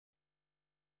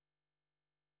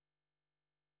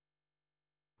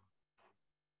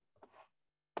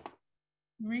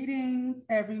Greetings,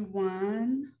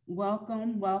 everyone.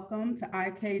 Welcome to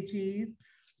IKG's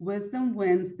Wisdom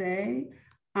Wednesday.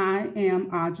 I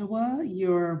am Ajwa,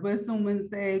 your Wisdom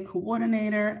Wednesday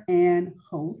coordinator and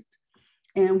host.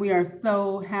 And we are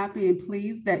so happy and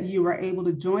pleased that you are able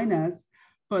to join us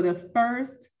for the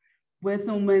first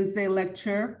Wisdom Wednesday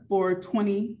lecture for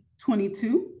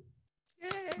 2022.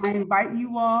 I invite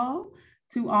you all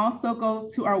to also go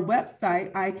to our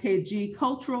website,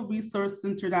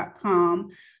 ikgculturalresourcecenter.com.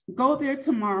 Go there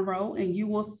tomorrow and you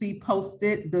will see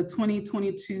posted the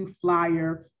 2022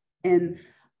 flyer and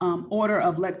order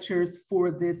of lectures for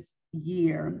this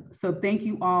year. So thank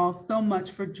you all so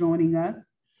much for joining us.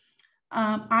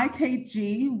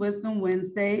 IKG Wisdom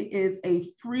Wednesday is a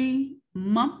free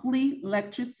monthly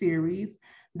lecture series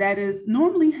that is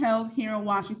normally held here in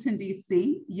Washington,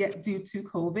 D.C., yet due to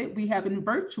COVID, we have been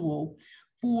virtual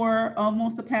for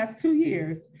almost the past 2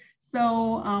 years.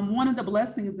 So one of the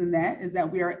blessings in that is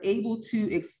that we are able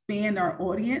to expand our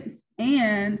audience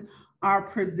and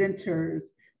our presenters.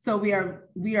 So we are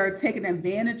taking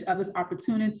advantage of this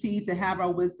opportunity to have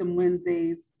our Wisdom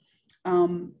Wednesdays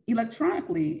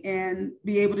electronically and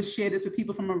be able to share this with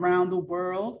people from around the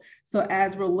world. So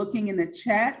as we're looking in the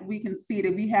chat, we can see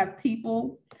that we have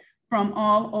people from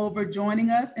all over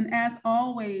joining us. And as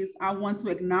always, I want to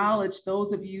acknowledge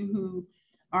those of you who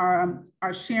are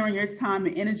sharing your time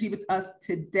and energy with us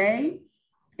today.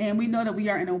 And we know that we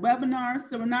are in a webinar,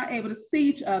 so we're not able to see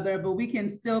each other, but we can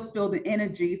still feel the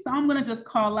energy. So I'm gonna just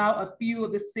call out a few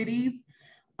of the cities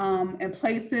and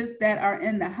places that are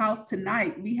in the house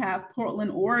tonight. We have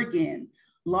Portland, Oregon,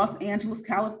 Los Angeles,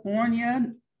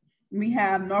 California. We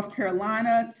have North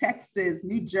Carolina, Texas,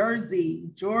 New Jersey,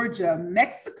 Georgia,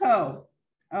 Mexico.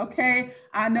 Okay,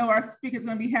 I know our speaker's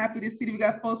gonna be happy to see that we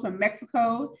got folks from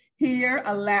Mexico here,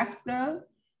 Alaska,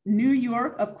 New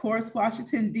York, of course,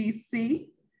 Washington, D.C.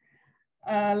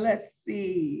 Let's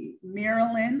see,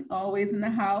 Maryland, always in the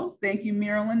house. Thank you,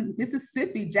 Maryland.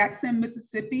 Mississippi, Jackson,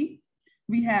 Mississippi.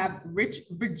 We have Rich,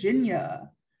 Virginia.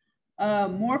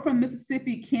 More from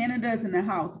Mississippi, Canada's in the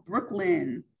house,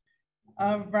 Brooklyn.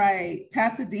 All right,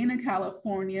 Pasadena,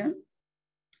 California.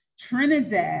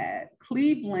 Trinidad,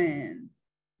 Cleveland.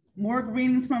 More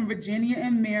greetings from Virginia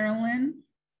and Maryland,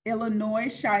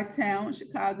 Illinois, Chi-Town,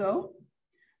 Chicago.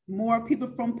 More people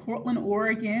from Portland,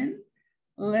 Oregon.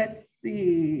 Let's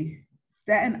see,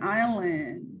 Staten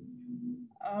Island.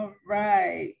 All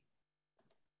right.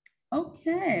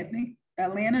 Okay, I think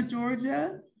Atlanta,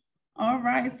 Georgia. All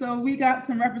right, so we got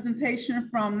some representation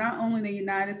from not only the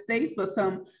United States, but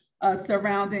some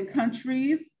surrounding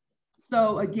countries.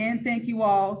 So again, thank you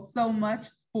all so much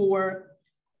for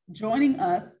joining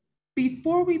us.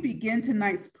 Before we begin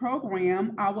tonight's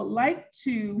program, I would like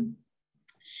to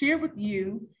share with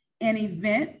you an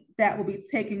event that will be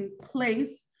taking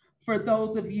place for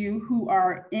those of you who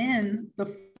are in the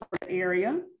Florida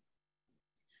area.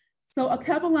 So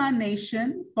Akebalan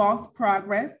Nation, Boss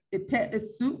Progress, Ipet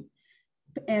Isup,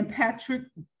 and Patrick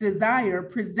Desire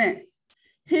presents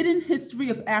Hidden History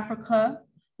of Africa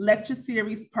Lecture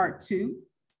Series Part 2.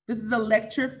 This is a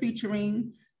lecture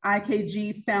featuring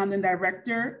IKG's founding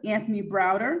director, Anthony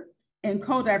Browder, and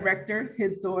co-director,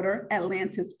 his daughter,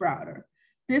 Atlantis Browder.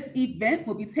 This event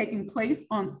will be taking place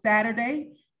on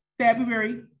Saturday,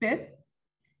 February 5th,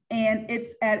 and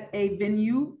it's at a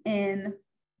venue in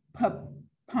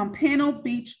Pompano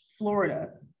Beach,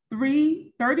 Florida,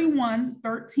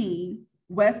 3113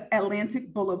 West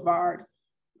Atlantic Boulevard,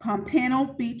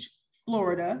 Pompano Beach,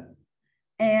 Florida.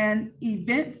 And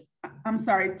tickets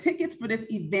for this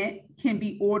event can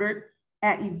be ordered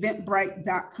at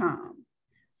eventbrite.com.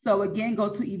 So again, go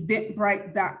to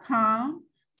eventbrite.com,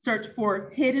 search for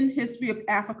Hidden History of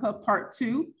Africa Part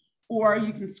 2, or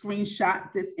you can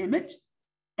screenshot this image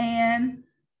and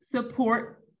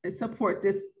support this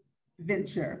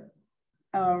venture.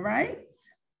 All right.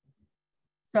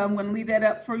 So I'm going to leave that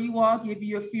up for you all, give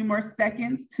you a few more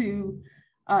seconds to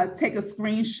take a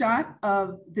screenshot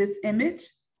of this image.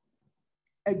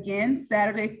 Again,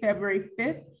 Saturday, February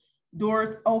 5th,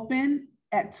 doors open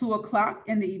at 2 o'clock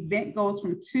and the event goes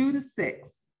from 2 to 6.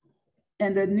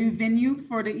 And the new venue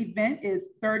for the event is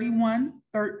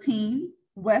 3113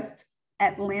 West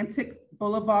Atlantic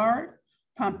Boulevard,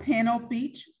 Pompano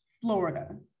Beach,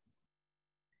 Florida.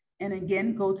 And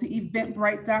again, go to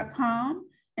eventbrite.com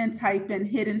and type in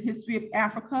Hidden History of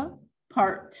Africa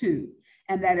Part 2.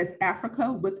 And that is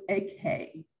Africa with a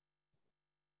K.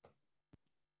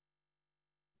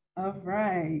 All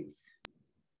right.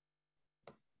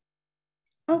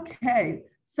 Okay,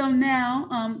 so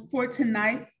now for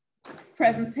tonight's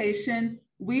presentation,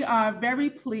 we are very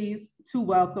pleased to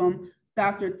welcome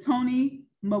Dr.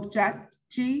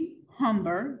 Toni-Mokjaetji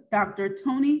Humber, Dr.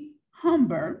 Toni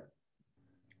Humber.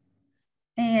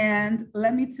 And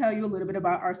let me tell you a little bit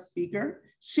about our speaker.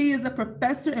 She is a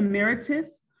professor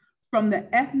emeritus from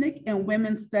the Ethnic and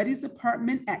Women's Studies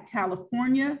Department at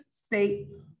California State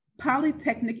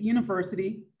Polytechnic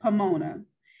University, Pomona.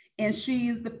 And she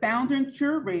is the founder and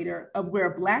curator of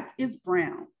Where Black is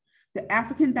Brown, the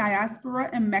African Diaspora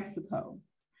in Mexico,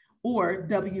 or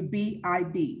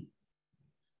WBIB.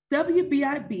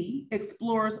 WBIB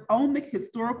explores Olmec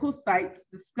historical sites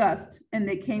discussed in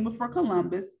They Came Before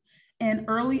Columbus and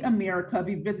Early America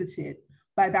Revisited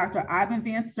by Dr. Ivan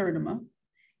Van Srtima,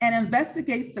 and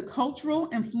investigates the cultural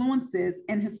influences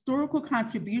and historical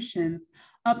contributions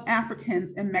of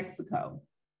Africans in Mexico.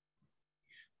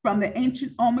 From the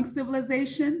ancient Olmec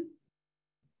civilization,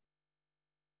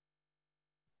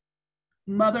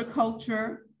 mother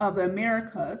culture of the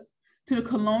Americas, to the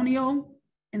colonial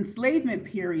enslavement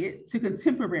period to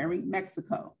contemporary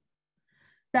Mexico.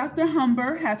 Dr.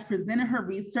 Humber has presented her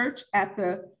research at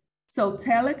the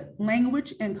Celtic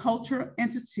Language and Culture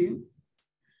Institute,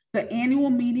 the annual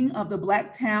meeting of the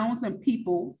Black Towns and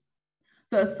Peoples,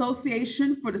 the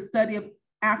Association for the Study of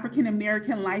African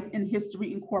American Life and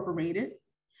History Incorporated,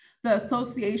 the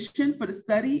Association for the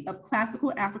Study of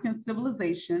Classical African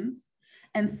Civilizations,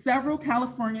 and several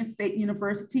California state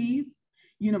universities,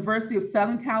 University of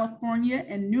Southern California,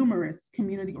 and numerous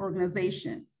community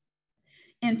organizations.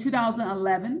 In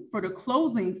 2011, for the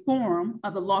closing forum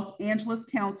of the Los Angeles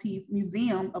County's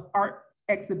Museum of Art's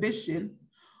exhibition,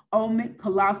 Olmec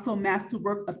Colossal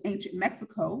Masterwork of Ancient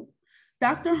Mexico,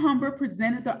 Dr. Humber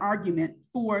presented the argument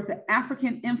for the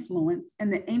African influence in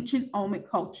the ancient Olmec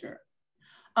culture,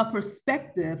 a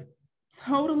perspective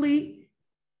totally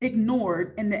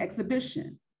ignored in the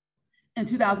exhibition. In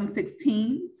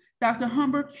 2016, Dr.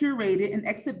 Humber curated an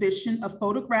exhibition of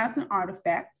photographs and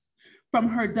artifacts from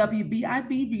her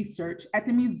WBIB research at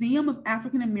the Museum of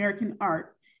African American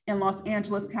Art in Los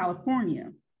Angeles,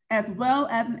 California, as well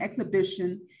as an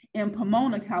exhibition in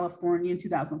Pomona, California in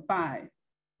 2005.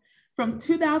 From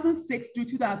 2006 through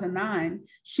 2009,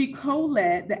 she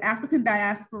co-led the African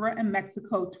Diaspora in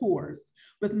Mexico tours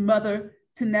with Mother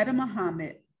Tynnetta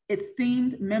Muhammad,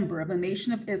 esteemed member of the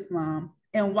Nation of Islam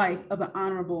and wife of the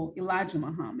Honorable Elijah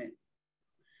Muhammad.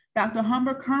 Dr.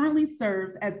 Humber currently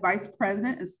serves as Vice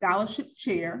President and Scholarship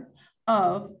Chair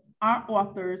of Our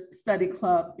Authors Study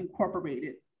Club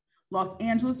Incorporated, Los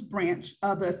Angeles branch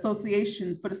of the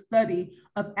Association for the Study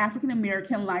of African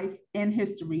American Life and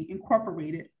History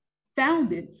Incorporated,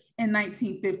 founded in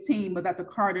 1915 by Dr.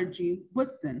 Carter G.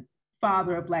 Woodson,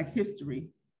 father of Black history.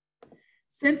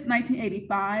 Since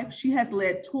 1985, she has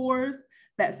led tours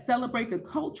that celebrate the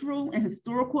cultural and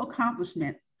historical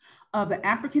accomplishments of the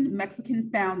African Mexican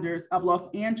founders of Los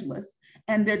Angeles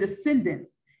and their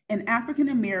descendants and African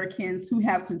Americans who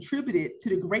have contributed to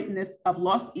the greatness of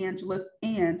Los Angeles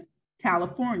and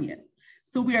California.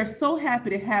 So we are so happy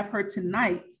to have her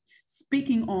tonight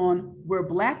speaking on Where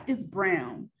Black is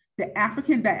Brown, the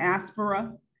African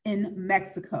Diaspora in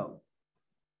Mexico.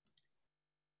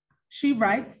 She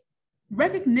writes,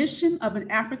 recognition of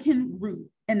an African root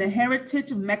and the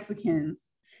heritage of Mexicans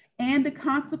and the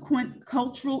consequent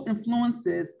cultural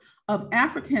influences of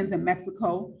Africans in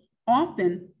Mexico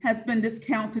often has been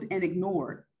discounted and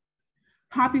ignored.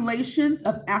 Populations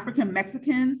of African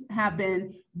Mexicans have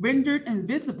been rendered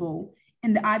invisible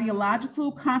in the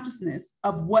ideological consciousness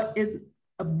of what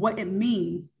it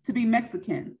means to be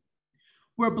Mexican.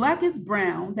 Where Black is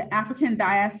Brown, the African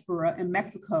Diaspora in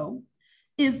Mexico,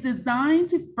 is designed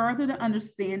to further the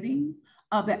understanding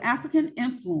of the African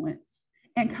influence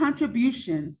and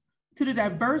contributions to the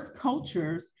diverse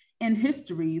cultures and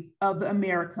histories of the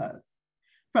Americas,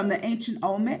 from the ancient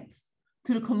Olmecs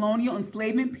to the colonial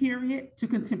enslavement period to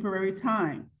contemporary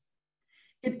times.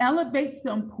 It elevates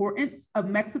the importance of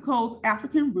Mexico's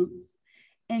African roots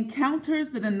and counters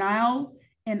the denial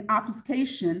and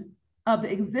obfuscation of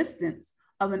the existence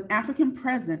of an African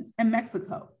presence in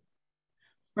Mexico.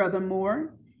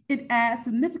 Furthermore, it adds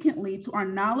significantly to our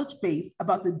knowledge base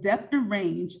about the depth and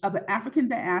range of the African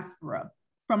diaspora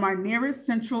from our nearest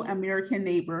Central American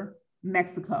neighbor,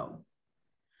 Mexico.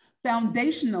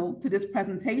 Foundational to this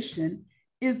presentation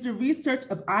is the research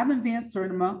of Ivan Van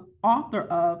Srtima, author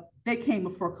of They Came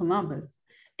Before Columbus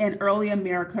and Early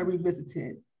America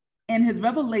Revisited, and his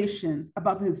revelations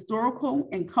about the historical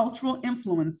and cultural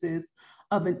influences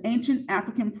of an ancient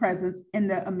African presence in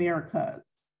the Americas.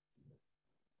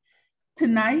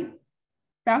 Tonight,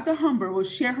 Dr. Humber will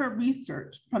share her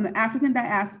research from the African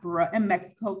Diaspora and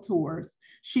Mexico tours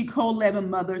she co-led with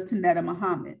Mother Tynnetta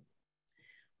Muhammad.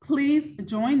 Please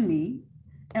join me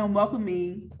in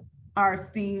welcoming our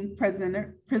esteemed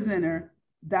presenter,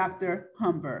 Dr.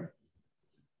 Humber.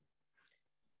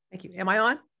 Thank you. Am I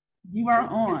on? You are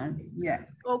on, yes.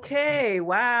 Okay,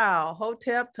 wow.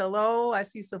 Hotep, hello. I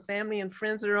see some family and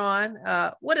friends are on.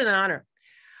 What an honor.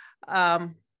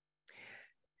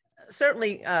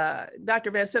 Certainly,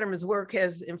 Dr. Van Srtima's work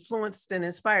has influenced and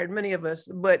inspired many of us,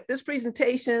 but this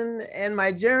presentation and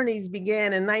my journeys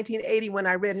began in 1980 when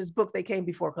I read his book, They Came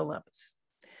Before Columbus.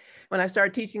 When I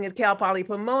started teaching at Cal Poly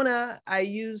Pomona, I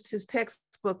used his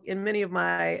textbook in many of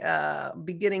my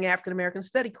beginning African-American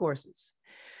study courses.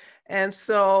 And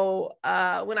so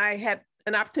when I had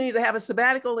an opportunity to have a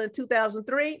sabbatical in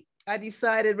 2003, I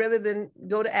decided rather than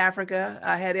go to Africa,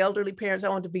 I had elderly parents, I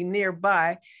wanted to be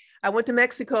nearby. I went to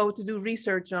Mexico to do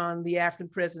research on the African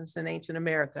presence in ancient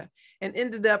America and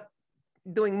ended up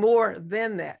doing more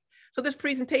than that. So this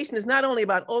presentation is not only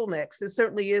about Olmecs, it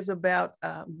certainly is about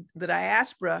the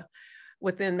diaspora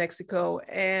within Mexico.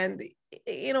 And,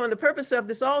 you know, and the purpose of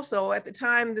this also, at the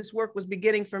time this work was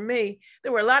beginning for me,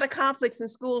 there were a lot of conflicts in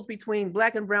schools between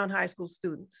Black and brown high school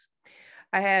students.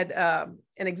 I had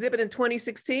an exhibit in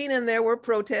 2016 and there were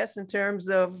protests in terms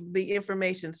of the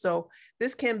information. So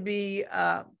this can be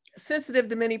sensitive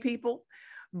to many people,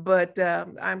 but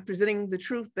I'm presenting the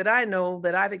truth that I know,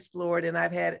 that I've explored, and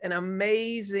I've had an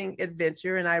amazing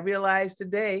adventure. And I realized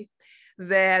today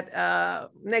that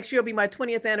next year will be my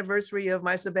 20th anniversary of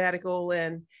my sabbatical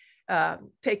and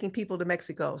taking people to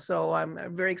Mexico. So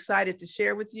I'm very excited to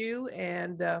share with you,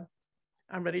 and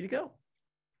I'm ready to go.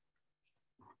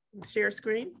 Share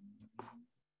screen?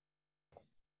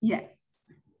 Yes.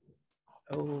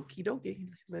 Okie dokie.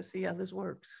 Let's see how this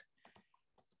works.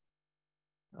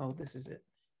 Oh, this is it.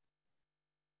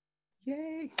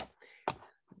 Yay.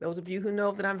 Those of you who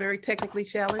know that I'm very technically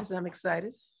challenged, I'm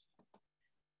excited.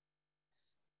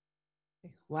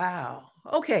 Wow.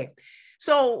 Okay.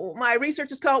 So my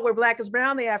research is called Where Black is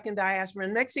Brown, the African Diaspora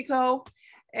in Mexico.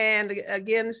 And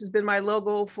again, this has been my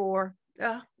logo for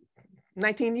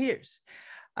 19 years.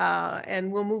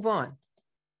 And we'll move on.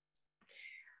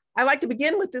 I like to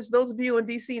begin with this. Those of you in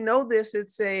DC know this.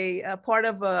 It's a part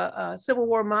of a Civil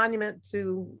War monument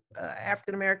to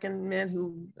African-American men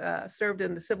who served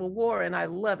in the Civil War, and I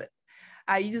love it.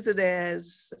 I use it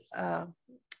as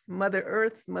Mother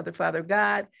Earth, Mother, Father,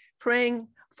 God, praying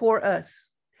for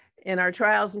us in our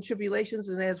trials and tribulations,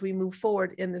 and as we move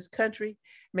forward in this country.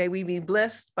 May we be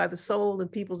blessed by the soul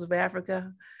and peoples of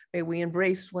Africa. May we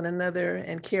embrace one another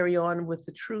and carry on with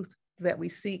the truth that we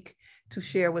seek to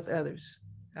share with others.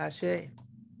 Ashe.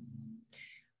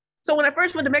 So when I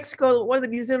first went to Mexico, one of the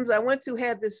museums I went to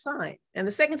had this sign. And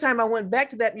the second time I went back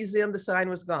to that museum, the sign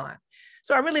was gone.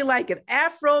 So I really like it.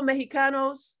 Afro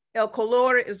Mexicanos, el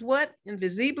color is what?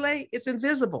 Invisible, it's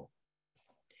invisible.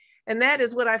 And that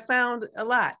is what I found a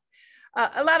lot.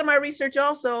 A lot of my research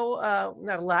also,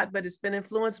 not a lot, but it's been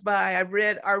influenced by, I've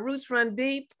read Our Roots Run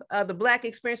Deep, the Black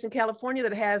Experience in California,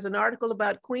 that has an article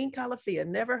about Queen Calafia,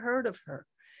 never heard of her.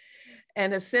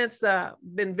 And have since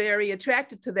been very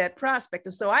attracted to that prospect.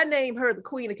 And so I named her the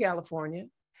Queen of California.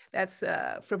 That's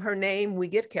from her name, we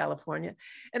get California.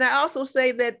 And I also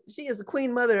say that she is the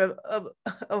Queen Mother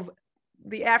of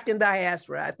the African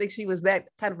diaspora. I think she was that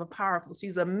kind of a powerful,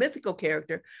 she's a mythical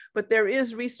character, but there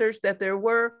is research that there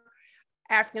were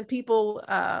African people,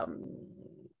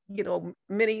 you know,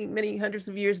 many, many hundreds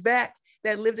of years back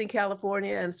that lived in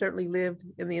California and certainly lived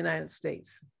in the United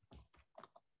States.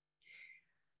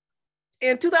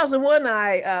 In 2001,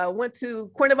 I went to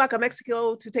Cuernavaca,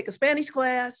 Mexico to take a Spanish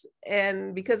class.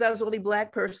 And because I was the only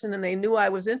Black person and they knew I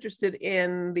was interested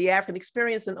in the African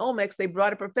experience in Olmecs, they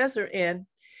brought a professor in.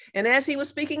 And as he was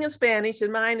speaking in Spanish,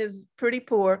 and mine is pretty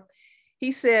poor,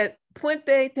 he said,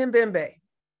 Puente Tembembe.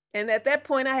 And at that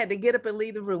point, I had to get up and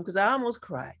leave the room because I almost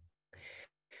cried.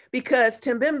 Because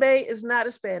Tembembe is not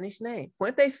a Spanish name.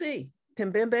 Puente sí,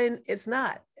 Tembembe, it's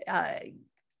not.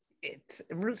 Its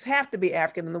roots have to be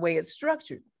African in the way it's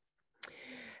structured.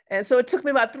 And so it took me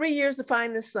about 3 years to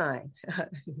find this sign.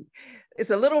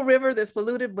 It's a little river that's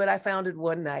polluted, but I found it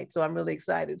one night, so I'm really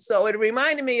excited. So it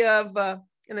reminded me of,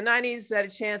 in the 90s, I had a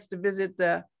chance to visit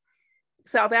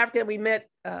South Africa. We met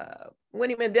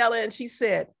Winnie Mandela, and she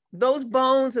said, those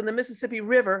bones in the Mississippi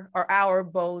River are our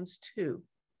bones too.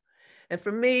 And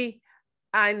for me,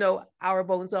 I know our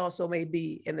bones also may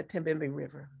be in the Tembembe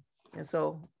River. And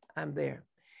so I'm there.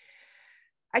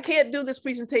 I can't do this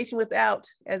presentation without,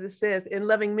 as it says, in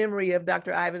loving memory of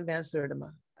Dr. Ivan Van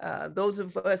Srtima. Those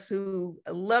of us who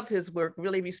love his work,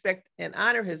 really respect and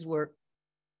honor his work,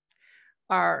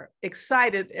 are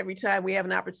excited every time we have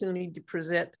an opportunity to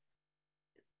present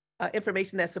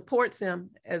information that supports him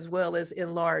as well as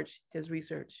enlarge his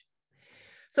research.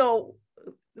 So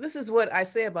this is what I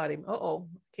say about him. Uh-oh,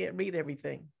 can't read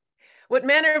everything. What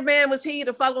manner of man was he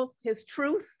to follow his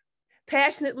truth,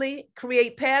 passionately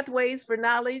create pathways for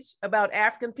knowledge about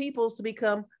African peoples to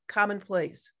become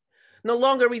commonplace, no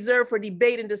longer reserved for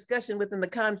debate and discussion within the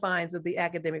confines of the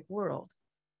academic world?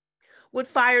 What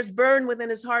fires burn within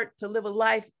his heart to live a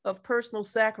life of personal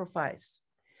sacrifice,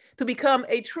 to become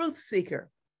a truth seeker?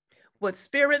 What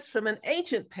spirits from an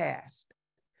ancient past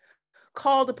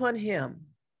called upon him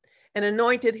and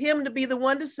anointed him to be the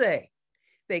one to say,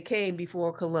 they came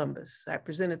before Columbus? I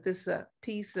presented this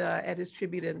piece at his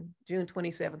tribute in June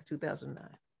 27th, 2009.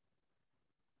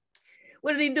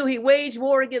 What did he do? He waged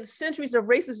war against centuries of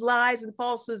racist lies and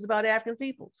falsehoods about African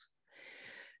peoples.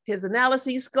 His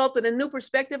analyses sculpted a new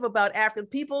perspective about African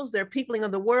peoples, their peopling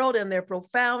of the world, and their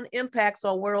profound impacts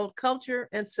on world culture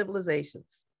and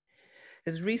civilizations.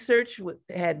 His research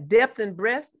had depth and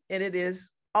breadth, and it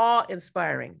is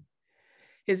awe-inspiring.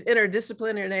 His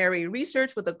interdisciplinary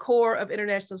research with a core of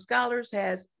international scholars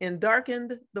has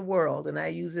endarkened the world. And I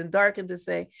use endarkened to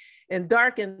say, be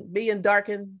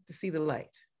endarkened to see the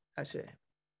light, I should.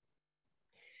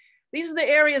 These are the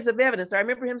areas of evidence. I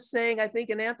remember him saying, I think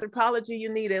in anthropology,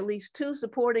 you need at least 2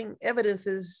 supporting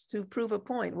evidences to prove a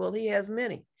point. Well, he has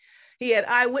many. He had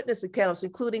eyewitness accounts,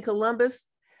 including Columbus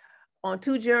on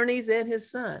 2 journeys and his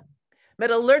son.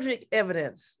 Metallurgic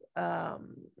evidence.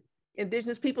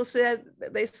 Indigenous people said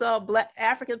that they saw Black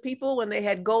African people when they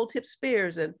had gold-tipped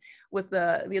spears, and with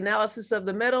the analysis of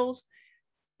the metals,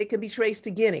 it can be traced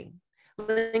to Guinea.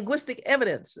 Linguistic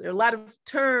evidence. There are a lot of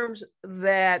terms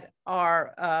that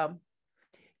are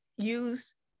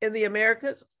used in the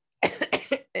Americas,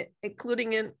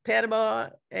 including in Panama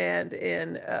and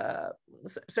in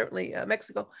certainly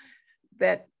Mexico,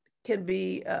 that can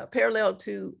be parallel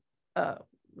to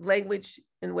language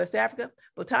in West Africa.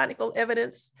 Botanical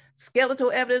evidence,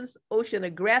 skeletal evidence,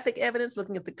 oceanographic evidence,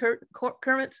 looking at the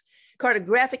currents,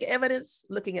 cartographic evidence,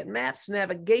 looking at maps,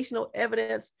 navigational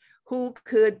evidence, who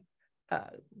could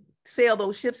sail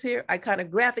those ships here.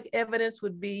 Iconographic evidence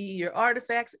would be your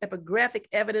artifacts. Epigraphic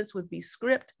evidence would be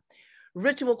script.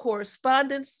 Ritual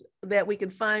correspondence that we can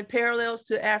find parallels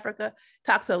to Africa.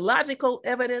 Toxicological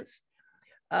evidence.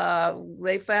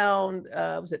 They found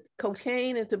was it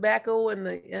cocaine and tobacco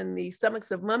in the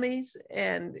stomachs of mummies,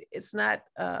 and it's not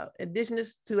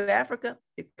indigenous to Africa.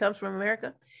 It comes from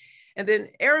America. And then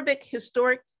Arabic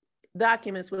historic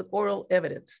documents with oral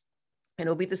evidence. And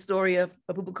it'll be the story of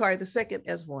Abubakar II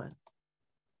as one.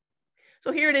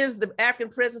 So here it is, the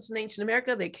African presence in ancient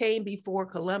America. They came before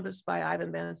Columbus by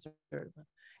Ivan Van Srtima.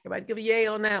 Everybody give a yay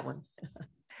on that one.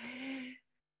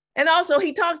 And also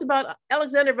he talked about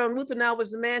Alexander von Ruthenau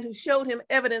was the man who showed him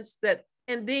evidence that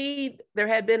indeed there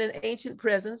had been an ancient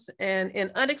presence and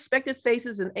in unexpected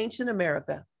faces in ancient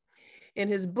America. In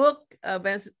his book,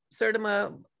 Van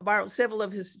Srtima borrowed several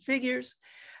of his figures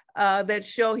that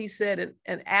show, he said,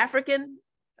 an African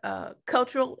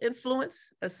cultural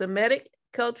influence, a Semitic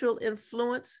cultural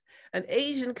influence, an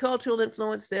Asian cultural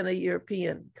influence, and a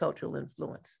European cultural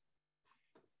influence.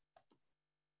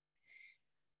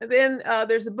 And then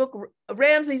there's a book,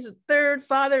 Ramses III,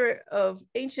 Father of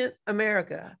Ancient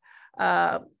America.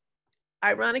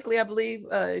 Ironically, I believe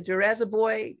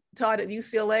Jaraza taught at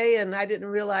UCLA, and I didn't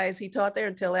realize he taught there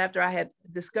until after I had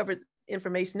discovered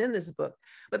information in this book.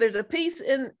 But there's a piece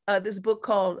in this book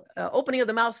called Opening of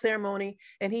the Mouth Ceremony,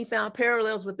 and he found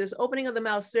parallels with this opening of the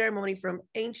mouth ceremony from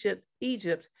ancient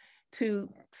Egypt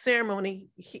to ceremony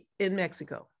in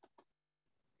Mexico.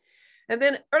 And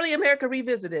then Early America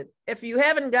Revisited. If you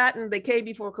haven't gotten They Came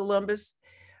Before Columbus,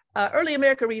 Early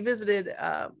America Revisited,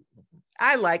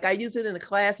 I used it in a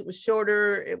class. It was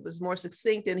shorter, it was more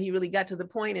succinct, and he really got to the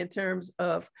point in terms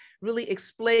of really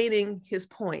explaining his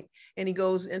point. And he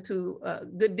goes into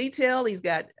good detail. He's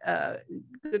got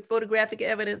good photographic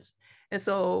evidence. And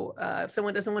so if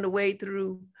someone doesn't want to wade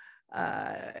through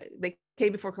They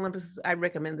Came Before Columbus, I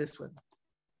recommend this one.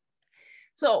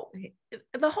 So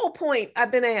the whole point,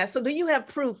 I've been asked, so do you have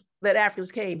proof that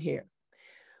Africans came here?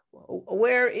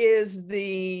 Where is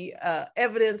the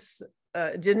evidence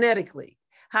genetically?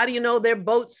 How do you know their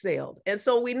boats sailed? And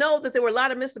so we know that there were a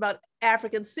lot of myths about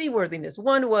African seaworthiness.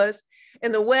 One was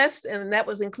in the West, and that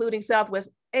was including Southwest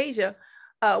Asia,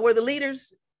 were the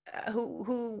leaders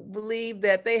who believed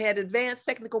that they had advanced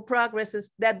technical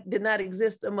progresses that did not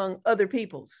exist among other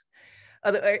peoples.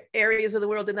 Other areas of the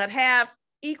world did not have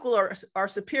equal or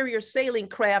superior sailing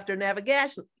craft or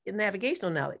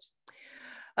navigational knowledge.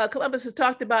 Columbus has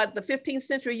talked about the 15th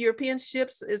century European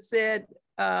ships. It said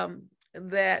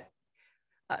that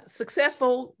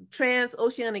successful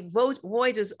transoceanic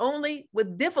voyages only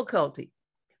with difficulty.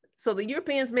 So the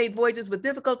Europeans made voyages with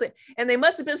difficulty, and they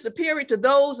must have been superior to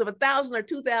those of 1,000 or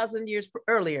 2,000 years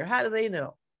earlier. How do they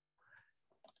know?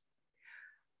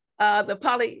 The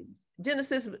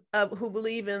polygenicists who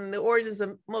believe in the origins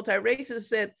of multi-races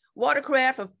said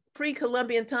watercraft of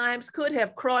pre-Columbian times could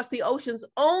have crossed the oceans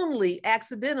only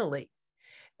accidentally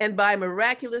and by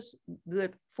miraculous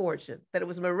good fortune, that it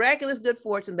was miraculous good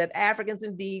fortune that Africans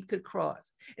indeed could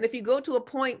cross. And if you go to a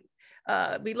point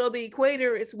below the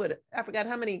equator, it's what, I forgot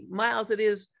how many miles it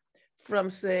is from,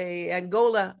 say,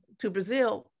 Angola to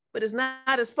Brazil, but it's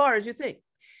not as far as you think.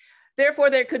 Therefore,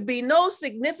 there could be no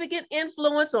significant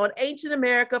influence on ancient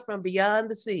America from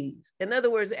beyond the seas. In other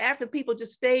words, after people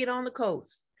just stayed on the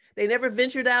coast, they never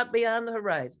ventured out beyond the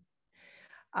horizon.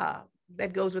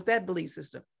 That goes with that belief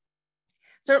system.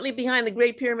 Certainly behind the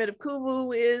Great Pyramid of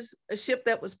Khufu is a ship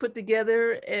that was put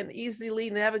together and easily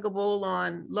navigable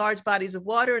on large bodies of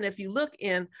water. And if you look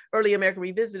in Early America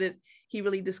Revisited, he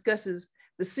really discusses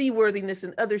the seaworthiness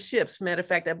in other ships. Matter of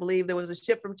fact, I believe there was a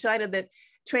ship from China that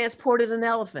transported an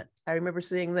elephant. I remember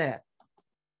seeing that.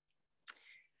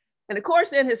 And of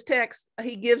course, in his text,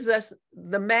 he gives us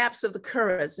the maps of the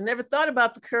currents. I never thought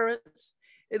about the currents.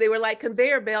 They were like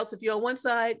conveyor belts. If you're on one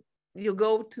side, you'll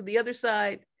go to the other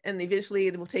side, and eventually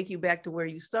it will take you back to where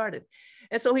you started.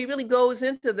 And so he really goes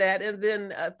into that. And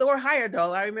then Thor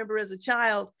Heyerdahl, I remember as a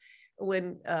child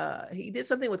when he did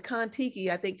something with Kon-Tiki,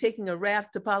 I think taking a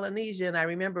raft to Polynesia, and I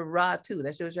remember Ra too.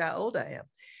 That shows you how old I am.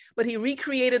 But he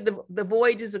recreated the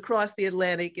voyages across the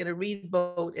Atlantic in a reed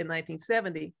boat in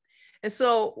 1970. And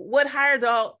so what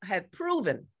Heyerdahl had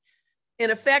proven, in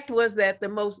effect, was that the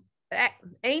most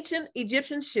ancient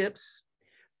Egyptian ships,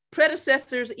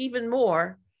 predecessors even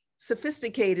more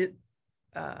sophisticated,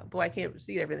 boy, I can't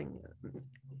see everything,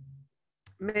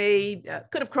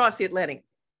 could have crossed the Atlantic.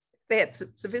 They had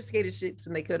sophisticated ships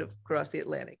and they could have crossed the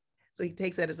Atlantic. So he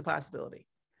takes that as a possibility.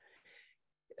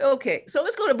 Okay, so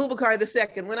let's go to Boubacar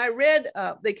II. When I read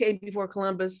They Came Before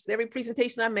Columbus, every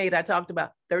presentation I made, I talked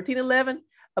about 1311,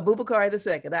 Abubakar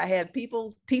II. I had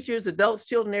people, teachers, adults,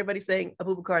 children, everybody saying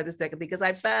Abubakar II because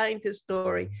I find his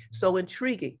story so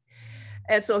intriguing.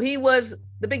 And so he was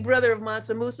the big brother of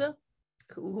Mansa Musa,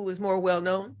 who is more well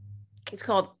known. He's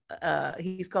called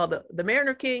the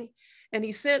Mariner King, and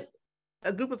he sent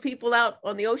a group of people out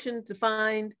on the ocean to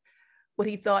find what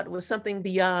he thought was something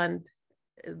beyond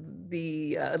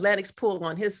the Atlantic's pull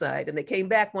on his side. And they came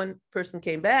back, one person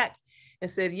came back and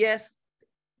said, yes,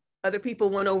 other people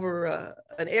went over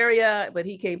an area, but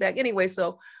he came back anyway.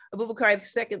 So Abubakar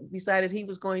II decided he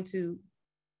was going to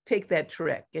take that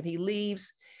trek, and he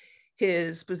leaves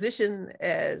his position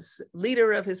as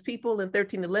leader of his people in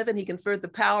 1311. He conferred the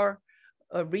power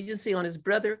of regency on his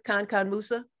brother, Khan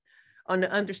Musa, on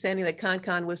the understanding that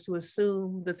Khan was to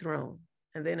assume the throne.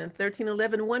 And then in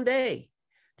 1311, one day,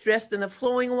 dressed in a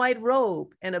flowing white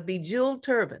robe and a bejeweled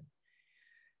turban,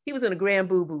 he was in a grand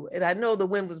boo-boo, and I know the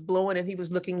wind was blowing and he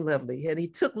was looking lovely. And he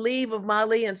took leave of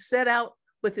Mali and set out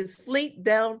with his fleet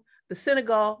down the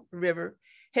Senegal River,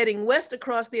 heading west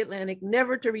across the Atlantic,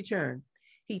 never to return.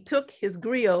 He took his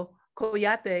griot,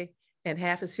 Koyate, and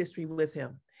half his history with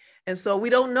him. And so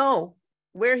we don't know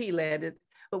where he landed,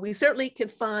 but we certainly can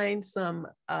find some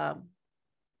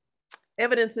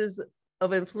evidences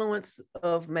of influence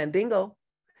of Mandingo.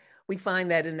 We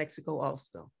find that in Mexico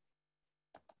also.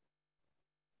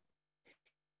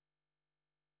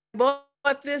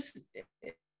 Bought this,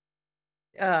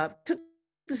 took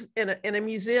this in a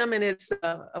museum, and it's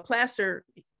a plaster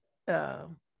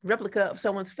replica of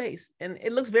someone's face. And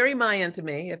it looks very Mayan to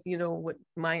me, if you know what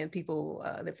Mayan people,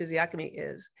 their physiognomy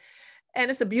is.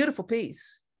 And it's a beautiful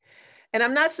piece. And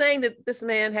I'm not saying that this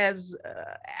man has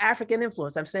African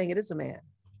influence. I'm saying it is a man.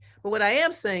 But what I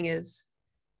am saying is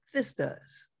this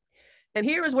does. And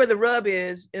here is where the rub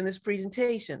is in this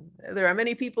presentation. There are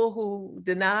many people who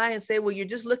deny and say, well, you're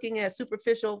just looking at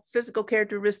superficial physical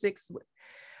characteristics.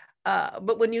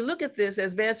 But when you look at this,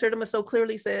 as Van Srtima so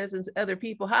clearly says, and other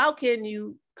people, how can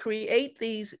you create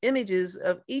these images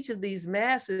of each of these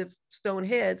massive stone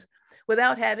heads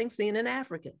without having seen an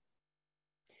African?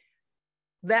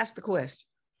 That's the question.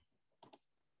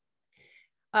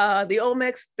 The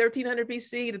Olmecs, 1300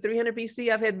 BC to 300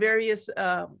 BC, I've had various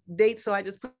dates, so I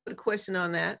just put a question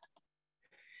on that.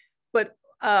 But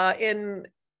in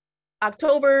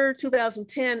October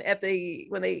 2010,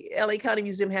 when the LA County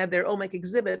Museum had their Olmec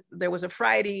exhibit, there was a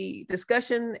Friday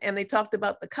discussion, and they talked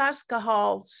about the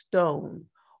Cascahal stone,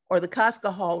 or the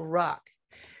Cascahal rock.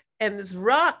 And this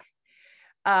rock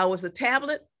was a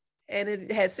tablet, and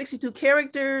it had 62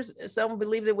 characters. Some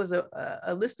believed it was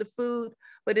a list of food,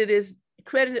 but it is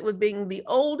credited with being the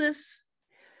oldest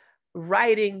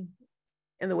writing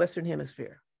in the Western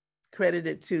Hemisphere,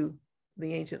 credited to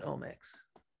the ancient Olmecs.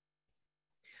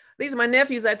 These are my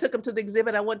nephews. I took them to the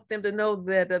exhibit. I want them to know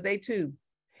that they too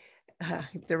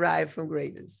derived from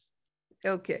greatness.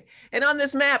 Okay. And on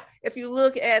this map, if you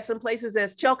look at some places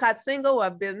as Chelkatsingo,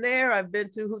 I've been there. I've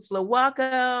been to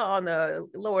Hutzlawaka on the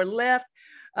lower left.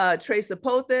 Tres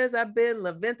Zapotes, I've been.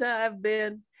 La Venta, I've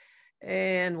been.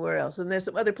 And where else? And there's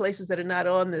some other places that are not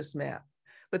on this map.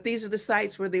 But these are the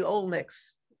sites where the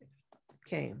Olmecs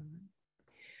came.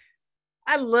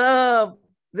 I love,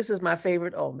 this is my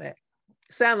favorite Olmec,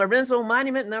 San Lorenzo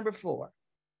Monument number 4.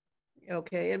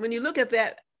 Okay. And when you look at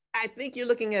that, I think you're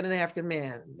looking at an African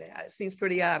man. It seems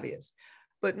pretty obvious,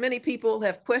 but many people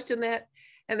have questioned that.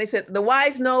 And they said the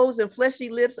wise nose and fleshy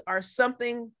lips are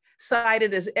something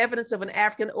cited as evidence of an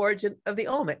African origin of the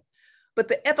Olmec. But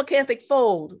the epicanthic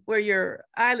fold, where your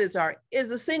eyelids are, is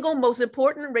the single most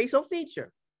important racial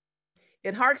feature.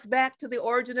 It harks back to the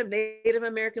origin of Native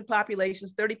American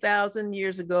populations 30,000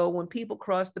 years ago when people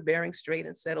crossed the Bering Strait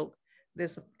and settled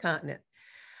this continent.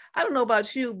 I don't know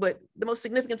about you, but the most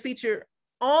significant feature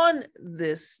on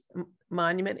this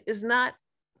monument is not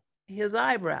his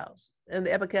eyebrows and the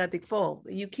epicanthic fold.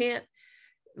 You can't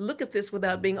look at this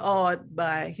without being awed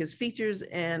by his features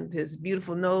and his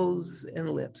beautiful nose and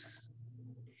lips.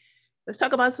 Let's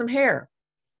talk about some hair.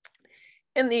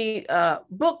 In the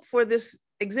book for this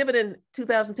exhibit in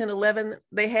 2010-11,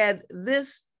 they had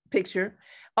this picture,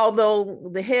 although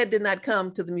the head did not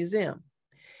come to the museum.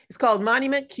 It's called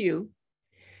Monument Q.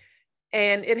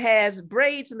 And it has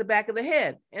braids in the back of the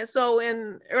head. And so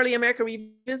in Early America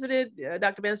Revisited,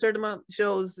 Dr. Van Srtima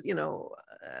shows, you know,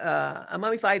 a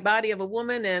mummified body of a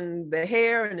woman and the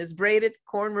hair and it's braided,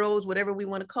 cornrows, whatever we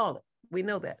want to call it. We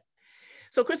know that.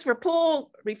 So Christopher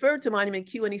Poole referred to Monument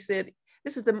Q and he said,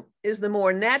 this is the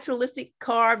more naturalistic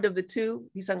carved of the two.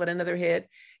 He's talking about another head.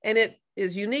 And it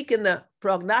is unique in the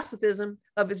prognosticism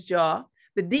of his jaw,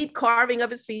 the deep carving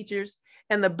of his features,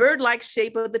 and the bird-like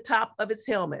shape of the top of its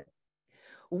helmet,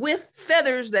 with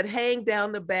feathers that hang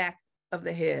down the back of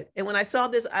the head. And when I saw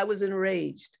this, I was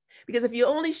enraged, because if you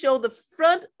only show the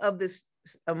front of this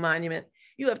monument,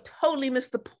 you have totally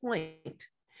missed the point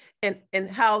and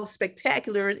how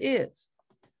spectacular it is.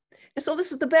 And so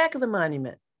this is the back of the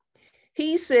monument.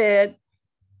 He said,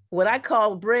 what I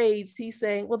call braids, he's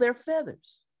saying, well, they're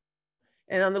feathers.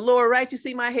 And on the lower right, you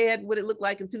see my head, what it looked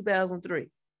like in 2003.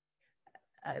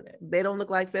 They don't look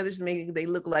like feathers to me. They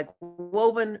look like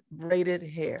woven braided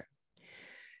hair.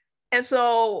 And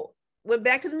so went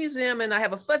back to the museum and I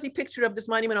have a fuzzy picture of this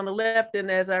monument on the left.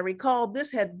 And as I recall,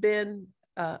 this had been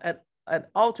an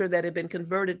altar that had been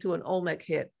converted to an Olmec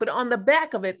head. But on the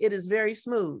back of it, it is very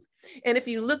smooth. And if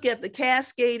you look at the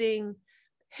cascading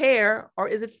hair, or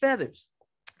is it feathers?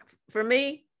 For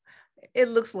me, it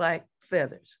looks like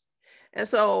feathers. And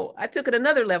so I took it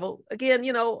another level. Again,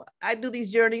 you know, I do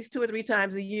these journeys 2 or 3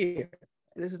 times a year.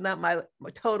 This is not my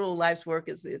total life's work,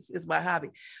 it's my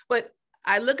hobby. But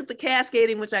I look at the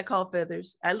cascading, which I call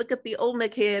feathers. I look at the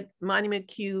Olmec head, Monument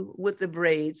Q with the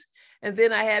braids. And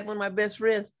then I had one of my best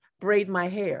friends braid my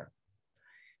hair.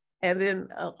 And then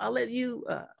I'll let you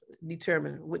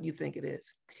determine what you think it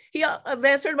is.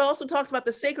 Van Srtima also talks about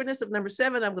the sacredness of number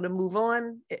 7. I'm going to move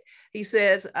on. He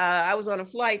says, I was on a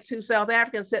flight to South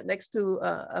Africa and sat next to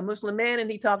a Muslim man, and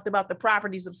he talked about the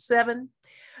properties of 7,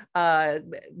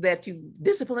 that you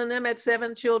discipline them at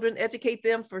 7, children, educate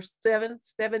them for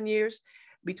 7 years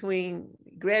between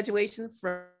graduation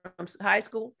from high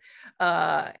school.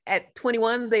 At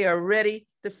 21, they are ready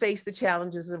to face the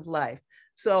challenges of life.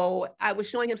 So I was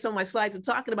showing him some of my slides and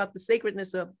talking about the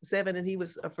sacredness of 7, and he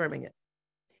was affirming it.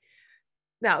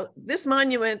 Now, this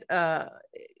monument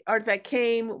artifact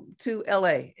came to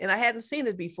LA, and I hadn't seen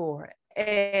it before.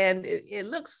 And it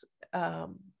looks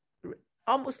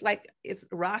almost like it's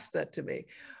Rasta to me,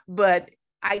 but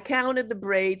I counted the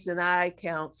braids and I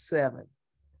count 7.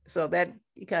 So that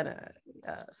kind of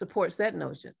supports that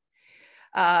notion.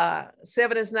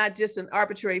 7 is not just an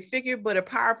arbitrary figure, but a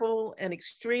powerful and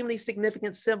extremely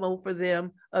significant symbol for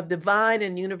them of divine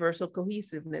and universal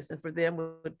cohesiveness, and for them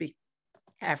would be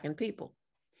African people.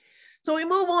 So we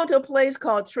move on to a place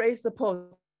called Tres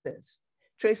Zapotes.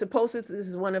 Tres Zapotes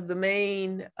is one of the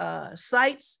main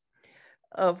sites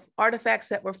of artifacts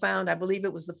that were found. I believe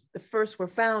it was the first were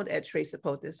found at Tres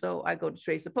Zapotes. So I go to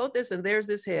Tres Zapotes and there's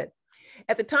this head.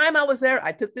 At the time I was there,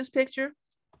 I took this picture.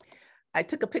 I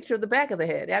took a picture of the back of the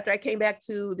head. After I came back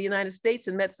to the United States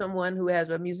and met someone who has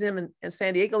a museum in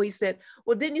San Diego, he said,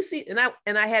 well, didn't you see, and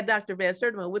I had Dr. Van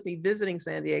Srtima with me visiting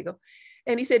San Diego.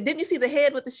 And he said, didn't you see the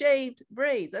head with the shaved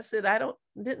braids? I said,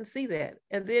 didn't see that.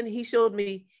 And then he showed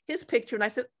me his picture and I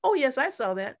said, oh yes, I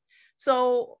saw that.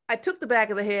 So I took the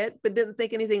back of the head, but didn't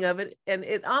think anything of it. And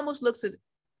it almost looks as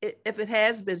if it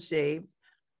has been shaved.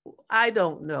 I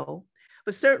don't know,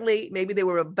 but certainly maybe they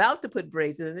were about to put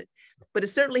braids in it, but it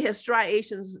certainly has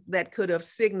striations that could have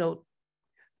signaled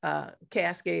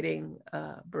cascading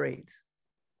braids.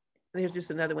 There's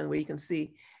just another one where you can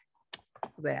see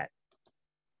that.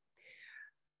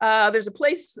 There's a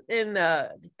place in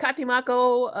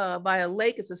Catemaco by a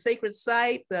lake. It's a sacred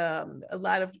site. A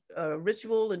lot of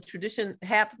ritual and tradition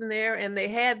happened there. And they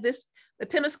had this, the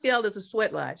Temescal is a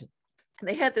sweat lodge.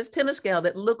 They had this Temescal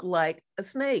that looked like a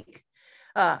snake.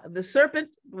 The serpent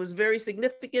was very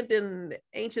significant in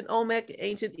ancient Olmec,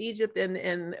 ancient Egypt,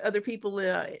 and other people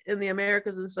in the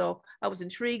Americas. And so I was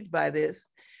intrigued by this.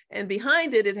 And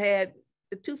behind it, it had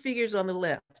the two figures on the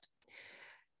left.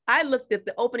 I looked at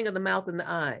the opening of the mouth and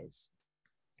the eyes.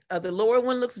 The lower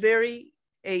one looks very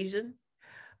Asian,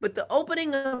 but the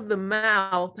opening of the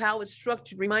mouth, how it's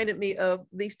structured, reminded me of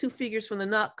these two figures from the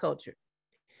Nok culture.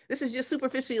 This is just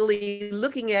superficially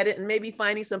looking at it and maybe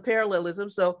finding some parallelism.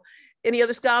 So any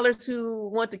other scholars who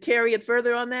want to carry it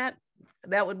further on that,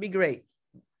 that would be great.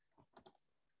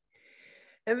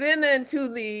 And then to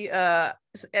the,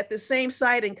 at the same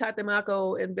site in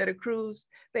Catemaco in Veracruz,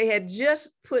 they had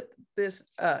just put this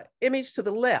image to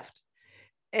the left.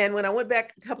 And when I went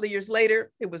back a couple of years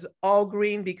later, it was all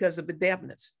green because of the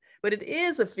dampness. But it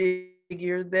is a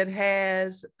figure that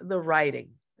has the writing,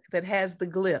 that has the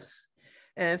glyphs.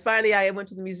 And finally, I went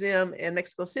to the museum in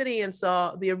Mexico City and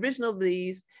saw the original of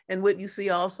these. And what you see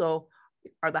also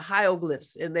are the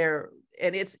hieroglyphs in there.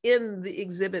 And it's in the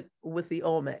exhibit with the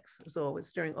Olmecs. So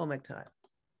it's during Olmec time.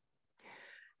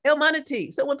 El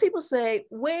Manatee. So when people say,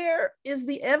 where is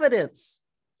the evidence?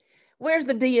 Where's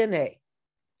the DNA?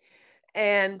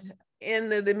 And in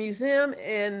the museum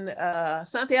in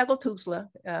Santiago Tuxtla,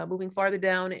 moving farther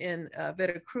down in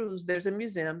Veracruz, there's a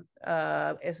museum,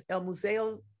 El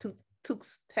Museo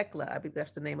Tuxtecla, I believe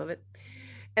that's the name of it.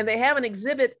 And they have an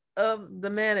exhibit of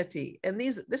the manatee. And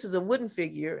this is a wooden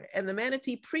figure, and the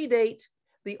manatee predate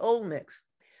the Olmecs.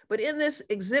 But in this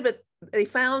exhibit, they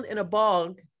found in a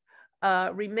bog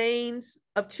remains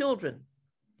of children.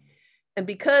 And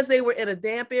because they were in a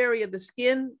damp area, the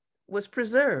skin was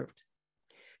preserved.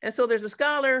 And so there's a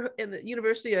scholar in the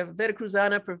University of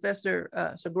Veracruzana, Professor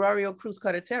Sagrario Cruz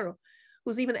Carretero,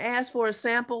 who's even asked for a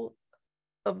sample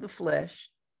of the flesh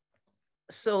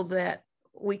so that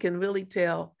we can really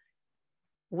tell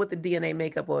what the DNA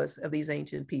makeup was of these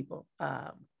ancient people.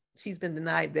 She's been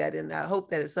denied that, and I hope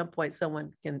that at some point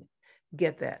someone can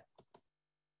get that.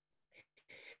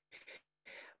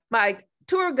 My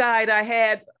tour guide I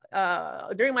had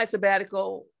during my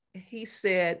sabbatical, he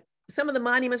said, some of the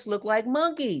monuments look like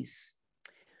monkeys,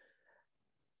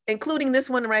 including this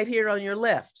one right here on your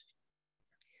left.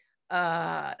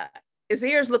 His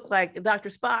ears look like Dr.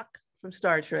 Spock from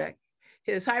Star Trek.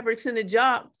 His hyperextended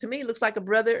jaw, to me, looks like a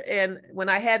brother. And when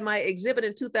I had my exhibit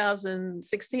in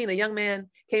 2016, a young man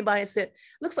came by and said,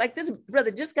 looks like this brother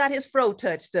just got his fro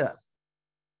touched up.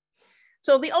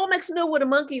 So the Olmecs knew what a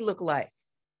monkey looked like.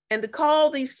 And to call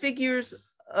these figures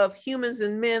of humans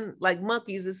and men like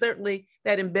monkeys is certainly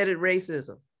that embedded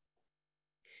racism.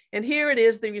 And here it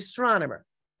is, the astronomer.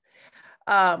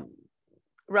 Raul,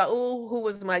 who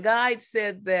was my guide,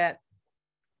 said that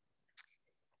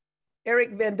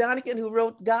Eric Van Daniken, who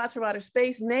wrote Gods from Outer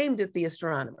Space, named it the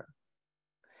astronomer.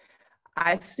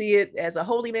 I see it as a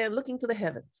holy man looking to the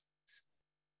heavens.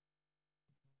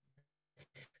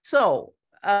 So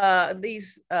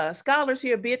these scholars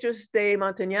here, Beatriz de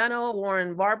Montagnano,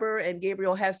 Warren Barber, and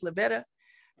Gabriel Haslaveta,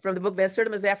 from the book Van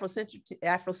Srtima's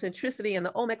Afrocentricity and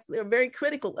the Olmecs, they're very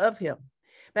critical of him.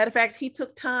 Matter of fact, he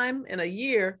took time in a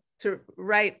year to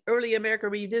write Early America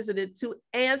Revisited to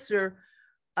answer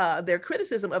their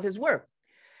criticism of his work.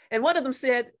 And one of them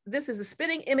said, this is a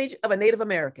spitting image of a Native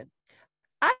American.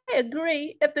 I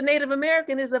agree if the Native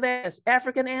American is of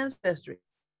African ancestry.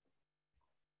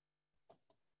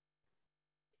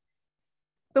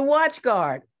 The Watch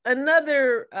Guard,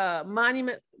 another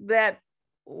monument that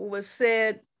was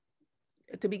said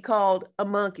to be called a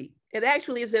monkey. It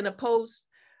actually is in a pose,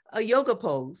 a yoga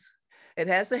pose. It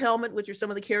has a helmet, which are some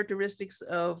of the characteristics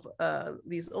of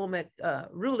these Olmec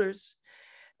rulers.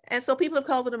 And so people have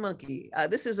called it a monkey.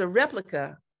 This is a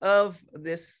replica of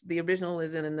this. The original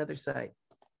is in another site.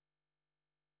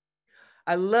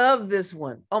 I love this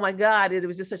one. Oh my God, it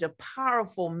was just such a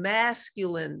powerful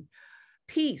masculine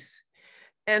piece.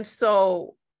 And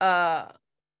so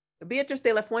Beatriz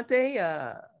de la Fuente,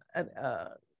 a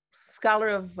scholar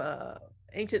of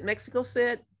ancient Mexico,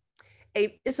 said,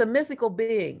 it's a mythical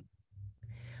being.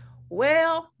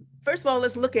 Well, first of all,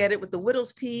 let's look at it with the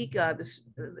widow's peak, the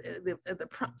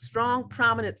strong,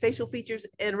 prominent facial features.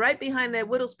 And right behind that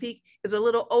widow's peak is a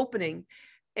little opening.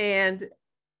 And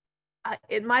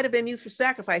it might have been used for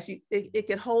sacrifice. It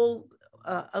could hold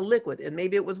a liquid. And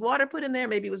maybe it was water put in there,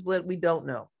 maybe it was blood, we don't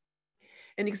know.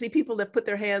 And you can see people that put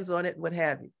their hands on it and what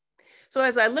have you. So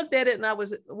as I looked at it,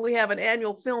 and we have an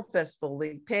annual film festival,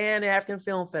 the Pan-African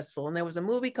Film Festival, and there was a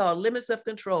movie called Limits of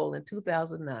Control in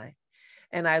 2009.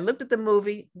 And I looked at the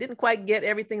movie, didn't quite get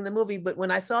everything in the movie, but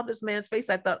when I saw this man's face,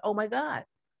 I thought, oh my God.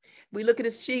 We look at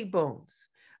his cheekbones,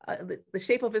 the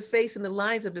shape of his face and the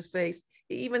lines of his face.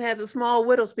 He even has a small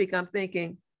widow's peak. I'm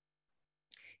thinking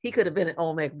he could have been an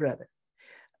Olmec brother.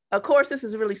 Of course, this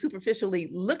is really superficially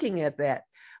looking at that,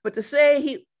 but to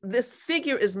say this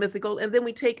figure is mythical, and then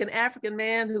we take an African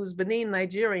man who's Benin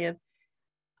Nigerian,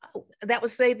 that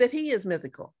would say that he is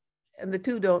mythical, and the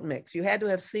two don't mix. You had to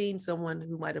have seen someone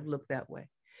who might have looked that way.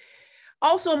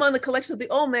 Also among the collection of the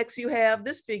Olmecs, you have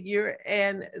this figure,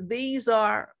 and these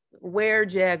are were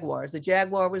jaguars. The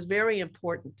jaguar was very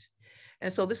important.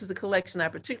 And so this is a collection. I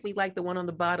particularly like the one on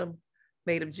the bottom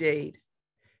made of jade.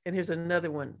 And here's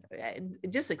another one,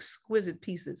 just exquisite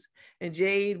pieces. And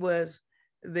jade was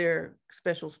their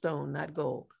special stone, not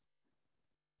gold.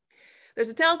 There's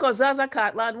a town called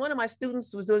Zazakatla, and one of my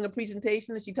students was doing a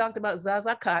presentation and she talked about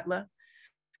Zazakatla.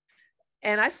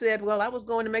 And I said, well, I was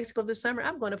going to Mexico this summer.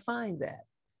 I'm going to find that.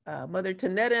 Mother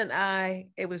Tynnetta and I,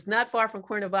 it was not far from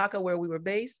Cuernavaca where we were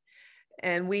based.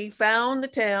 And we found the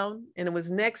town, and it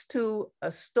was next to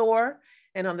a store.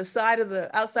 And on the side of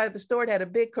outside of the store, it had a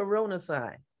big Corona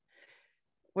sign.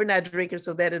 We're not drinkers,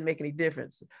 so that didn't make any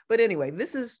difference. But anyway,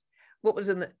 this is what was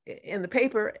in the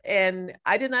paper. And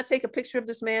I did not take a picture of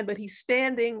this man, but he's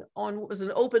standing on what was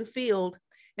an open field,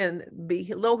 and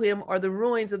below him are the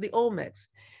ruins of the Olmecs.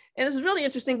 And it's really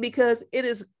interesting because it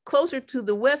is closer to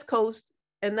the West Coast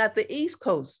and not the East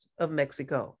Coast of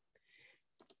Mexico.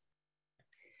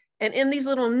 And in these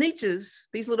little niches,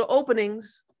 these little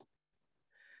openings,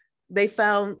 they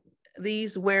found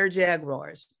these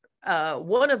were-jaguars.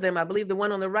 One of them, I believe the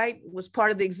one on the right, was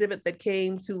part of the exhibit that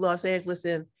came to Los Angeles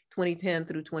in 2010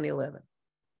 through 2011.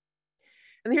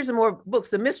 And here's some more books.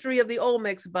 The Mystery of the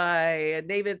Olmecs by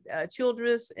David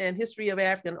Childress and History of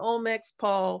African Olmecs,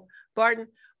 Paul Barton,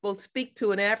 both speak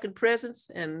to an African presence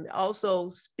and also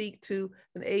speak to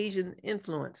an Asian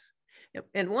influence.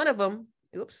 And one of them,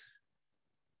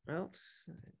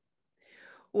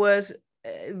 was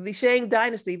the Shang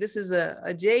Dynasty. This is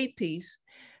a jade piece,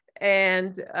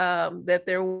 and that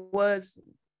there was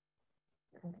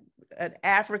an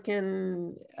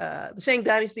African, the Shang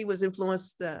Dynasty was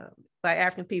influenced by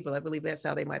African people. I believe that's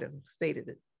how they might have stated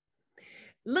it.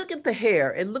 Look at the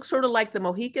hair. It looks sort of like the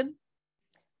Mohican.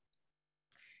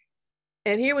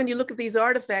 And here, when you look at these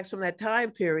artifacts from that time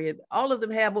period, all of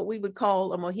them have what we would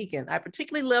call a Mohican. I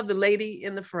particularly love the lady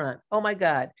in the front. Oh my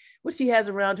God, what she has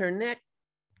around her neck,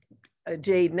 a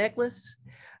jade necklace.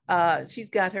 She's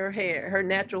got her hair, her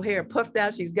natural hair puffed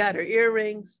out. She's got her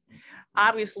earrings.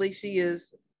 Obviously, she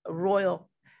is royal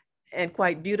and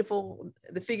quite beautiful.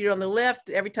 The figure on the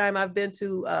left, every time I've been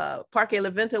to Parque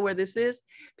La Venta, where this is,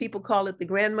 people call it the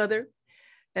grandmother.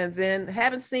 And then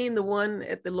haven't seen the one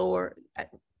at the lower, I'm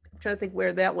trying to think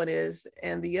where that one is,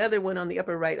 and the other one on the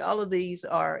upper right. All of these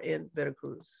are in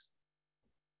Veracruz.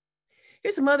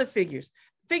 Here's some other figures.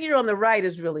 The figure on the right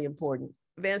is really important.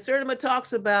 Van Srtima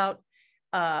talks about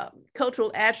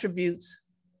cultural attributes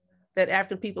that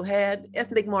African people had,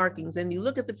 ethnic markings, and you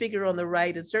look at the figure on the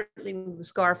right, and certainly the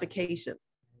scarification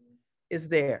is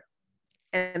there.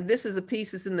 And this is a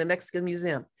piece that's in the Mexican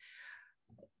Museum.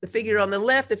 The figure on the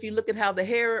left, if you look at how the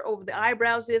hair over the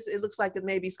eyebrows is, it looks like it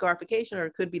may be scarification, or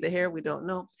it could be the hair, we don't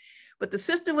know. But the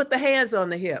sister with the hands on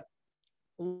the hip,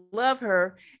 love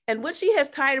her. And what she has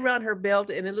tied around her belt,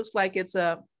 and it looks like it's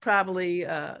probably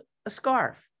a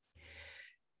scarf.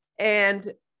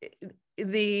 And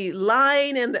the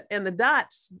line and the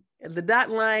dots, the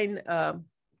dot line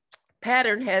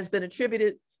pattern has been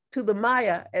attributed to the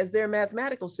Maya as their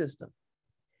mathematical system.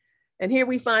 And here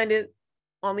we find it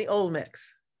on the Olmecs.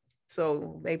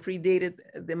 So they predated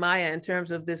the Maya in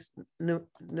terms of this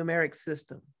numeric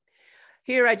system.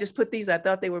 Here I just put these, I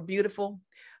thought they were beautiful.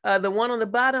 The one on the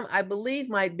bottom, I believe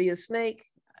might be a snake,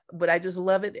 but I just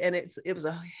love it. And it was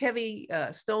a heavy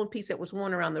stone piece that was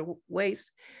worn around the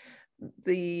waist.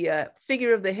 The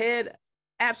figure of the head,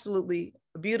 absolutely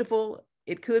beautiful.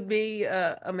 It could be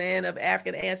a man of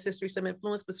African ancestry, some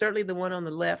influence, but certainly the one on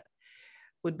the left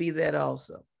would be that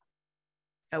also.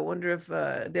 I wonder if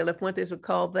De La Fuentes would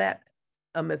call that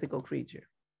a mythical creature.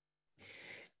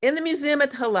 In the museum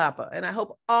at Jalapa, and I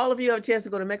hope all of you have a chance to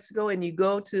go to Mexico and you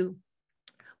go to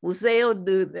Museo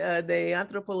de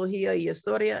Antropología y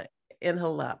Historia in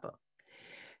Jalapa.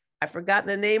 I've forgotten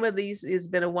the name of these. It's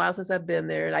been a while since I've been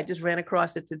there, and I just ran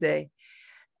across it today.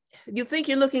 You think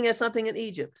you're looking at something in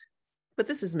Egypt, but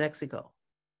this is Mexico.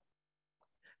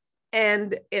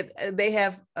 And they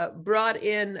have brought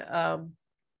in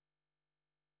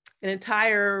an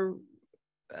entire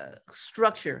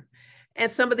structure. And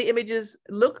some of the images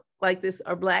look like this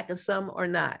are Black and some are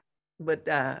not. But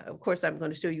of course, I'm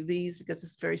going to show you these because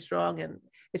it's very strong and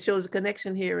it shows a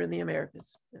connection here in the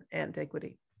Americas,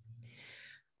 antiquity.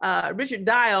 Richard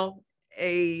Dial,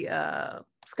 a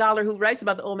scholar who writes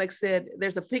about the Olmecs, said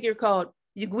there's a figure called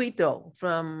Yuguito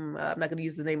from, I'm not going to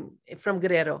use the name, from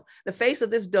Guerrero. The face of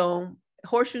this dome,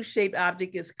 horseshoe-shaped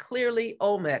object is clearly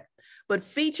Olmec, but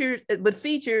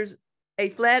features a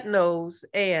flat nose,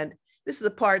 and this is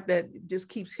the part that just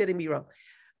keeps hitting me wrong,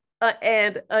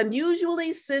 and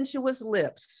unusually sensuous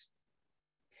lips.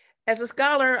 As a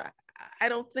scholar, I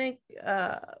don't think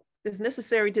it's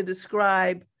necessary to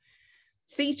describe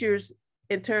features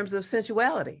in terms of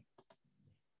sensuality.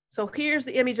 So here's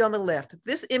the image on the left.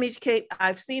 This image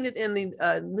I've seen it in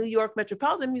the New York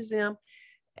Metropolitan Museum,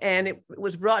 and it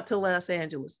was brought to Los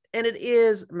Angeles, and it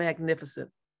is magnificent.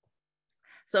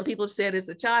 Some people have said it's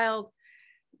a child.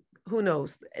 Who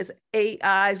knows? Its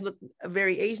eyes look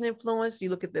very Asian influenced.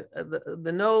 You look at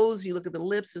the nose, you look at the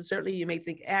lips, and certainly you may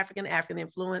think African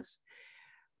influence.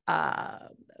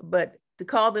 But to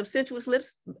call them sensuous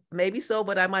lips, maybe so,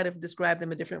 but I might have described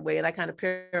them a different way, and I kind of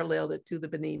paralleled it to the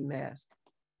Benin mask.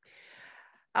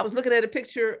 I was looking at a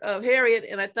picture of Harriet,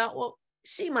 and I thought, well,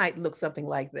 she might look something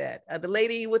like that. The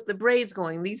lady with the braids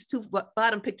going, these two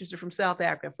bottom pictures are from South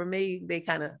Africa. For me, they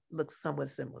kind of look somewhat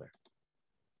similar.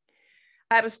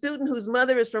 I have a student whose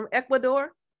mother is from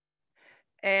Ecuador,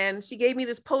 and she gave me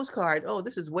this postcard. Oh,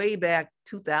 this is way back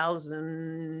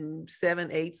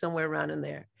 2007, 8, somewhere around in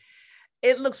there.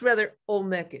 It looks rather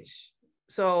Olmecish.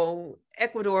 So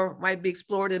Ecuador might be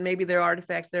explored, and maybe there are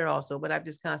artifacts there also, but I've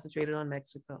just concentrated on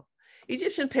Mexico.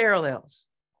 Egyptian parallels.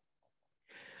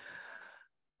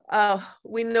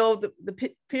 We know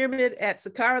the pyramid at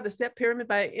Saqqara, the step pyramid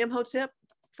by Imhotep,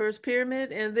 first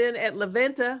pyramid, and then at La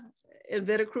Venta in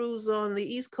Veracruz on the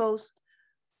East Coast,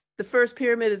 the first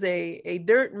pyramid is a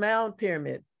dirt mound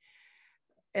pyramid.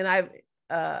 And I've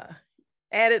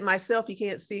added myself, you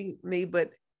can't see me,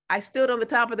 but I stood on the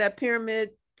top of that pyramid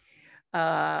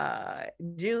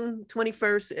June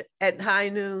 21st at high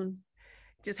noon,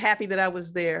 just happy that I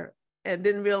was there, and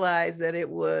didn't realize that it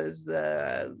was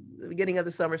the beginning of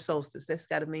the summer solstice. That's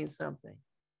got to mean something.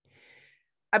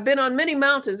 I've been on many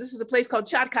mountains. This is a place called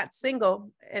Chalcatzingo,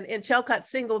 and in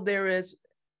Chalcatzingo there is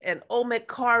an Olmec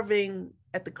carving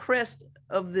at the crest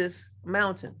of this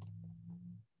mountain.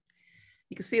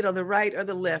 You can see it on the right or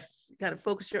the left. You kind of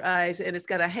focus your eyes, and it's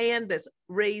got a hand that's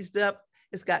raised up.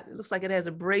 It looks like it has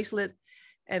a bracelet,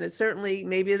 and it certainly,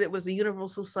 maybe it was a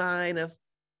universal sign of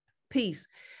peace.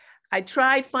 I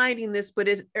tried finding this, but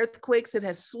earthquakes, it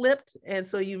has slipped. And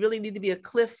so you really need to be a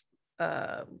cliff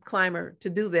climber to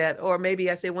do that. Or maybe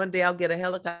I say one day I'll get a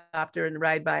helicopter and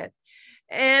ride by it.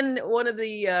 And one of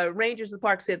the rangers of the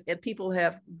park said, and people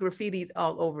have graffitied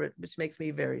all over it, which makes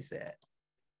me very sad.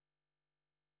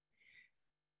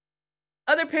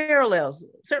 Other parallels,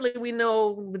 certainly we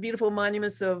know the beautiful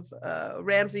monuments of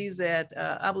Ramses at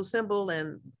Abu Simbel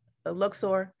and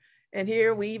Luxor. And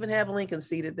here we even have Lincoln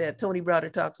seated that Tony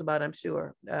Browder talks about, I'm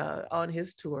sure, on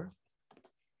his tour.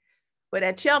 But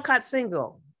at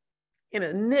Chalcatzingo, in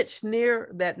a niche near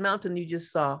that mountain you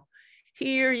just saw,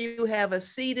 here you have a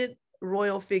seated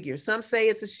royal figure. Some say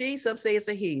it's a she, some say it's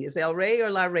a he. It's El Rey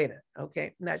or La Reina.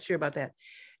 Okay, not sure about that.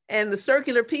 And the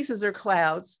circular pieces are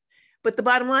clouds, but the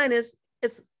bottom line is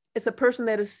it's a person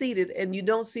that is seated, and you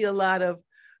don't see a lot of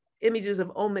images of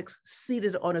Olmecs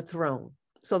seated on a throne.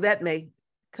 So that may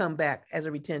come back as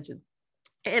a retention.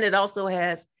 And it also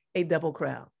has a double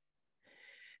crown.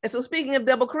 And so speaking of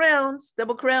double crowns,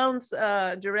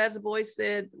 Jurassic Boy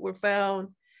said were found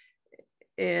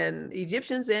in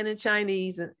Egyptians and in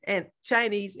Chinese and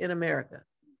Chinese in America.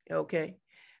 Okay,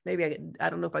 maybe I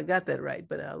don't know if I got that right,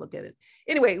 but I'll look at it.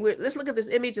 Anyway, let's look at this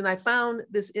image, and I found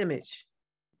this image.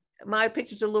 My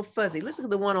pictures are a little fuzzy. Let's look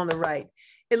at the one on the right.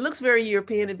 It looks very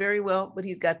European and very well, but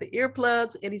he's got the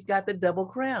earplugs and he's got the double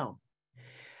crown.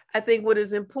 I think what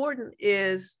is important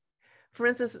is, for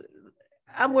instance,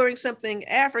 I'm wearing something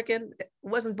African,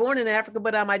 wasn't born in Africa,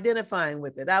 but I'm identifying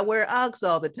with it. I wear Ox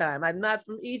all the time. I'm not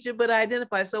from Egypt, but I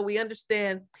identify. So we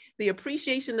understand the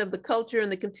appreciation of the culture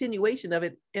and the continuation of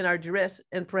it in our dress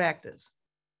and practice.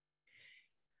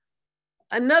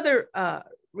 Another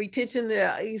retention,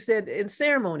 he said, in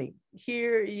ceremony,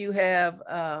 here you have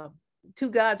two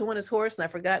gods. One is horse, and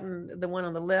I've forgotten the one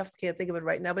on the left. Can't think of it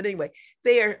right now. But anyway,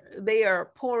 they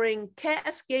are pouring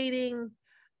cascading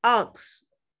ankhs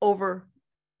over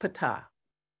Ptah.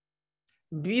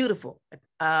 Beautiful.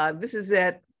 This is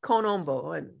at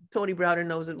Konombo, and Tony Browder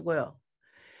knows it well.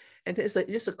 And it's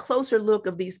just a closer look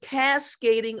of these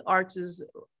cascading arches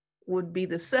would be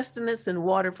the sustenance and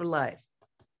water for life.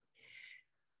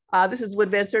 This is what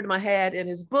Van Srtima had in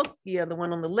his book. Yeah, the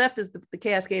one on the left is the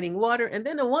cascading water. And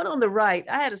then the one on the right,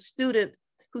 I had a student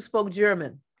who spoke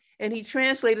German, and he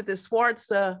translated the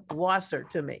Schwarze Wasser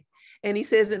to me. And he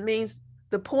says it means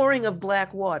the pouring of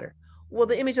black water. Well,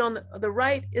 the image on the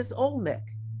right is Olmec,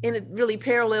 and it really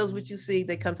parallels what you see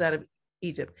that comes out of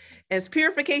Egypt. And it's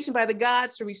purification by the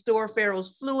gods to restore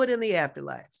Pharaoh's fluid in the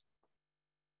afterlife.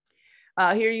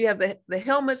 Here you have the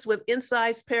helmets with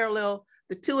insides parallel.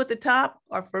 The two at the top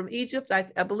are from Egypt.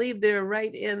 I believe they're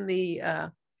right in the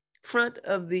front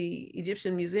of the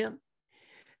Egyptian Museum.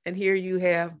 And here you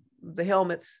have the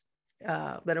helmets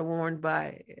that are worn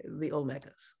by the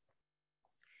Olmecs.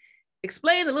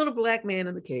 Explain the little black man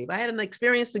in the cave. I had an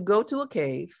experience to go to a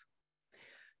cave.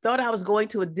 Thought I was going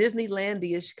to a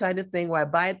Disneyland-ish kind of thing where I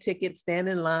buy a ticket, stand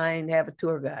in line, have a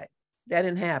tour guide. That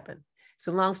didn't happen. It's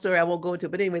a long story I won't go into,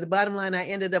 but anyway, the bottom line, I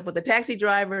ended up with a taxi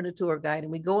driver and a tour guide,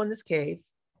 and we go in this cave.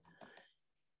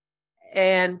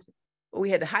 And we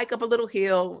had to hike up a little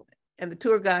hill, and the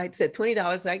tour guide said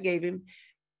 $20, I gave him,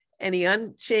 and he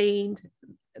unchained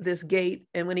this gate.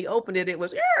 And when he opened it, it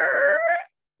was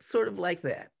sort of like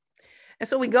that. And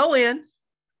so we go in,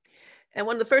 and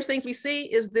one of the first things we see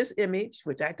is this image,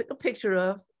 which I took a picture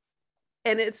of,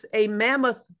 and it's a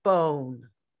mammoth bone.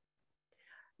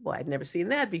 Well, I'd never seen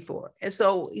that before. And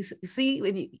so you see,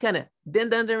 when you kind of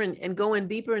bend under and go in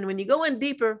deeper, and when you go in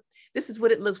deeper, this is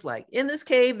what it looks like. In this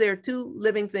cave, there are two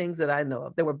living things that I know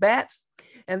of. There were bats,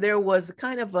 and there was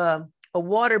kind of a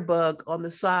water bug on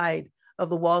the side of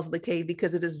the walls of the cave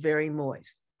because it is very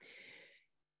moist.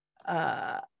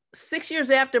 6 years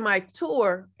after my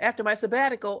tour, after my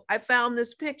sabbatical, I found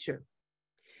this picture.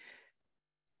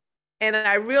 And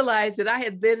I realized that I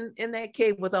had been in that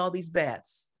cave with all these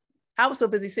bats. I was so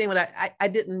busy seeing what I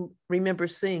didn't remember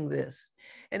seeing this.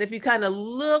 And if you kind of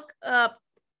look up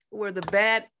where the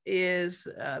bat is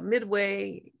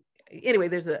midway, anyway,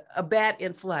 there's a bat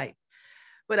in flight.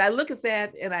 But I look at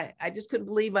that and I just couldn't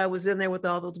believe I was in there with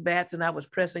all those bats, and I was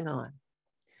pressing on.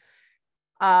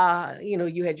 You know,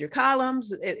 you had your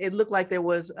columns. It looked like there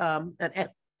was an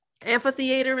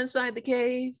amphitheater inside the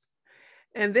cave.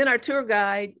 And then our tour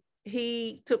guide,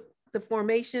 he took the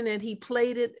formation and he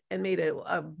played it and made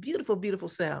a beautiful, beautiful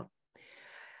sound.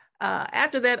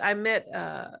 After that, I met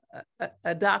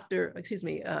a doctor,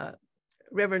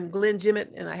 Reverend Glenn Jimmett,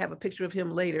 and I have a picture of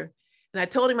him later. And I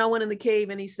told him I went in the cave,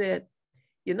 and he said,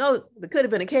 you know, there could have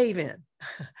been a cave in.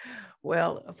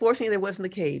 Well, unfortunately, there wasn't a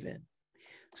cave in.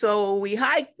 So we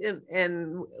hiked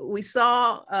and we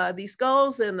saw these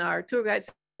skulls, and our tour guide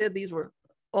said these were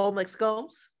Olmec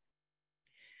skulls.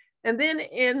 And then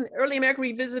in early America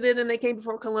Revisited, and they came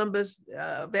before Columbus,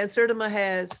 Van Srtima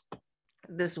has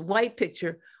this white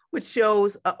picture, which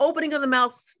shows an opening of the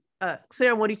mouth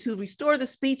ceremony to restore the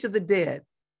speech of the dead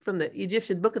from the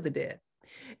Egyptian Book of the Dead.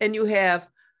 And you have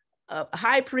a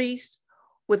high priest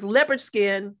with leopard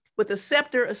skin, with a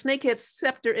scepter, a snakehead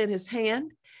scepter in his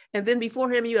hand. And then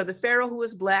before him, you have the pharaoh who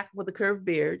is black with a curved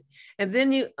beard. And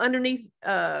then you, underneath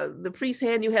the priest's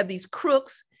hand, you have these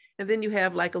crooks. And then you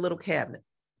have like a little cabinet,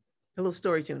 a little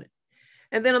storage unit.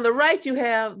 And then on the right, you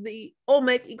have the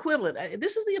Olmec equivalent.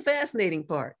 This is the fascinating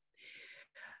part.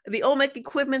 The Olmec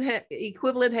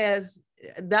equivalent has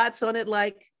dots on it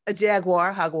like a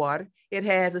jaguar. It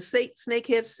has a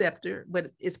snakehead scepter,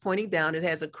 but it's pointing down. It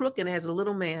has a crook, and it has a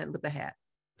little man with a hat.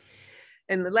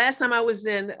 And the last time I was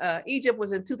in Egypt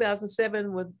was in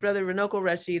 2007 with Brother Renoko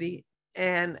Rashidi.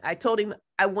 And I told him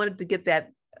I wanted to get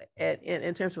that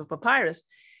in terms of papyrus.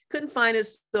 Couldn't find it,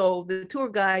 so the tour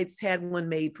guides had one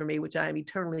made for me, which I am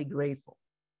eternally grateful.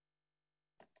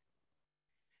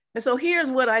 And so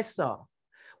here's what I saw.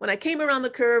 When I came around the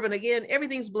curve, and again,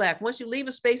 everything's black. Once you leave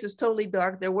a space, it's totally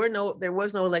dark. There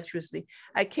was no electricity.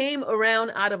 I came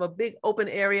around out of a big open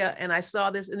area, and I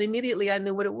saw this, and immediately I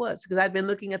knew what it was, because I'd been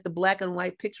looking at the black and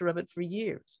white picture of it for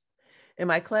years in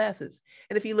my classes.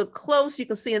 And if you look close, you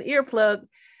can see an earplug.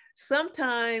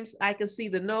 Sometimes I can see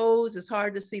the nose. It's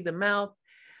hard to see the mouth,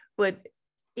 but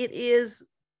it is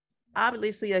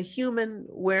obviously a human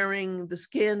wearing the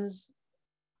skins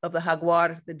of the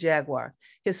jaguar, the jaguar.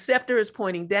 His scepter is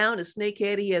pointing down, his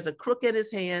snakehead, he has a crook in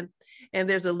his hand, and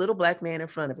there's a little black man in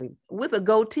front of him with a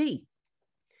goatee.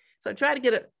 So I try to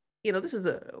get this is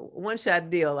a one-shot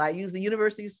deal. I use the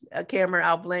university's camera.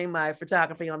 I'll blame my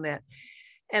photography on that.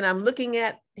 And I'm looking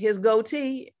at his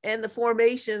goatee and the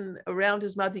formation around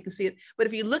his mouth, you can see it. But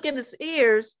if you look at his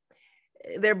ears,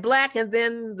 they're black, and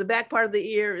then the back part of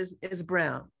the ear is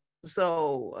brown.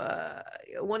 So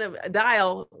one of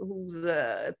Dial, who's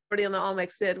the authority on the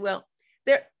Olmecs, said, well,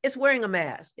 it's wearing a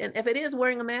mask. And if it is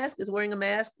wearing a mask, it's wearing a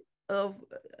mask of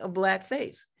a Black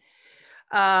face.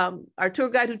 Our tour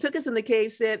guide who took us in the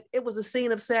cave said it was a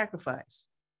scene of sacrifice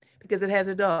because it has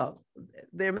a dog.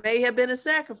 There may have been a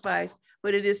sacrifice,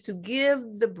 but it is to give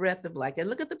the breath of life. And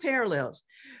look at the parallels.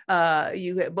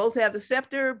 Both have the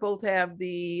scepter, both have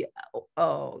the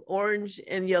orange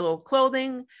and yellow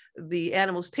clothing, the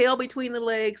animal's tail between the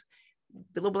legs,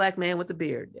 the little Black man with the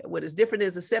beard. What is different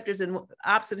is the scepter's in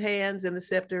opposite hands, and the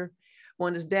scepter,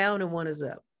 one is down and one is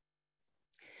up.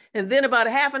 And then about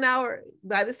a half an hour,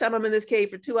 by this time I'm in this cave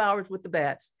for 2 hours with the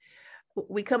bats,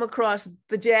 we come across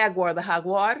the jaguar, the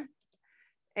jaguar,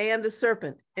 and the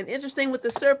serpent. And interesting with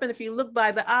the serpent, if you look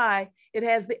by the eye, it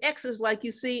has the X's like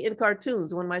you see in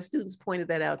cartoons. One of my students pointed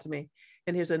that out to me.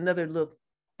 And here's another look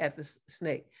at the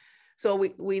snake. So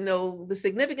we know the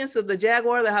significance of the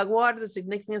jaguar, the jaguar, the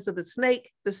significance of the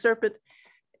snake, the serpent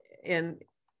in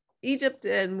Egypt,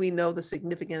 and we know the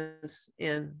significance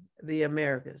in the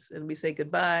Americas. And we say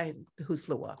goodbye to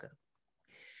Huslawaka.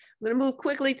 I'm going to move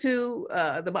quickly to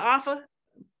the Ma'afa,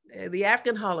 the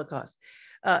African Holocaust.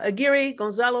 Aguirre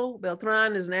Gonzalo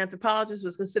Beltran is an anthropologist,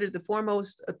 was considered the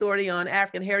foremost authority on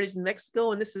African heritage in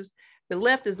Mexico. And this is, the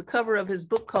left is the cover of his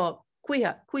book called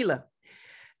Quila.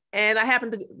 And I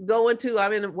happened to go into,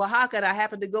 I'm in Oaxaca, and I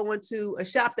happened to go into a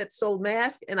shop that sold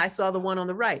masks, and I saw the one on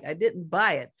the right. I didn't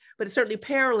buy it, but it certainly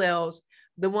parallels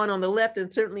the one on the left,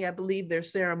 and certainly I believe they're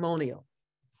ceremonial.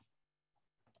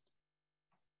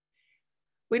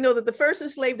 We know that the first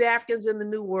enslaved Africans in the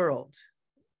New World,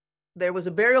 there was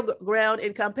a burial ground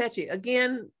in Campeche.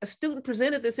 Again, a student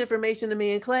presented this information to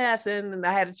me in class, and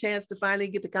I had a chance to finally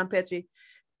get to Campeche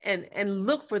and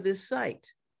look for this site.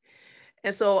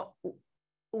 And so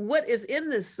what is in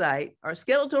this site are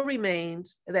skeletal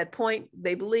remains that point,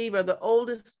 they believe, are the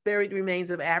oldest buried remains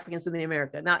of Africans in the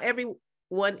America. Now,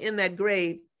 everyone in that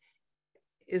grave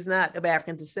is not of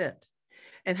African descent.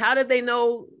 And how did they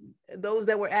know those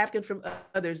that were African from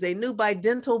others? They knew by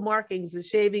dental markings, the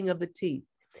shaving of the teeth.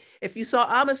 If you saw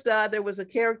Amistad, there was a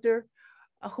character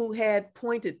who had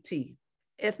pointed teeth,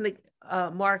 ethnic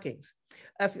markings.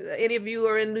 If any of you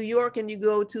are in New York and you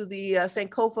go to the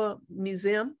Sankofa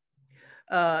Museum,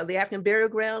 the African burial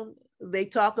ground, they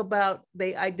talk about,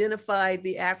 they identified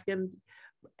the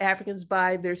Africans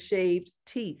by their shaved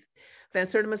teeth. Van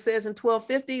Srtima says in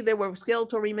 1250, there were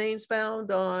skeletal remains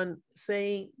found on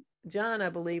St. John, I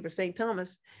believe, or St.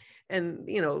 Thomas. And,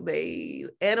 you know, they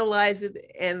analyzed it,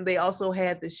 and they also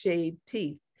had the shaved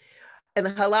teeth. And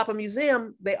the Jalapa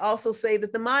Museum, they also say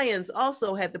that the Mayans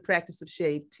also had the practice of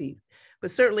shaved teeth.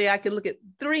 But certainly I can look at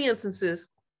 3 instances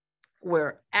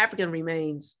where African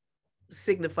remains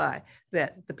signify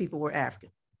that the people were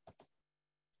African.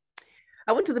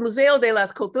 I went to the Museo de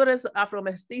las Culturas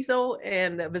Afro-Mestizo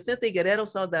and Vicente Guerrero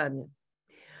Saldaña.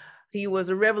 He was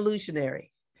a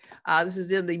revolutionary. This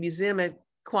is in the museum at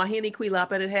Quahini,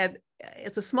 Quilapa, and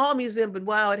it's a small museum, but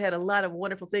wow, it had a lot of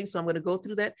wonderful things. So I'm going to go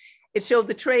through that. It showed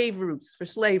the trade routes for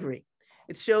slavery.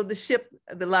 It showed the ship,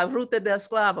 the La Ruta de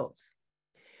Esclavos.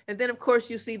 And then of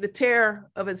course you see the terror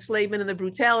of enslavement and the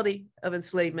brutality of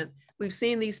enslavement. We've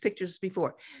seen these pictures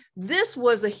before. This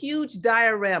was a huge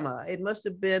diorama. It must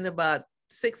have been about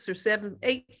 6 or 7,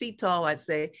 8 feet tall, I'd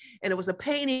say. And it was a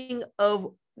painting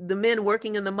of the men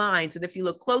working in the mines. And if you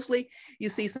look closely, you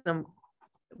see some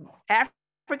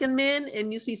African men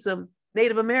and you see some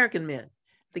Native American men.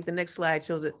 I think the next slide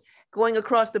shows it. Going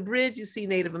across the bridge, you see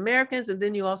Native Americans, and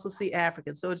then you also see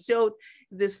Africans. So it showed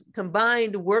this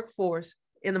combined workforce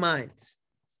in the mines.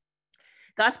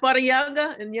 Gaspar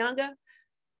Yanga and Yanga,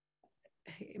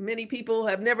 many people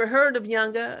have never heard of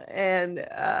Yanga, and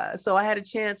so I had a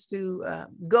chance to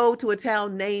go to a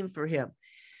town named for him.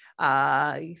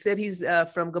 He said he's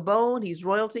from Gabon, he's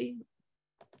royalty,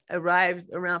 arrived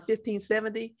around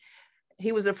 1570.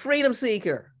 He was a freedom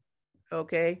seeker,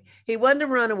 okay? He wasn't a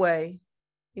runaway.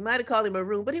 He might have called him a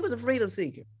maroon, but he was a freedom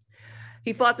seeker.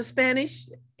 He fought the Spanish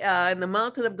in the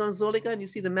mountain of Gonzolica, and you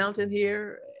see the mountain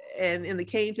here, and in the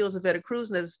cane fields of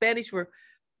Veracruz, and as the Spanish were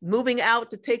moving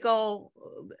out to take all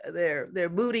their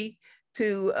booty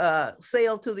to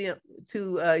sail to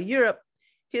Europe,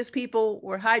 his people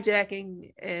were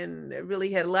hijacking and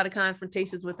really had a lot of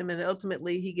confrontations with him, and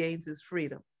ultimately he gains his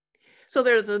freedom. So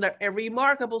there's a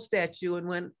remarkable statue, and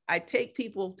when I take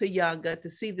people to Yanga to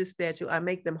see this statue, I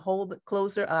make them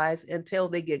close their eyes until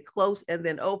they get close and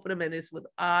then open them, and it's with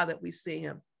awe that we see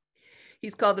him.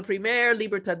 He's called the Primer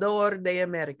Libertador de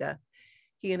America.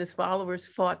 He and his followers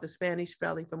fought the Spanish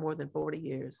probably for more than 40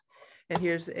 years. And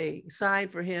here's a sign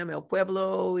for him, El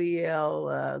Pueblo y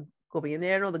el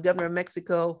Gobernador, the governor of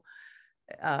Mexico,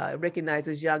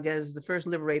 recognizes Yanga as the first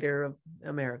liberator of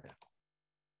America.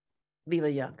 Viva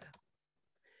Yanga.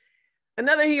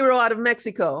 Another hero out of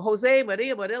Mexico, Jose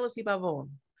Maria Morelos y Pavon.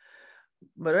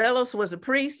 Morelos was a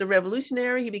priest, a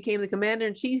revolutionary. He became the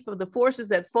commander-in-chief of the forces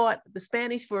that fought the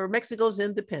Spanish for Mexico's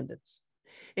independence.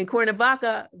 In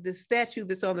Cuernavaca, the statue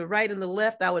that's on the right and the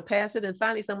left, I would pass it. And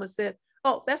finally someone said,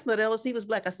 oh, that's Morelos, he was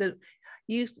Black. I said,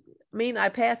 you mean I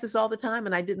pass this all the time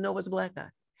and I didn't know it was a Black guy?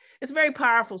 It's a very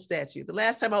powerful statue. The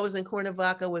last time I was in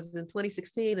Cuernavaca was in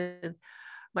 2016, and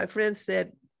my friend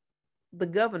said, the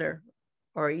governor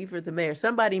or even the mayor,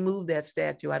 somebody moved that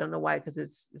statue. I don't know why, because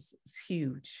it's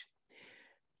huge.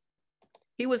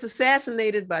 He was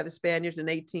assassinated by the Spaniards in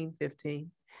 1815.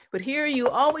 But here you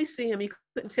always see him, you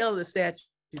couldn't tell the statues.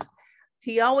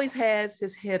 He always has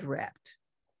his head wrapped.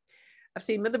 I've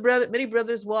seen many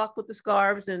brothers walk with the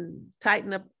scarves and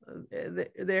tighten up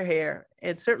their hair.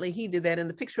 And certainly he did that. In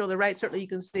the picture on the right, certainly you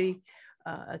can see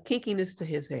a kinkiness to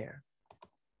his hair.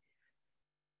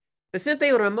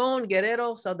 Vicente Ramon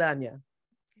Guerrero Saldaña.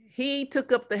 He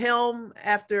took up the helm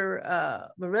after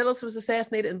Morelos was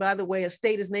assassinated. And by the way, a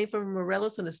state is named for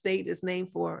Morelos and a state is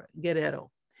named for Guerrero.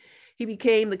 He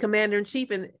became the commander-in-chief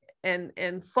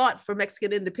and fought for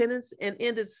Mexican independence and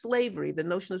ended slavery, the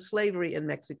notion of slavery in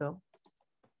Mexico.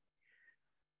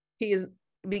 He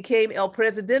became El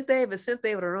Presidente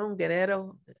Vicente Ramon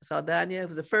Guerrero Saldaña, who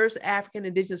was the first African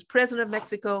indigenous president of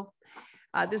Mexico.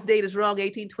 This date is wrong,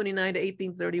 1829 to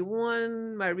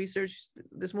 1831. My research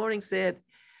this morning said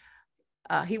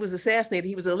he was assassinated.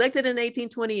 He was elected in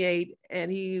 1828,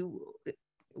 and he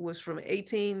was from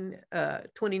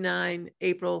 1829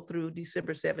 April through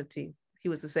December 17th. He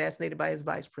was assassinated by his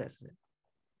vice president.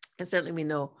 And certainly we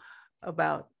know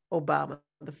about Obama,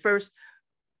 the first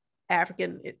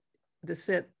African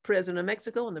descent president of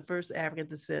Mexico and the first African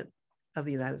descent of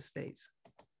the United States.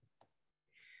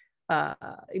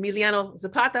 Emiliano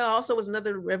Zapata also was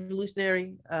another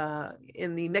revolutionary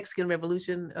in the Mexican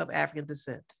Revolution of African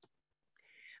descent.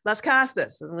 Las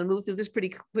Castas, I'm gonna move through this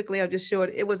pretty quickly, I'll just show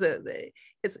it.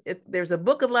 There's a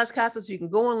book of Las Castas, you can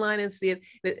go online and see it.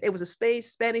 It was a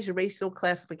Spanish racial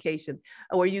classification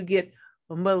where you get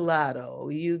mulatto,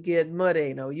 you get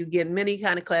moreno, you get many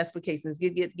kind of classifications,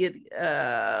 you get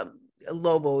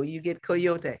lobo, you get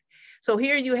coyote. So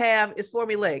here you have, it's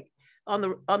formulaic. On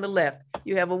the left,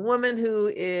 you have a woman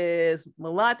who is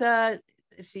mulatta.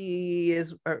 She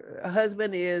is, her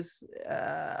husband is,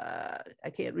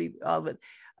 I can't read all of it,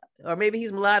 or maybe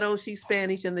he's mulatto, she's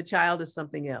Spanish, and the child is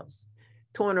something else,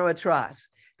 torn or atroz.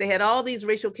 They had all these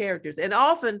racial characters. And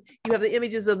often you have the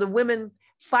images of the women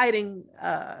fighting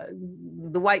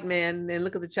the white man, and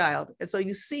look at the child. And so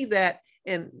you see that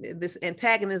in this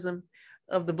antagonism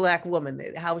of the Black woman,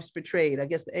 how it's portrayed, I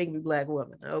guess the angry Black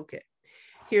woman. Okay,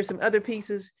 here's some other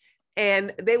pieces.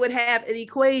 And they would have an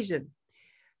equation.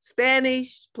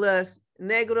 Spanish plus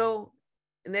negro,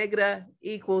 negra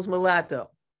equals mulatto.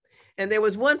 And there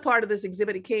was one part of this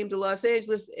exhibit, it came to Los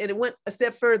Angeles and it went a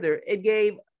step further. It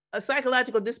gave a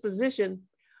psychological disposition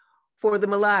for the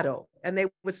mulatto. And they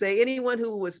would say anyone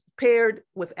who was paired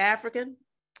with African,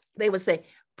 they would say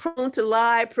prone to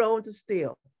lie, prone to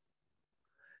steal,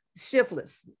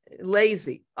 shiftless,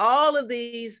 lazy, all of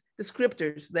these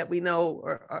descriptors that we know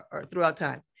are throughout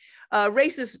time.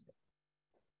 Racist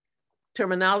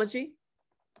terminology.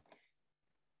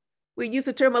 We use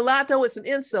the term mulatto, it's an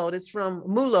insult. It's from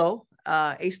mulo,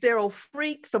 a sterile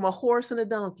freak from a horse and a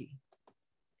donkey.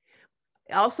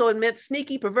 Also, it meant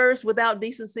sneaky, perverse, without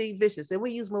decency, vicious. And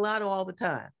we use mulatto all the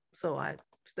time. So I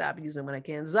stop using them when I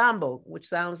can. Zombo, which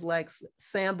sounds like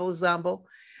Sambo, Zombo.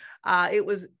 It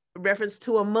was reference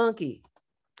to a monkey.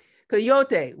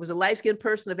 Coyote was a light-skinned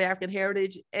person of African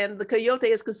heritage, and the coyote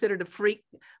is considered a freak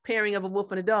pairing of a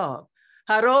wolf and a dog.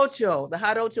 Jarocho, the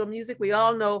Jarocho music, we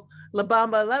all know La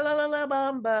Bamba, la la la la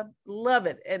bamba, love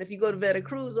it. And if you go to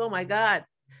Veracruz, oh my God,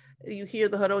 you hear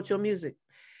the Jarocho music.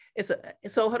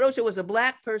 So Jarocho was a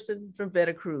Black person from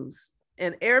Veracruz.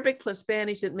 And Arabic plus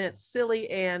Spanish, it meant silly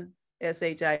and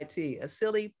S-H-I-T, a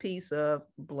silly piece of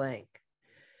blank.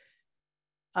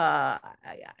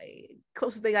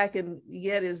 Closest thing I can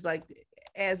get is like,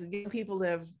 as young people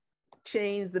have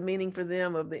changed the meaning for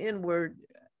them of the N-word,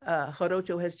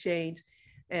 Jarocho has changed,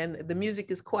 and the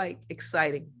music is quite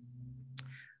exciting.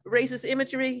 Racist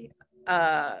imagery,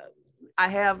 I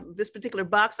have this particular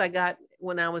box I got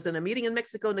when I was in a meeting in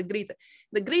Mexico, Negrita.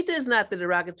 Negrita is not the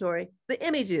derogatory, the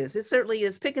image is. It certainly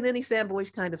is pickaninny,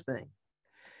 Samboyish kind of thing.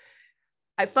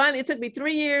 It took me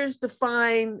 3 years to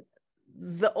find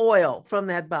the oil from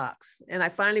that box, and I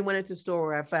finally went into a store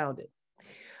where I found it.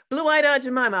 Blue-eyed Aunt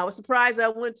Jemima, I was surprised. I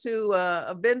went to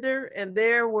a vendor and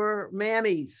there were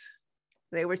mammies.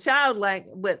 They were childlike,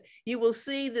 but you will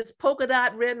see this polka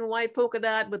dot, red and white polka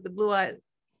dot with the blue-eyed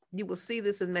You will see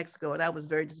this in Mexico. And I was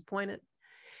very disappointed.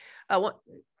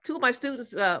 Two of my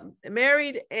students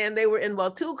married, and they were in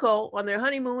Huatulco on their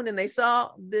honeymoon, and they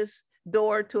saw this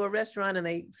door to a restaurant, and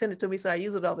they sent it to me, so I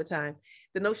use it all the time.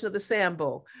 The notion of the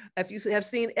Sambo. If you have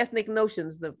seen Ethnic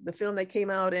Notions, the film that came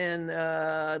out in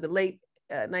the late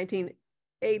 1980s,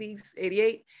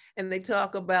 88, and they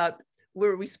talk about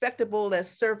we're respectable as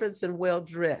servants and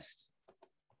well-dressed.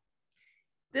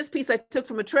 This piece I took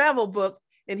from a travel book,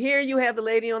 and here you have the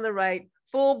lady on the right,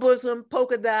 full bosom,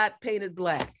 polka dot, painted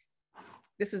black.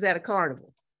 This is at a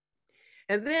carnival.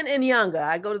 And then in Yanga,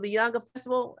 I go to the Yanga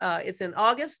Festival. It's in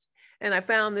August, and I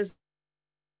found this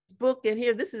book in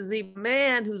here. This is a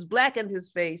man who's blackened his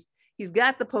face. He's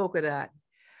got the polka dot.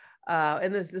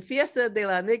 And there's the Fiesta de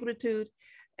la Negritude.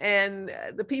 And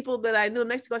the people that I knew in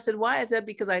Mexico, I said, why is that?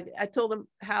 Because I told them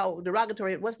how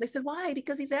derogatory it was. And they said, why?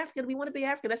 Because he's African. We want to be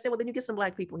African. I said, well, then you get some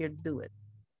black people here to do it.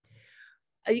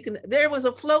 There was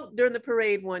a float during the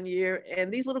parade one year,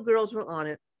 and these little girls were on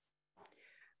it.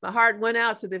 My heart went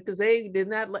out to them because they did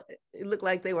not look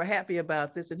like they were happy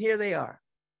about this. And here they are.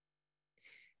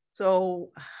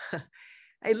 So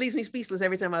it leaves me speechless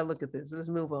every time I look at this. Let's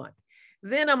move on.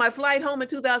 Then on my flight home in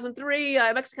 2003,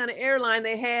 Mexican Airline,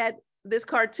 they had this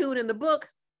cartoon in the book.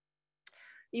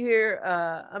 You hear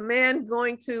a man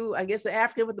going to, I guess, an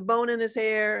African with a bone in his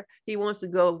hair. He wants to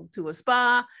go to a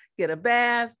spa, get a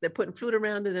bath. They're putting fruit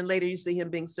around it. And later you see him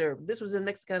being served. This was in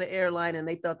Mexican Airline, and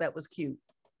they thought that was cute.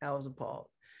 I was appalled.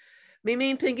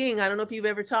 Mimine Pinguin, I don't know if you've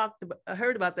ever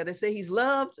heard about that. They say he's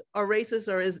loved or racist,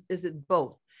 or is it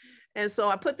both? And so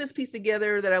I put this piece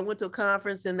together that I went to a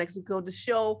conference in Mexico to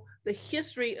show the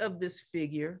history of this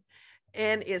figure.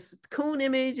 And it's coon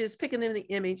image, it's Pickaninny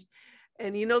image.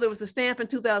 And you know, there was a stamp in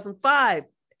 2005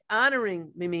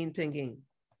 honoring Mimine Pinguin.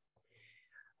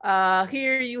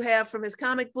 Here you have from his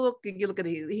comic book, you look at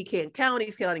he can't count,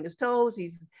 he's counting his toes,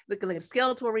 he's looking at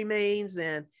skeletal remains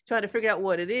and trying to figure out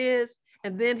what it is.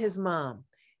 And then his mom.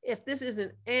 If this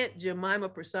isn't Aunt Jemima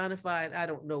personified, I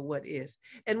don't know what is.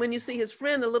 And when you see his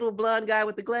friend, the little blonde guy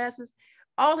with the glasses,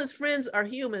 all his friends are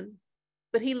human,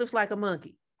 but he looks like a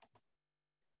monkey.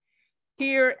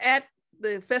 Here at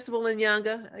the festival in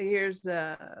Yanga, here's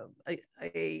a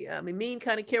Mimine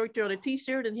kind of character on a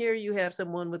t-shirt, and here you have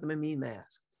someone with a Mimine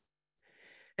mask.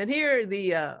 And here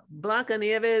the Blanca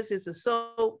Nieves is a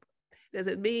soap. Does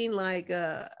it mean like,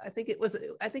 I think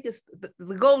it's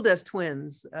the Gold Dust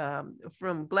twins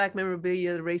from Black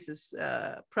Memorabilia, the racist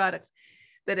products,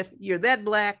 that if you're that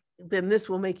Black, then this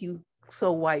will make you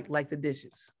so white like the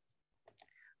dishes.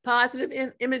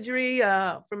 Positive imagery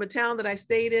from a town that I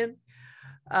stayed in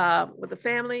with a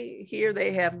family. Here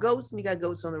they have goats, and you got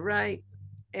goats on the right.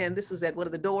 And this was at one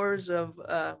of the doors of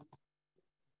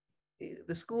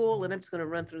the school, and I'm just going to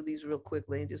run through these real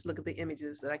quickly and just look at the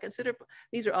images that I consider.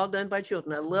 These are all done by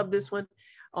children. I love this one.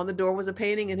 On the door was a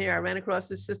painting, and here I ran across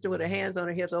this sister with her hands on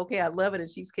her hips. Okay, I love it, and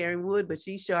she's carrying wood, but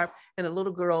she's sharp, and a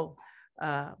little girl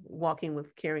walking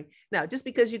with carrying. Now, just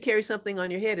because you carry something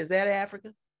on your head, is that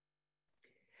Africa?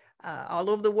 All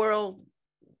over the world,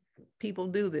 people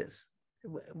do this,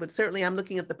 but certainly I'm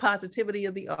looking at the positivity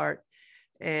of the art.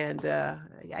 And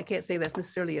I can't say that's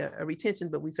necessarily a retention,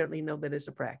 but we certainly know that it's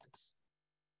a practice.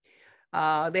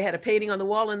 They had a painting on the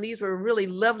wall, and these were really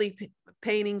lovely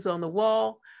paintings on the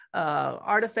wall,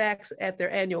 artifacts at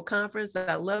their annual conference.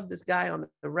 I love this guy on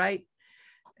the right,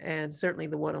 and certainly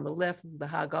the one on the left, the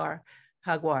Jaguar.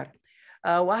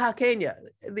 Oaxaqueña.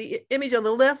 The image on the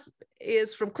left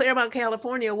is from Claremont,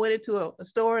 California. I went into a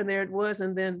store, and there it was,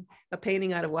 and then a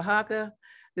painting out of Oaxaca.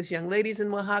 This young lady's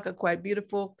in Oaxaca, quite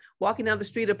beautiful. Walking down the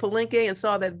street of Palenque and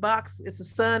saw that box. It's a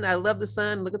sun. I love the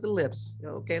sun. Look at the lips.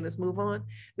 Okay, let's move on.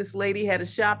 This lady had a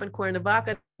shop in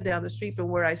Cuernavaca down the street from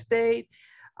where I stayed.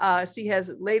 She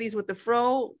has ladies with the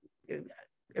fro,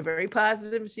 very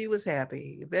positive. She was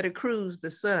happy. Veracruz, the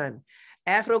sun.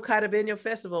 Afro Caribeño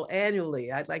Festival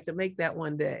annually. I'd like to make that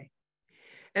one day.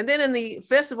 And then in the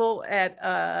festival at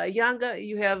Yanga,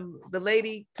 you have the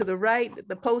lady to the right,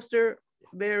 the poster,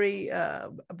 very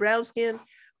brown skin,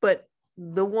 but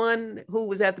the one who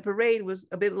was at the parade was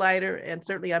a bit lighter, and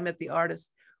certainly I met the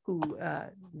artist who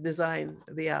designed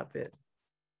the outfit.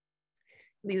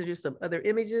 These are just some other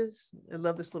images. I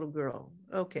love this little girl.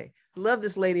 Okay, love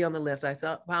this lady on the left. I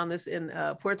found this in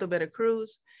Puerto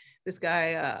Veracruz. This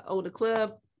guy owned a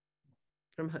club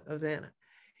from Havana.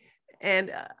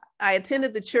 And I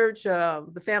attended the church,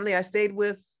 the family I stayed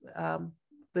with,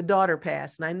 the daughter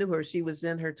passed, and I knew her. She was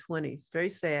in her 20s. Very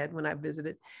sad when I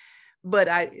visited. But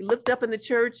I looked up in the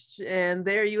church, and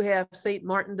there you have Saint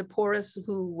Martin de Porres,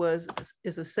 who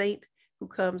is a saint who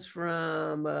comes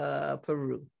from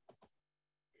Peru.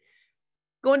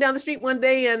 going down the street one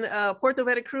day in Puerto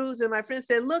Veracruz, and my friend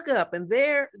said, look up, and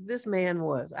there this man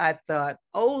was. I thought,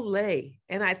 Ole.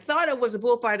 And I thought it was a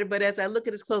bullfighter, but as I look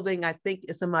at his clothing, I think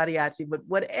it's a mariachi, but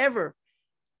whatever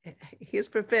his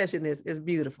profession is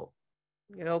beautiful.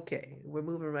 Okay, we're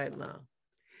moving right along.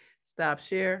 Stop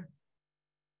share.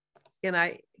 Can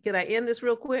I end this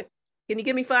real quick? Can you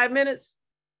give me 5 minutes?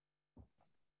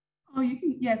 Oh, you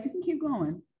can, yes, you can keep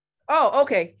going. Oh,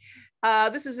 okay.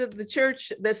 This is at the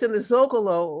church that's in the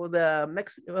Zocalo,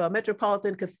 the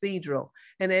Metropolitan Cathedral.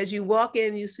 And as you walk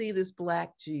in, you see this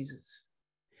Black Jesus.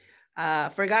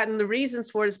 Forgotten the reasons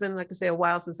for it. It's been, like I say, a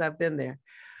while since I've been there.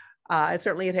 And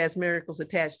certainly it has miracles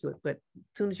attached to it, but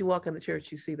as soon as you walk in the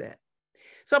church, you see that.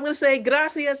 So I'm going to say,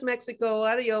 gracias, Mexico,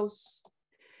 adios.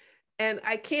 And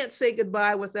I can't say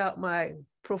goodbye without my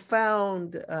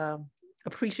profound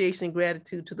appreciation and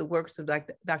gratitude to the works of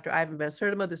Dr. Ivan Van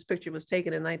Srtima. This picture was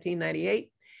taken in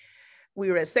 1998. We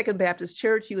were at Second Baptist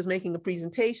Church. He was making a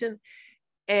presentation,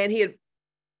 and he had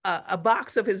a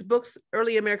box of his books,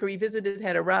 Early America Revisited,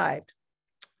 had arrived.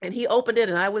 And he opened it,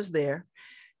 and I was there.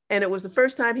 And it was the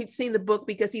first time he'd seen the book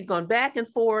because he'd gone back and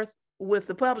forth with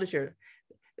the publisher.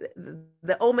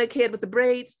 The Olmec head with the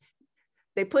braids,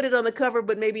 they put it on the cover,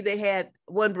 but maybe they had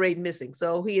one braid missing.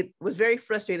 So he was very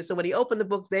frustrated. So when he opened the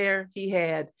book there, he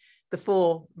had the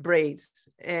full braids.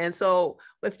 And so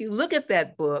if you look at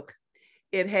that book,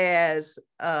 it has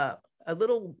a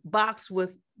little box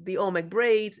with the Olmec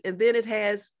braids, and then it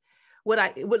has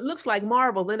what looks like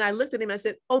marble. Then I looked at him and I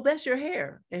said, oh, that's your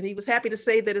hair. And he was happy to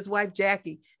say that his wife,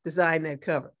 Jackie, designed that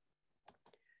cover.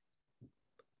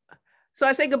 So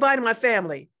I say goodbye to my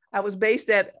family. I was based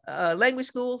at language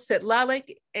school,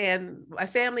 Setlalik, and my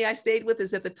family I stayed with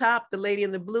is at the top. The lady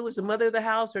in the blue is the mother of the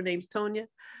house. Her name's Tonya.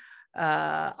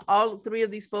 All three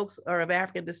of these folks are of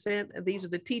African descent. And these are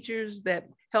the teachers that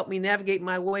helped me navigate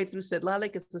my way through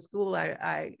Setlalik. It's the school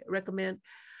I recommend.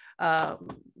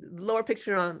 Lower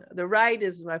picture on the right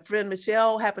is my friend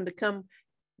Michelle, happened to come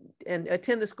and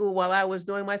attend the school while I was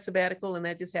doing my sabbatical, and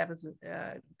that just happens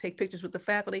to take pictures with the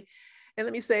faculty. And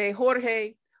let me say,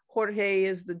 Jorge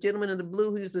is the gentleman in the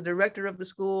blue who's the director of the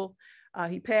school.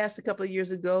 He passed a couple of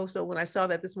years ago, so when I saw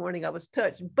that this morning, I was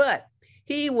touched. But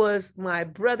he was my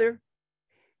brother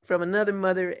from another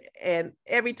mother, and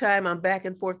every time I'm back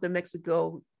and forth to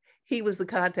Mexico, he was the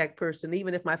contact person.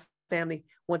 Even if my family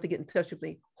wanted to get in touch with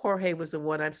me, Jorge was the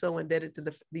one. I'm so indebted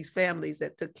to these families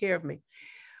that took care of me.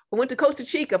 I went to Costa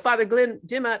Chica. Father Glenn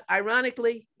Jimat,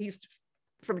 ironically, he's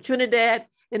from Trinidad,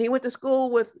 and he went to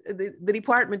school with the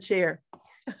department chair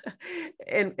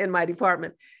in my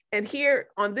department. And here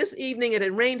on this evening, it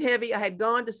had rained heavy. I had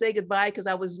gone to say goodbye because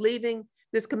I was leaving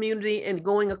this community and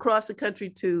going across the country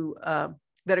to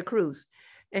Veracruz.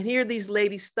 And here these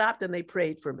ladies stopped and they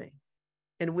prayed for me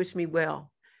and wished me well.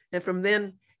 And from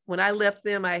then, when I left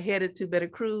them, I headed to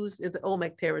Veracruz into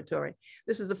Olmec territory.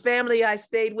 This is a family I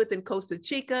stayed with in Costa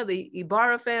Chica, the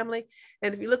Ibarra family.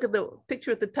 And if you look at the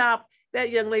picture at the top, that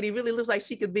young lady really looks like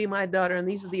she could be my daughter. And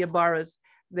these are the Ibarras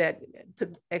that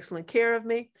took excellent care of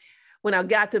me. When I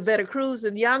got to Veracruz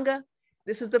and Yanga,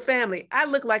 this is the family. I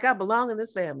look like I belong in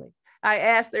this family. I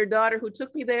asked their daughter who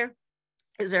took me there,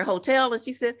 is there a hotel? And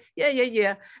she said,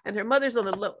 yeah. And her mother's on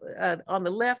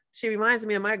the left. She reminds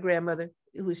me of my grandmother,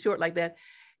 who was short like that.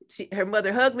 Her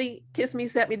mother hugged me, kissed me,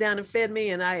 sat me down and fed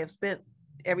me. And I have spent,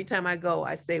 every time I go,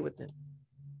 I stay with them.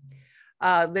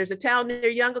 There's a town near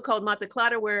Yanga called Mata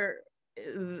Clara where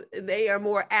they are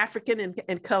more African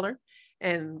in color,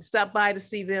 and stop by to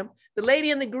see them. The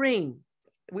lady in the green,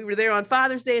 we were there on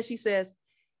Father's Day, and she says,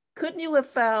 couldn't you have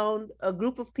found a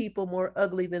group of people more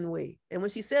ugly than we? And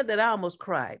when she said that, I almost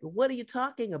cried. What are you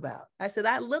talking about? I said,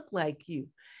 I look like you.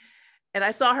 And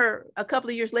I saw her a couple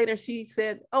of years later, she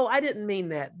said, oh, I didn't mean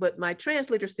that. But my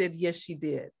translator said, yes, she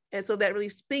did. And so that really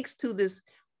speaks to this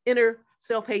inner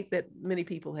self-hate that many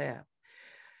people have.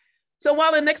 So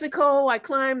while in Mexico, I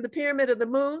climbed the Pyramid of the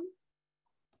Moon,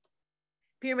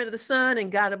 Pyramid of the Sun,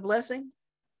 and got a blessing.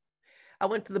 I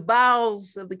went to the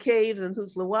bowels of the caves in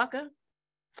Hutzlahuaca.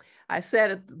 I sat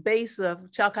at the base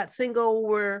of Chalcatzingo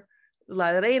where La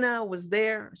Reina was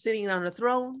there sitting on a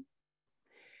throne.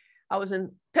 I was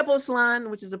in Tepoztlan,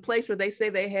 which is a place where they say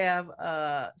they have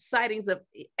sightings of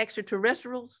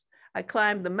extraterrestrials. I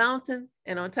climbed the mountain,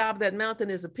 and on top of that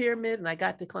mountain is a pyramid, and I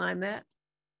got to climb that.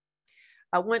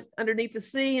 I went underneath the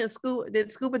sea and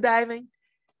did scuba diving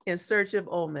in search of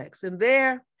Olmecs. And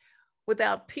there,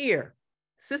 without peer,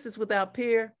 Sisters Without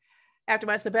Peer, after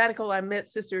my sabbatical, I met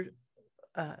Sister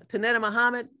Tonnetta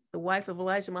Muhammad, the wife of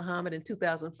Elijah Muhammad, in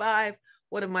 2005.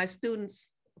 One of my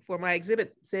students for my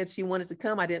exhibit said she wanted to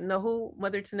come. I didn't know who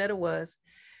Mother Tynnetta was.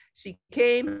 She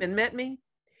came and met me.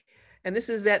 And this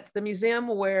is at the museum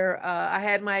where I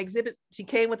had my exhibit. She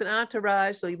came with an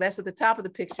entourage, so that's at the top of the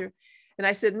picture. And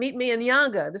I said, meet me in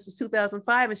Yanga. This was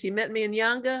 2005, and she met me in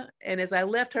Yanga. And as I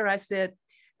left her, I said,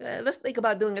 let's think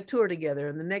about doing a tour together.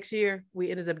 And the next year,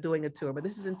 we ended up doing a tour. But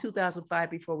this is in 2005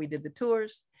 before we did the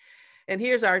tours. And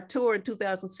here's our tour in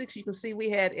 2006. You can see we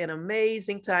had an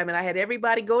amazing time. And I had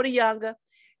everybody go to Yanga.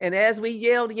 And as we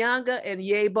yelled Yanga and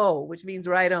Yebo, which means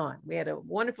right on, we had a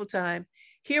wonderful time.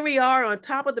 Here we are on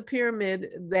top of the pyramid,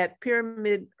 that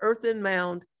pyramid earthen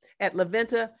mound at La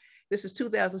Venta. This is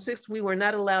 2006. We were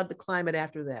not allowed to climb it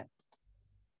after that.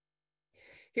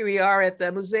 Here we are at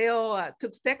the Museo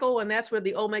Tuxteco, and that's where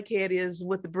the Olmec head is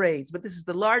with the braids, but this is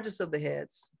the largest of the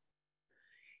heads.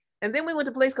 And then we went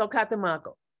to a place called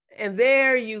Catemaco, and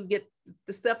there you get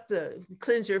the stuff to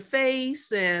cleanse your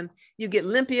face, and you get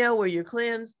limpia where you're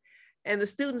cleansed. And the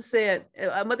student said,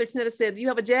 Mother Tynnetta said, you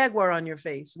have a jaguar on your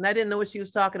face. And I didn't know what she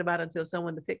was talking about until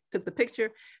someone took the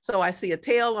picture. So I see a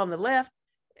tail on the left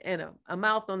and a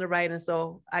mouth on the right. And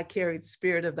so I carried the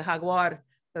spirit of the jaguar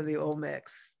of the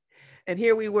Olmecs. And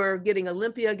here we were getting a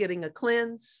limpia, getting a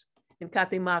cleanse in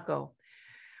Catemaco.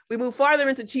 We move farther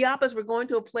into Chiapas. We're going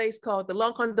to a place called the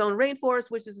Loncondon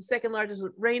Rainforest, which is the second largest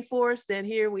rainforest. And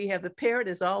here we have the parrot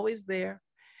is always there.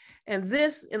 And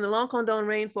this in the Loncondon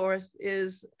Rainforest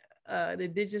is an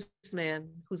indigenous man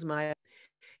who's Maya.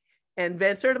 And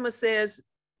Van Srtima says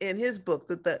in his book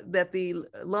that the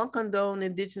Loncondon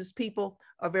indigenous people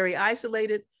are very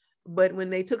isolated, but when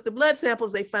they took the blood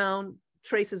samples, they found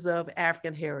traces of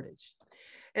African heritage.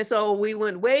 And so we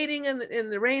went wading in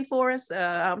the rainforest.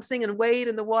 I'm singing Wade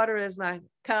in the Water as my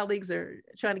colleagues are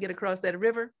trying to get across that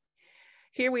river.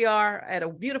 Here we are at a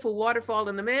beautiful waterfall,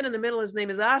 and the man in the middle, his name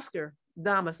is Oscar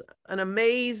Damas, an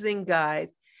amazing guide.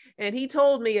 And he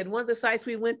told me at one of the sites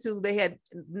we went to, they had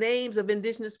names of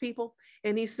indigenous people.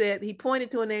 And he said, he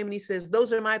pointed to a name and he says,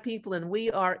 those are my people and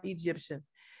we are Egyptian.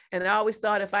 And I always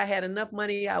thought if I had enough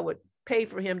money, I would pay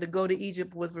for him to go to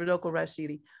Egypt with Rodoko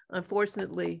Rashidi.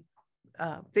 Unfortunately,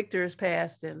 Victor has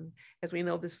passed. And as we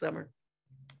know this summer,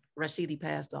 Rashidi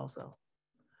passed also.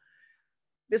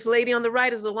 This lady on the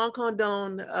right is the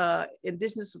Loncondon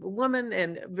indigenous woman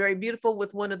and very beautiful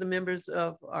with one of the members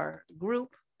of our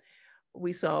group.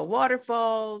 We saw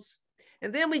waterfalls,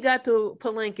 and then we got to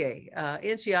Palenque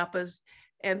in Chiapas.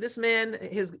 And this man,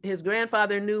 his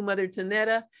grandfather knew Mother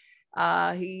Tynnetta.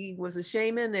 He was a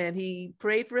shaman and he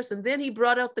prayed for us. And then he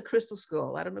brought out the crystal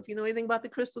skull. I don't know if you know anything about the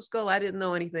crystal skull. I didn't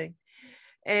know anything.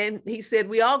 And he said,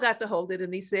 we all got to hold it.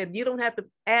 And he said, you don't have to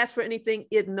ask for anything.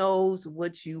 It knows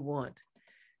what you want.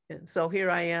 And so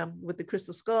here I am with the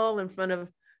crystal skull in front of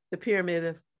the pyramid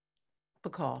of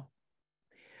Pakal.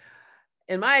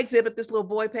 In my exhibit, this little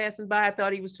boy passing by, I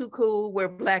thought he was too cool, where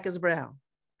black is brown.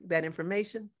 That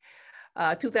information.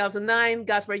 2009,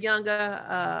 Gaspar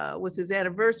Yanga was his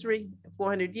anniversary,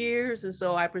 400 years. And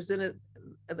so I presented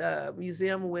the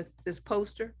museum with this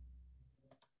poster.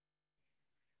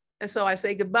 And so I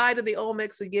say goodbye to the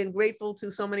Olmecs, again, grateful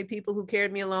to so many people who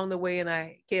carried me along the way. And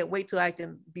I can't wait till I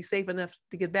can be safe enough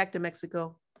to get back to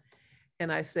Mexico.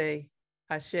 And I say,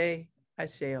 Ashe,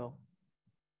 Asheo.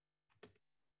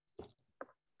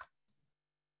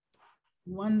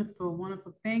 Wonderful,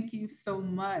 wonderful. Thank you so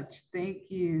much. Thank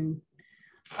you.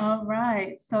 All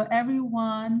right. So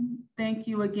everyone, thank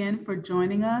you again for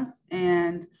joining us.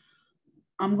 And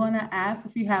I'm going to ask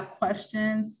if you have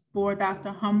questions for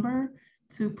Dr. Humber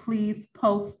to please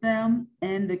post them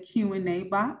in the Q&A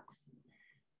box.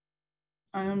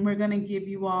 We're going to give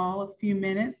you all a few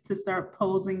minutes to start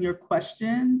posing your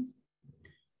questions.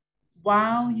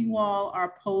 While you all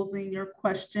are posing your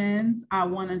questions, I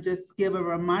want to just give a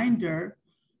reminder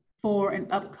for an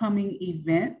upcoming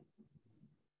event.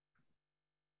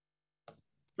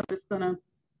 So I'm just going to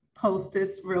post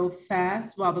this real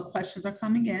fast while the questions are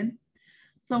coming in.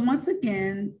 So once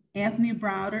again, Anthony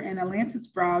Browder and Atlantis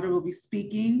Browder will be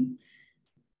speaking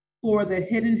for the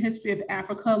Hidden History of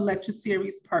Africa Lecture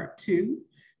Series Part 2.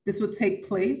 This will take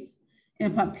place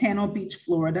in Pompano Beach,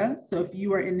 Florida. So if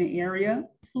you are in the area,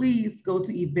 please go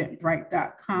to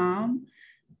eventbrite.com,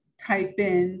 type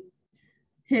in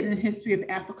Hidden History of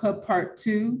Africa Part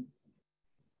 2,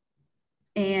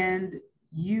 and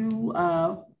we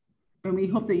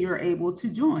hope that you're able to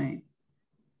join.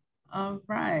 All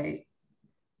right.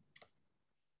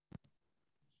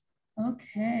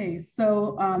 Okay,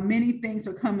 so many thanks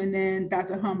for coming in,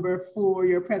 Dr. Humber, for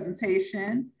your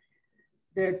presentation.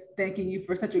 They're thanking you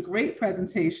for such a great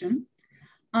presentation.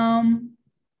 So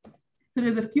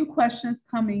there's a few questions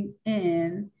coming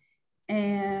in,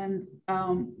 and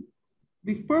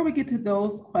before we get to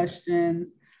those questions,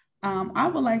 I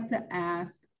would like to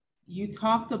ask, you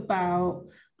talked about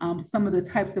some of the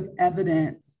types of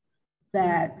evidence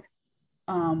that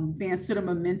Van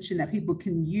Srtima mentioned that people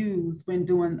can use when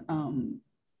doing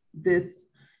this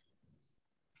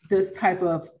type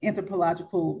of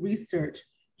anthropological research.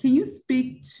 Can you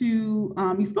speak to,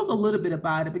 you spoke a little bit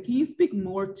about it, but can you speak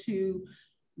more to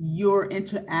your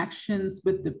interactions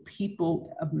with the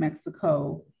people of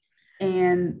Mexico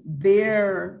and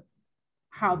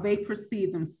how they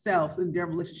perceive themselves in their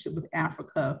relationship with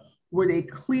Africa? Were they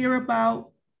clear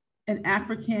about an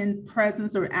African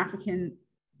presence or African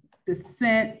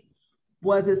descent?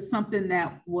 Was it something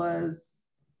that was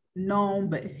known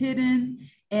but hidden?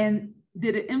 And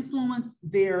did it influence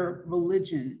their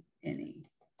religion any?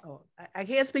 Oh, I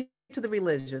can't speak to the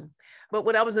religion, but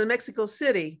when I was in Mexico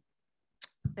City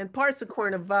and parts of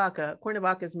Cuernavaca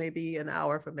is maybe an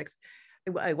hour from Mexico.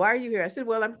 Why are you here? I said,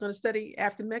 well, I'm going to study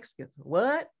African Mexicans.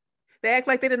 What? They act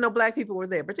like they didn't know Black people were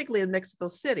there, particularly in Mexico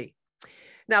City.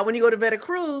 Now, when you go to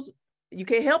Veracruz, you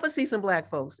can't help but see some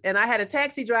Black folks. And I had a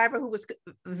taxi driver who was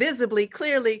visibly,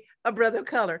 clearly a brother of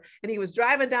color. And he was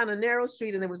driving down a narrow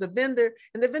street and there was a vendor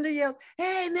and the vendor yelled,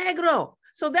 "Hey, negro."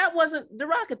 So that wasn't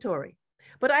derogatory.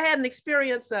 But I had an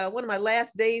experience, one of my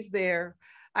last days there,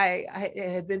 I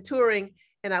had been touring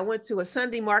and I went to a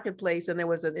Sunday marketplace and there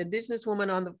was an indigenous woman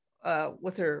on the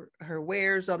with her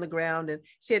wares on the ground and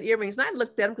she had earrings. And I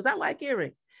looked at them because I like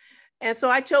earrings. And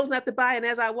so I chose not to buy. And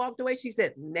as I walked away, she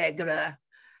said, "Negra."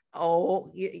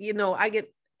 Oh, you know, I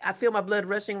feel my blood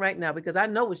rushing right now because I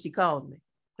know what she called me.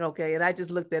 Okay. And I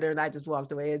just looked at her and I just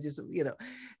walked away and just, you know,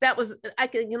 I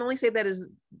can only say that is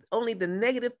only the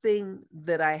negative thing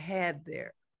that I had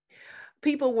there.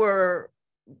 People were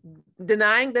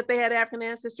denying that they had African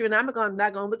ancestry. And I'm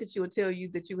not going to look at you and tell you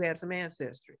that you have some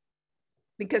ancestry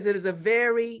because it is a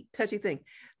very touchy thing.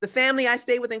 The family I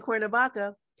stayed with in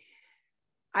Cuernavaca,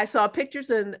 I saw pictures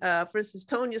and for instance,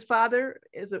 Tonia's father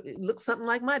looks something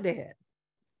like my dad.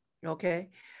 Okay.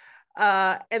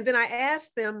 And then I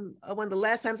asked them one of the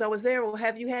last times I was there, well,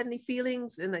 have you had any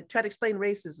feelings? And I tried to explain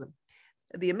racism.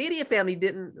 The immediate family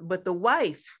didn't, but the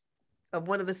wife of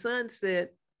one of the sons said,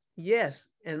 yes.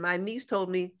 And my niece told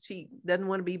me she doesn't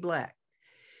want to be Black.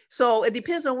 So it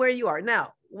depends on where you are.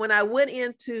 Now, when I went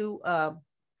into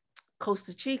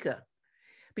Costa Chica,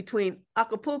 between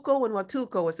Acapulco and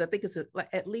Huatuco, I think it's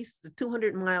at least a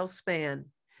 200-mile span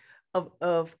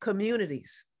of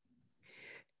communities.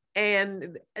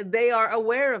 And they are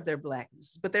aware of their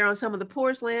Blackness, but they're on some of the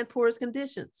poorest land, poorest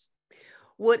conditions.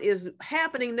 What is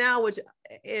happening now, which,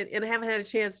 and I haven't had a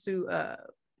chance to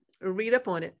read up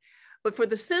on it, but for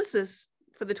the census,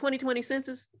 for the 2020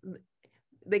 census,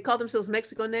 they call themselves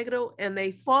Mexico Negro, and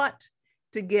they fought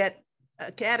to get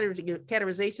a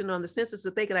categorization on the census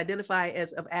that they could identify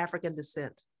as of African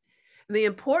descent. And the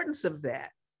importance of that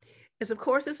is, of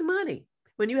course, it's money.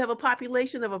 When you have a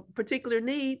population of a particular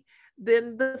need,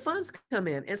 then the funds come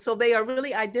in. And so they are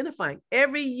really identifying.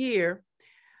 Every year,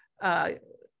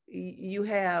 you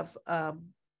have,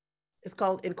 it's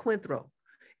called Encuentro,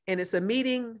 and it's a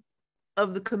meeting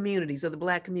of the communities, of the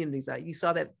Black communities. You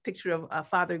saw that picture of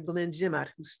Father Glenn Jimot,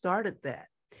 who started that.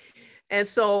 And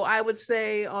so I would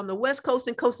say on the West Coast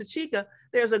in Costa Chica,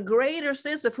 there's a greater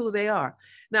sense of who they are.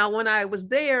 Now, when I was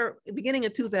there beginning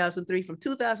in 2003, from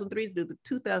 2003 to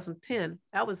 2010,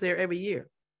 I was there every year.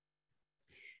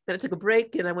 Then I took a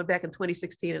break and I went back in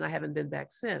 2016 and I haven't been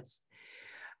back since.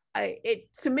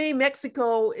 To me,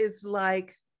 Mexico is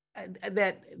like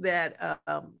that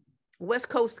West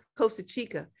Coast Costa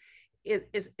Chica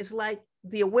is like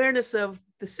the awareness of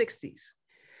the 60s.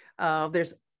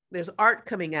 There's art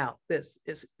coming out. This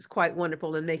is quite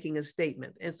wonderful and making a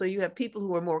statement. And so you have people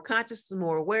who are more conscious and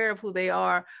more aware of who they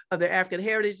are, of their African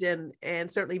heritage, and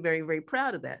certainly very, very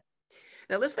proud of that.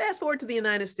 Now let's fast forward to the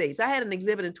United States. I had an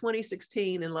exhibit in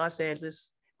 2016 in Los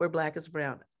Angeles, Where Black is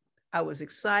Brown. I was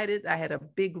excited. I had a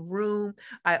big room.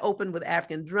 I opened with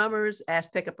African drummers,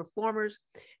 Azteca performers.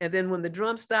 And then when the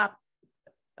drum stopped,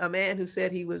 a man who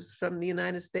said he was from the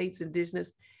United States,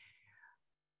 indigenous,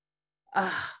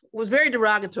 was very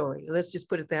derogatory. Let's just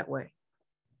put it that way.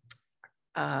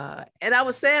 And I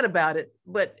was sad about it,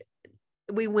 but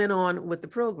we went on with the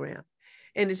program.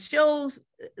 And it shows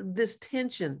this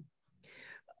tension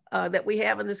that we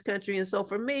have in this country. And so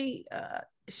for me,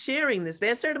 sharing this,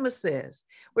 Van Srtima says,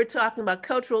 we're talking about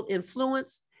cultural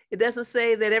influence. It doesn't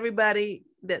say that everybody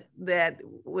that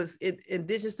was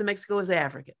indigenous to Mexico is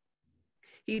African.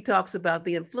 He talks about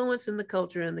the influence in the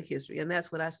culture and the history, and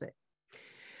that's what I say.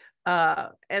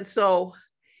 And so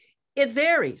it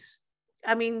varies.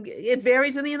 I mean, it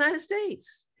varies in the United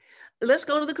States. Let's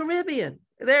go to the Caribbean.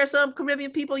 There are some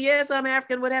Caribbean people, yes, I'm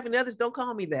African, what have you, and others don't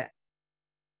call me that.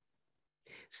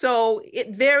 So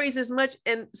it varies as much.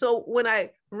 And so when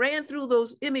I ran through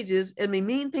those images in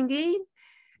Mimine Pinguine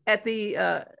at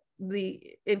the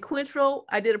Encuentro.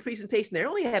 I did a presentation there. I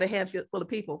only had a handful of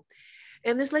people.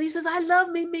 And this lady says, I love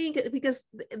Mimine because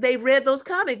they read those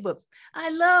comic books. I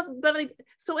love,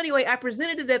 so anyway, I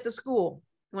presented it at the school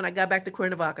when I got back to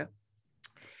Cuernavaca.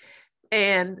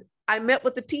 And I met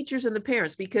with the teachers and the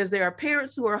parents because there are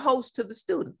parents who are hosts to the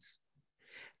students.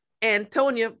 And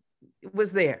Tonya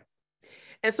was there.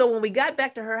 And so when we got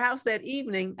back to her house that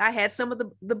evening, I had some of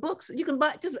the books. You can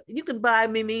buy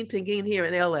Mimine Pinguine here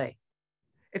in LA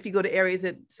if you go to areas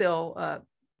that sell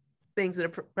things that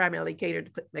are primarily catered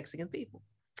to Mexican people.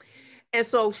 And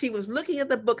so she was looking at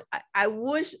the book. I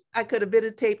wish I could have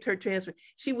videotaped her transfer.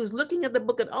 She was looking at the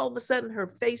book and all of a sudden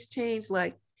her face changed,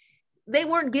 like they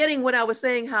weren't getting what I was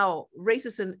saying, how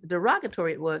racist and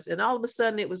derogatory it was. And all of a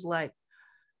sudden it was like,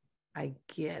 I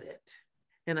get it.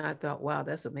 And I thought, wow,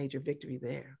 that's a major victory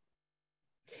there.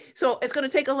 So it's going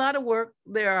to take a lot of work.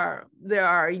 There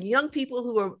are young people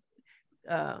who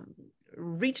are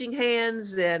reaching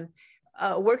hands and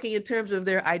working in terms of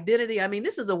their identity. I mean,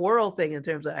 this is a world thing in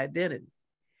terms of identity.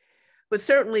 But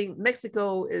certainly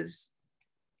Mexico is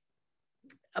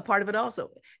a part of it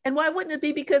also. And why wouldn't it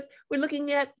be? Because we're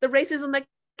looking at the racism that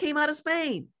came out of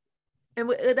Spain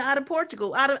and out of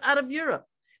Portugal, out of Europe,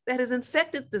 that has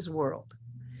infected this world.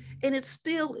 And it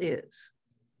still is.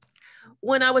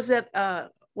 When I was at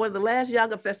one of the last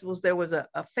Yaga festivals, there was a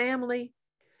family,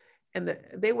 and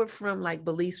they were from like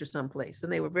Belize or someplace,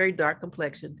 and they were very dark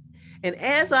complexioned. And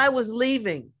as I was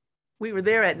leaving, we were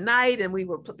there at night and we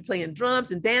were playing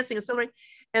drums and dancing and celebrating.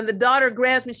 And the daughter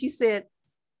grabs me, she said,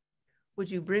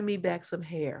 would you bring me back some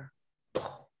hair?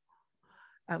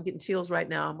 I'm getting chills right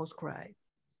now, I almost cried.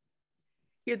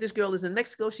 Here this girl is in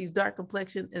Mexico, she's dark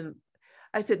complexioned, and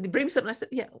I said, bring me something. I said,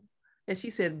 yeah. And she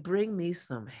said, bring me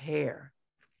some hair.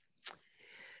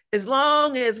 As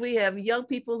long as we have young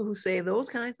people who say those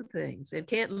kinds of things and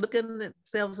can't look at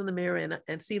themselves in the mirror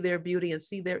and see their beauty and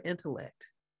see their intellect,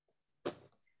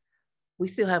 we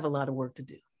still have a lot of work to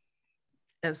do.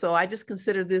 And so I just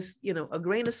consider this, a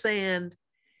grain of sand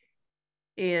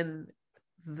in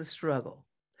the struggle.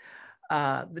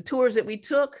 The tours that we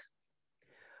took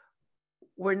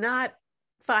were not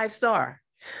 5-star.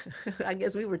 I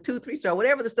guess we were 2, 3-star,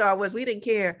 whatever the star was, we didn't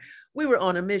care. We were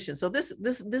on a mission. So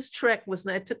this trek was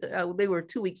not, they were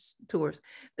 2 weeks tours.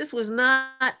 This was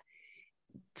not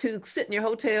to sit in your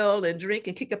hotel and drink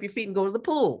and kick up your feet and go to the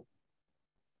pool.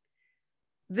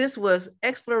 This was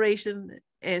exploration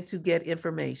and to get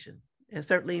information. And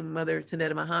certainly Mother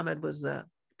Tynnetta Muhammad was a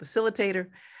facilitator.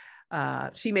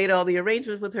 She made all the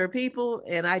arrangements with her people,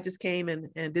 and I just came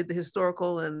and did the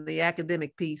historical and the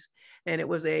academic piece. And it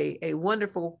was a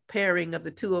wonderful pairing of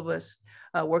the two of us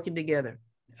working together.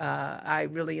 I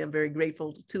really am very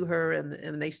grateful to her and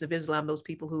the Nation of Islam, those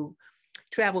people who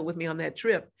traveled with me on that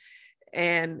trip.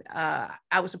 And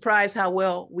I was surprised how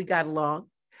well we got along.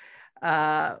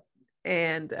 Every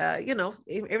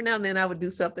now and then I would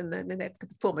do something and then I could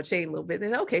pull my chain a little bit.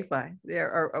 And okay, fine.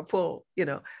 Or pull,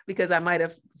 because I might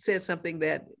have said something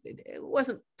that it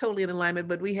wasn't totally in alignment,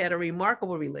 but we had a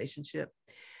remarkable relationship.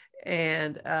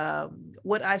 And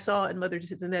what I saw in Mother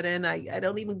Tynnetta, and I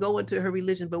don't even go into her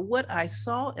religion, but what I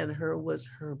saw in her was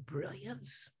her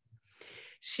brilliance.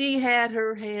 She had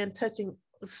her hand touching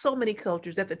so many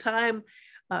cultures. At the time,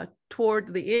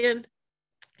 toward the end,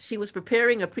 she was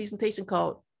preparing a presentation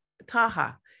called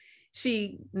Taha.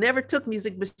 She never took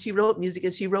music, but she wrote music,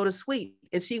 and she wrote a suite.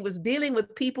 And she was dealing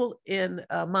with people in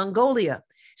Mongolia.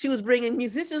 She was bringing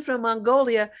musicians from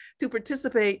Mongolia to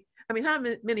participate. I mean, how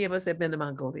many of us have been to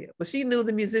Mongolia? Well, she knew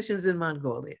the musicians in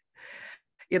Mongolia.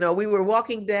 We were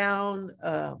walking down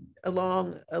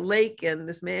along a lake, and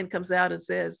this man comes out and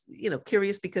says,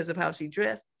 curious because of how she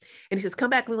dressed. And he says, come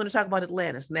back, we want to talk about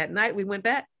Atlantis. And that night we went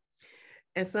back,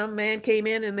 and some man came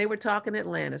in and they were talking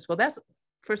Atlantis. Well,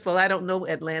 first of all, I don't know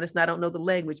Atlantis and I don't know the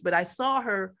language, but I saw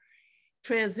her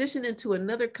transition into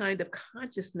another kind of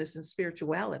consciousness and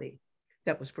spirituality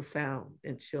that was profound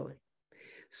and chilling.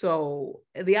 So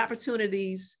the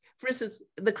opportunities, for instance,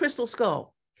 the crystal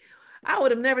skull. I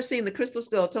would have never seen the crystal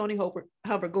skull, Toni-Mokjaetji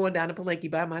Humber, going down to Palenque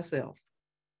by myself.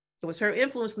 It was her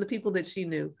influence and the people that she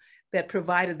knew that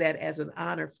provided that as an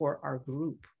honor for our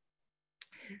group.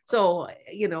 So,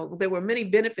 there were many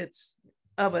benefits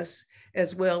of us,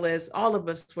 as well as all of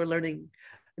us were learning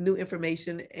new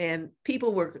information, and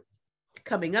people were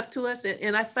coming up to us.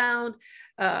 And I found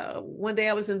one day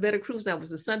I was in Veracruz, and I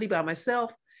was a Sunday by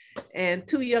myself, and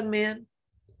 2 young men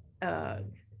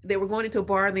they were going into a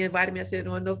bar and they invited me. I said,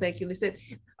 oh, no, thank you. And they said,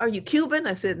 are you Cuban?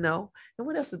 I said, no. And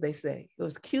what else did they say? It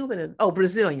was Cuban and, oh,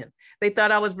 Brazilian. They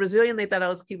thought I was Brazilian. They thought I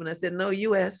was Cuban. I said, no,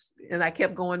 US. And I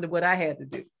kept going to what I had to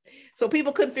do. So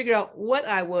people couldn't figure out what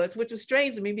I was, which was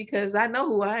strange to me because I know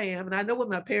who I am and I know what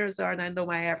my parents are and I know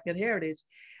my African heritage.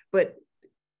 But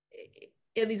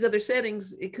in these other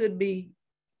settings, it could be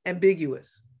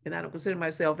ambiguous. And I don't consider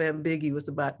myself ambiguous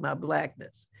about my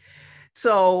Blackness.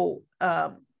 So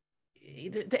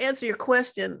to answer your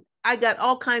question, I got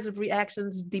all kinds of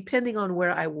reactions depending on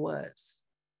where I was.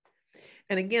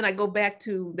 And again, I go back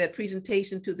to that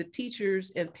presentation to the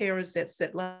teachers and parents at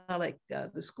Setlalik,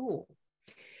 the school.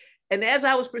 And as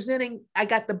I was presenting, I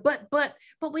got the but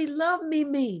we love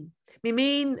Mimine.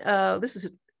 Mimine, this is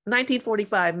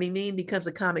 1945, Mimine becomes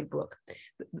a comic book.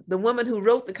 The woman who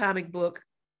wrote the comic book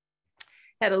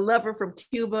had a lover from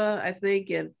Cuba, I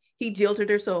think, and he jilted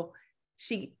her. So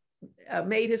she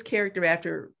made his character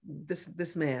after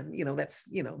this man. That's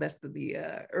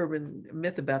the urban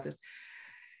myth about this.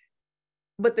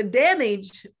 But the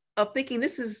damage of thinking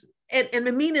this is, and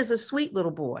Mimine is a sweet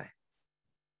little boy,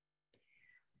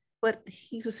 but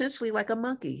he's essentially like a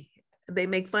monkey. They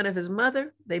make fun of his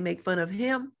mother, they make fun of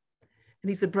him, and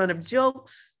he's the brunt of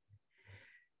jokes.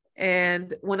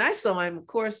 And when I saw him, of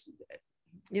course,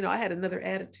 I had another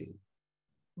attitude.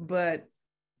 But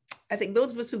I think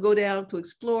those of us who go down to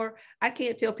explore, I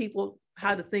can't tell people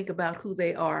how to think about who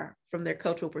they are from their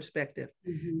cultural perspective.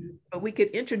 Mm-hmm. But we could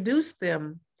introduce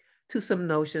them to some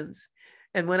notions.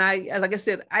 And when like I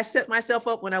said, I set myself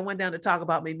up when I went down to talk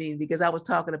about Mimine because I was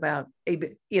talking about a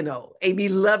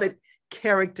beloved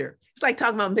character. It's like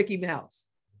talking about Mickey Mouse,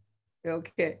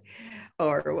 okay,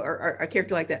 or a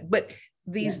character like that. But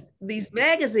these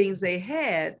magazines they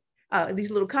had,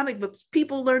 these little comic books,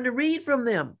 people learn to read from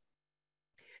them.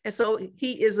 And so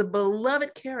he is a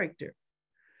beloved character.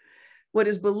 What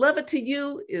is beloved to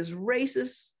you is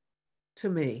racist to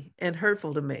me and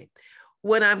hurtful to me.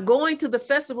 When I'm going to the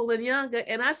festival in Yanga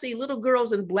and I see little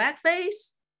girls in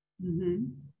blackface, mm-hmm.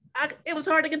 It was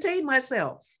hard to contain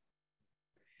myself.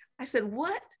 I said,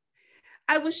 what?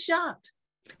 I was shocked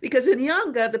because in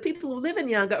Yanga, the people who live in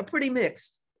Yanga are pretty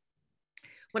mixed.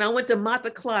 When I went to Mata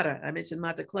Clara, I mentioned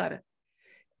Mata Clara,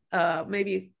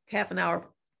 maybe half an hour,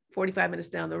 45 minutes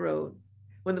down the road,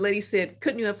 when the lady said,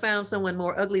 couldn't you have found someone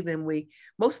more ugly than we?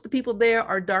 Most of the people there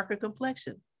are darker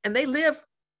complexion and they live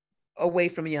away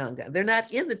from Yanga. They're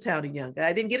not in the town of Yanga.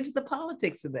 I didn't get into the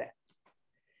politics of that.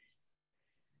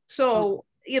 So,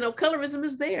 colorism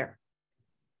is there.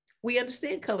 We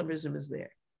understand colorism is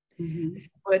there, mm-hmm.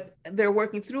 but they're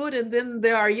working through it. And then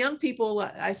there are young people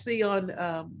I see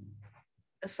on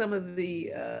some of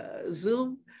the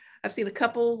Zoom. I've seen a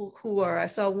couple I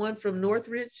saw one from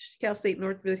Northridge, Cal State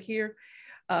Northridge here,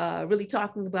 really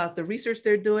talking about the research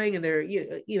they're doing and their,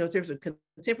 in terms of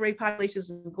contemporary populations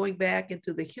and going back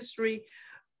into the history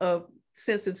of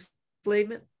since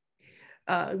enslavement.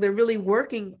 They're really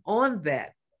working on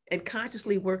that and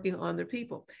consciously working on their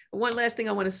people. One last thing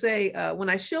I want to say, when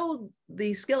I showed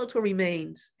the skeletal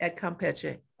remains at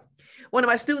Campeche, one of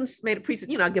my students made a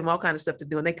presentation, I give them all kinds of stuff to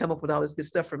do and they come up with all this good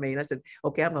stuff for me. And I said,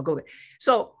 okay, I'm gonna go there.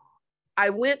 So I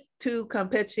went to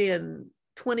Campeche in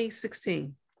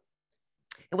 2016.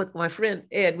 And with my friend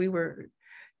Ed, we were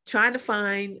trying to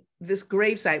find this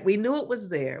gravesite. We knew it was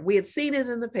there. We had seen it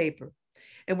in the paper.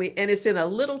 And it's in a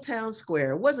little town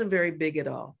square. It wasn't very big at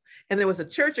all. And there was a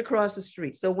church across the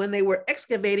street. So when they were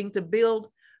excavating to build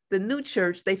the new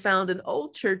church, they found an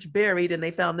old church buried and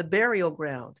they found the burial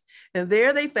ground. And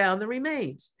there they found the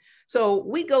remains. So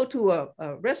we go to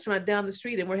a restaurant down the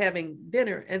street and we're having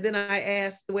dinner. And then I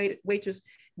asked the waitress,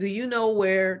 do you know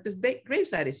where this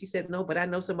gravesite is? She said, no, but I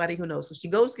know somebody who knows. So she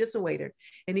goes, gets a waiter.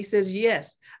 And he says,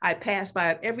 yes, I passed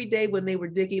by it every day when they were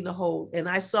digging the hole. And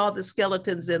I saw the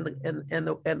skeletons in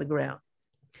the ground.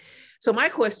 So my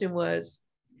question was,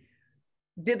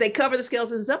 did they cover the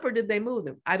skeletons up or did they move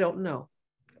them? I don't know.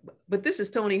 But this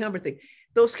is Toni Humber thing.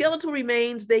 Those skeletal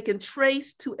remains, they can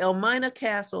trace to Elmina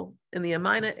Castle in the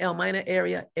Elmina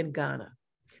area in Ghana.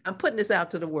 I'm putting this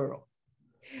out to the world.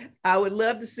 I would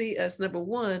love to see us, number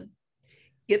one,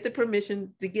 get the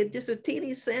permission to get just a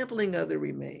teeny sampling of the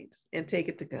remains and take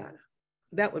it to Ghana.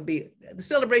 That would be, the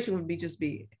celebration would just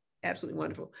be absolutely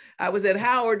wonderful. I was at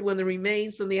Howard when the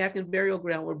remains from the African burial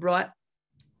ground were brought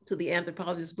to the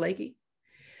anthropologist Blakey.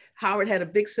 Howard had a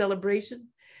big celebration.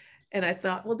 And I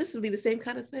thought, well, this would be the same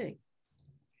kind of thing.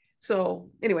 So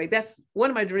anyway, that's one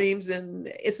of my dreams. And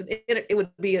it would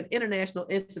be an international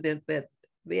incident that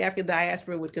the African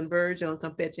diaspora would converge on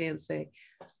Campeche and say,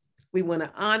 we want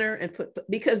to honor and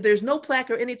because there's no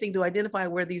plaque or anything to identify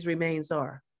where these remains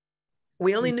are.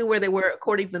 We only knew where they were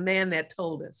according to the man that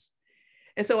told us.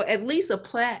 And so at least a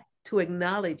plaque to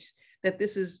acknowledge that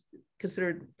this is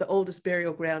considered the oldest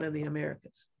burial ground in the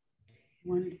Americas.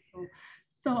 Wonderful.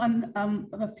 So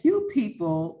a few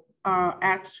people are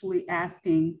actually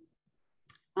asking,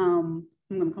 so I'm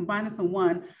going to combine this in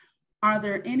one. Are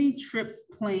there any trips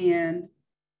planned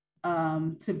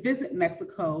to visit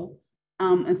Mexico?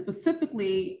 And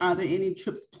specifically, are there any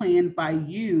trips planned by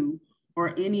you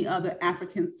or any other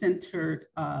African-centered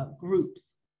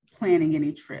groups planning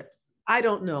any trips? I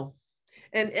don't know.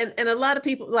 And a lot of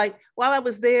people, like while I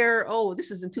was there,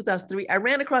 this is in 2003, I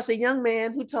ran across a young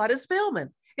man who taught us Spelman.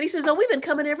 And he says, we've been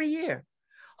coming every year.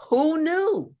 Who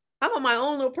knew? I'm on my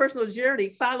own little personal journey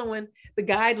following the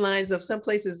guidelines of some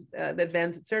places that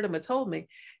Van Srtima told me.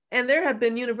 And there have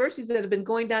been universities that have been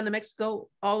going down to Mexico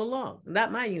all along,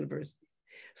 not my university.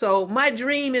 So my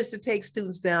dream is to take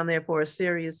students down there for a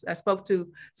serious, I spoke to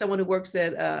someone who works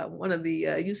at one of the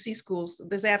UC schools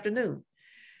this afternoon.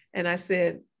 And I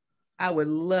said, I would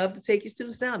love to take your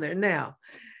students down there. Now,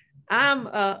 I'm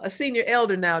a senior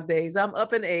elder nowadays. I'm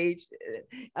up in age.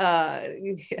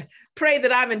 Pray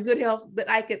that I'm in good health, that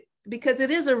I could, because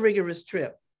it is a rigorous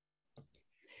trip.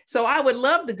 So I would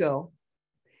love to go.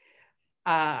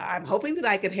 I'm hoping that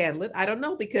I could handle it. I don't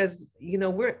know, because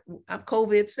I'm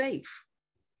COVID safe.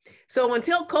 So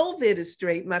until COVID is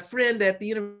straight, my friend at the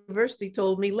university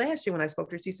told me last year when I spoke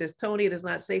to her, she says, Toni, it is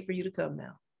not safe for you to come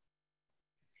now.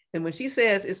 And when she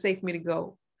says it's safe for me to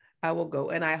go, I will go.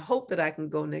 And I hope that I can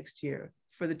go next year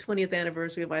for the 20th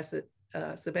anniversary of my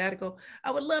sabbatical.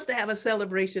 I would love to have a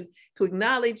celebration to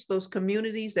acknowledge those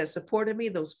communities that supported me,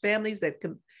 those families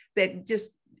that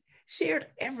just shared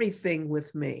everything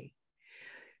with me.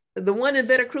 The one in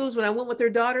Veracruz, when I went with her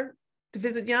daughter to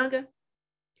visit Yanga,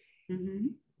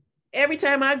 every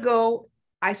time I go,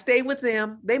 I stay with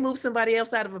them. They move somebody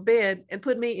else out of a bed and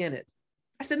put me in it.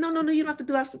 I said, no, you don't have to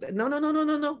do that.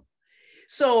 No.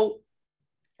 So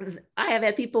I have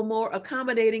had people more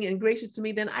accommodating and gracious to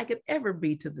me than I could ever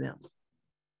be to them.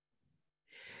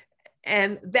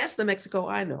 And that's the Mexico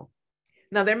I know.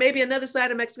 Now, there may be another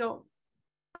side of Mexico.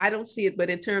 I don't see it, but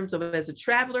in terms of as a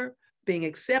traveler, being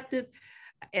accepted,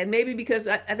 and maybe because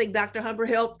I think Dr. Humber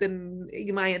helped in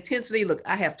my intensity. Look,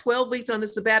 I have 12 weeks on the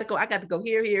sabbatical. I got to go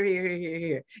here.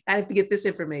 I have to get this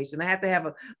information. I have to have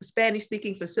a Spanish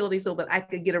speaking facility so that I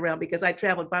could get around, because I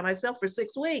traveled by myself for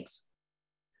 6 weeks.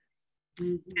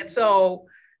 And so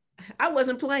I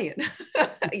wasn't playing,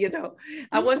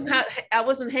 I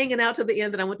wasn't hanging out to the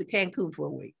end, and I went to Cancun for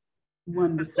a week.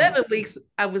 Wonderful. 11 weeks,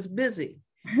 I was busy.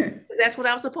 That's what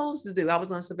I was supposed to do. I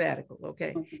was on sabbatical.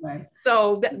 Okay.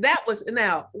 So that was,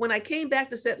 now, when I came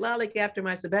back to Setlalik after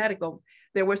my sabbatical,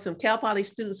 there were some Cal Poly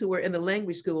students who were in the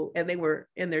language school, and they were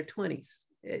in their 20s,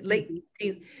 late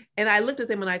teens. And I looked at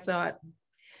them and I thought,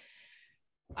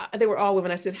 they were all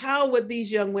women. I said, how would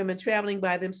these young women traveling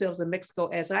by themselves in Mexico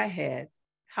as I had,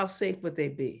 how safe would they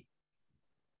be?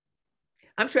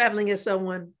 I'm traveling as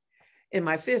someone in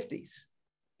my 50s.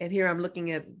 And here I'm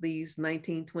looking at these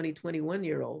 19, 20,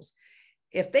 21-year-olds.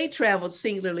 If they traveled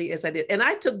singularly as I did, and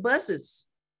I took buses.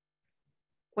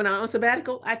 When I was on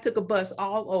sabbatical, I took a bus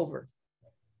all over.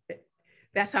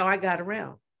 That's how I got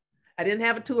around. I didn't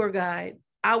have a tour guide.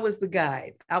 I was the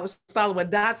guide. I was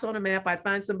following dots on a map. I'd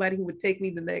find somebody who would take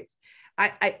me the next.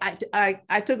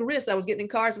 I took a risk. I was getting in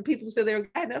cars from people who said they were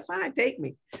guide. No, fine, take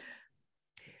me.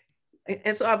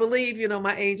 And so I believe,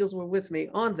 my angels were with me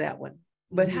on that one.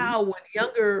 But how would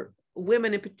younger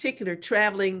women in particular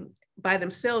traveling by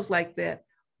themselves like that,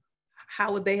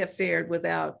 how would they have fared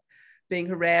without being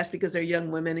harassed because they're young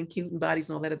women and cute and bodies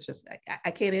and all that other stuff?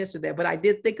 I can't answer that, but I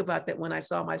did think about that when I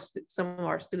saw some of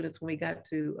our students when we got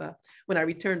to, when I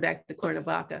returned back to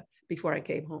Cuernavaca before I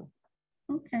came home.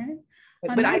 Okay.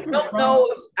 But I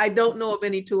don't know of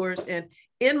any tours. And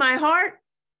in my heart,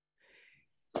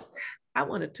 I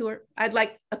want a tour. I'd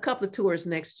like a couple of tours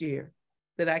next year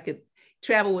that I could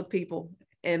travel with people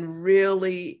and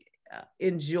really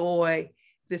enjoy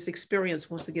this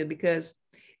experience once again, because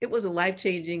it was a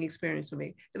life-changing experience for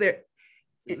me.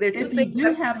 If you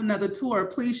do have another tour,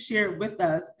 please share it with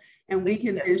us, and we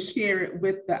can then share it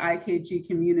with the IKG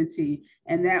community.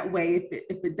 And that way,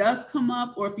 if it does come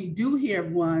up, or if you do hear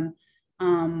of one,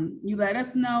 you let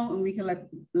us know, and we can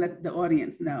let the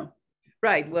audience know.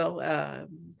 Right. Well,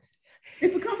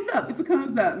 if it comes up,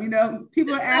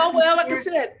 people are asking. Oh, well, like I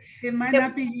said, it might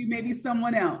not be you, maybe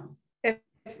someone else.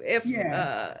 If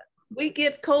we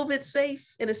get COVID safe,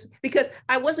 because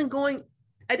I didn't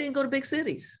go to big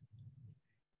cities.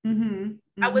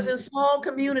 I was in small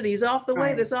communities off the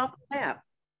way, that's off the map.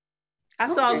 I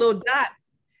saw a little dot,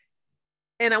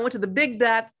 and I went to the big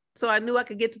dot So I knew I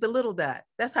could get to the little dot.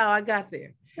 That's how I got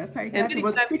there. That's how you got there.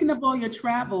 Well, speaking of all your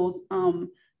travels,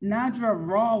 Nadra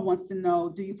Raw wants to know,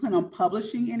 do you plan on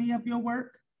publishing any of your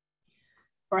work?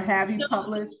 Or have you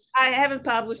published? I haven't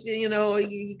published it,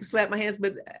 you can slap my hands,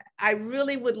 but I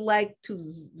really would like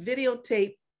to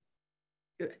videotape.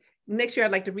 Next year,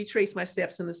 I'd like to retrace my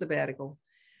steps in the sabbatical,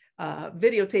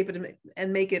 videotape it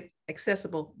and make it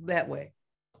accessible that way.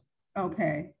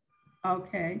 Okay.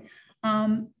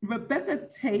 Rebecca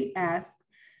Tate asked,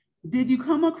 did you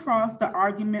come across the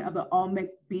argument of the Olmecs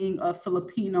being of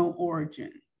Filipino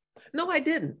origin? No, I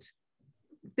didn't.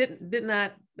 Did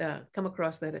not come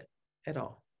across that at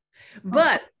all.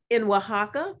 But in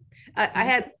Oaxaca, I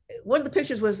had, one of the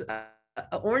pictures was an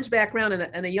orange background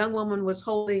and a young woman was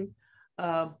holding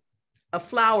a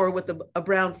flower with a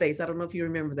brown face. I don't know if you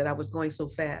remember that. I was going so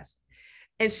fast.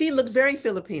 And she looked very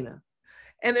Filipina.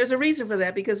 And there's a reason for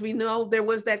that, because we know there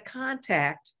was that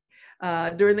contact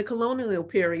during the colonial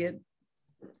period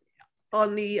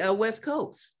on the West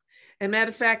Coast. And matter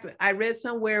of fact, I read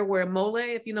somewhere where mole,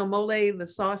 if you know mole, the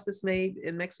sauce that's made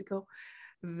in Mexico,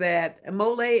 that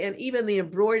mole and even the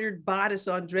embroidered bodice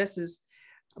on dresses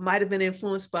might have been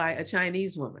influenced by a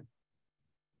Chinese woman.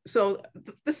 So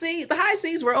the high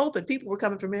seas were open. People were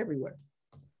coming from everywhere.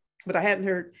 But I hadn't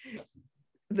heard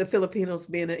the Filipinos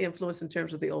being an influence in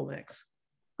terms of the Olmecs.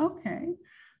 Okay.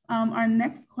 Our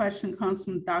next question comes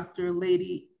from Dr.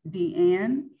 Lady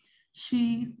Deanne.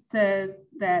 She says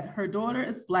that her daughter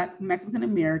is Black Mexican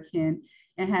American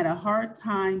and had a hard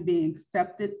time being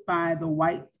accepted by the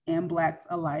whites and Blacks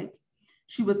alike.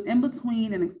 She was in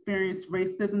between and experienced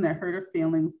racism that hurt her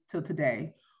feelings till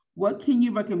today. What can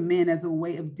you recommend as a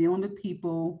way of dealing with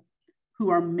people who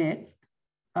are mixed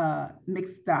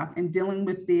stock and dealing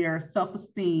with their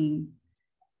self-esteem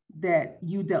that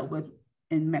you dealt with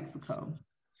in Mexico?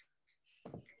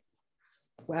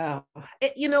 Wow.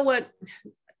 You know what?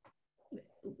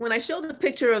 When I showed the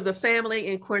picture of the family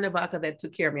in Cuernavaca that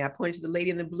took care of me, I pointed to the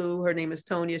lady in the blue. Her name is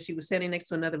Tonya. She was standing next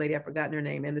to another lady. I've forgotten her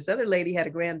name. And this other lady had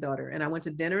a granddaughter. And I went to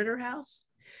dinner at her house.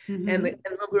 Mm-hmm. And the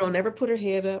little girl never put her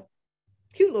head up.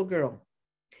 Cute little girl.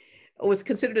 Was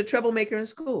considered a troublemaker in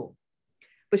school.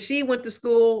 But she went to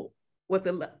school with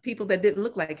the people that didn't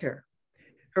look like her.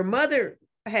 Her mother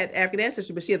had African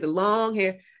ancestry, but she had the long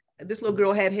hair. This little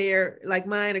girl had hair like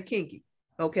mine or kinky.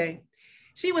 Okay.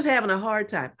 She was having a hard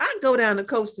time. I go down to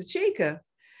Costa Chica.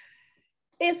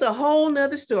 It's a whole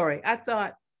nother story. I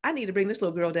thought, I need to bring this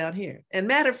little girl down here. And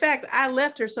matter of fact, I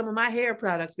left her some of my hair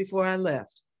products before I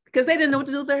left because they didn't know what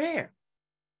to do with their hair.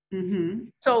 Mm-hmm.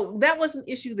 So that was an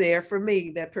issue there for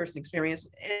me, that person experience.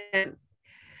 And,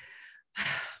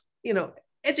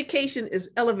 education is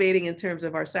elevating in terms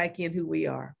of our psyche and who we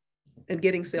are and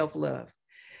getting self-love.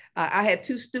 I had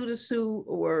two students who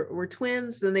were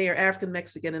twins, and they are African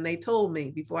Mexican, and they told me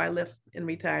before I left and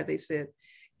retired, they said,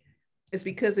 it's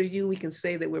because of you we can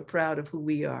say that we're proud of who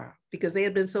we are, because they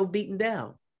had been so beaten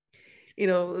down.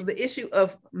 The issue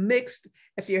of mixed,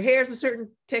 if your hair is a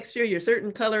certain texture, you're a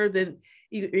certain color, then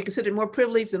you're considered more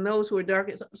privileged than those who are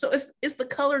darker. So it's the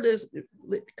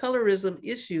colorism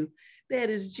issue that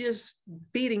is just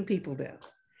beating people down.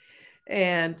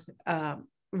 And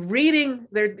reading,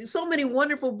 there's so many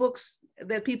wonderful books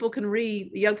that people can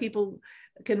read, young people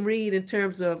can read in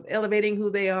terms of elevating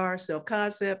who they are,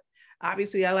 self-concept.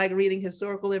 Obviously, I like reading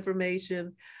historical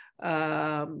information,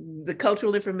 the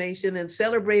cultural information, and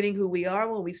celebrating who we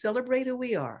are when we celebrate who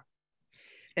we are.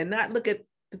 And not look at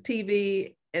the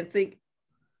TV and think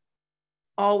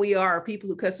all we are people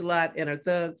who cuss a lot and are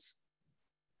thugs.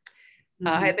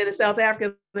 I had been in South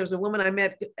Africa. There was a woman I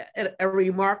met, a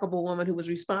remarkable woman who was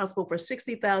responsible for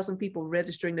 60,000 people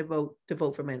registering to vote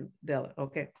for Mandela.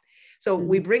 Okay. So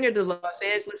we bring her to Los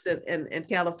Angeles and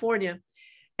California.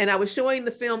 And I was showing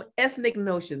the film Ethnic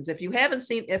Notions. If you haven't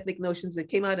seen Ethnic Notions, it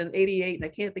came out in '88, and I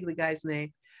can't think of the guy's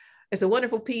name. It's a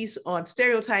wonderful piece on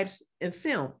stereotypes in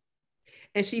film.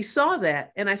 And she saw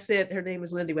that. And I said, her name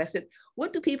is Lindy. I said,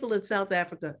 what do people in South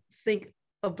Africa think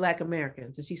of Black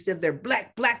Americans? And she said, they're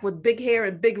black with big hair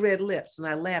and big red lips. And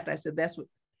I laughed. I said, that's what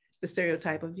the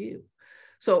stereotype of you.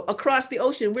 So across the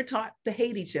ocean, we're taught to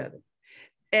hate each other.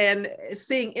 And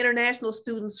seeing international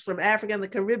students from Africa and the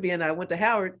Caribbean, I went to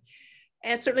Howard,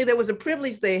 and certainly there was a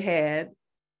privilege they had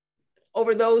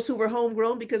over those who were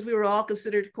homegrown, because we were all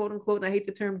considered, quote unquote, and I hate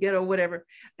the term ghetto or whatever.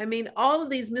 I mean, all of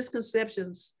these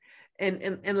misconceptions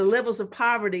and the levels of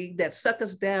poverty that suck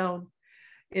us down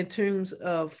in terms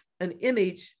of an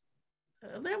image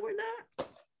that we're not.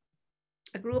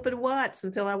 I grew up in Watts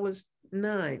until I was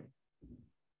 9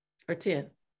 or 10.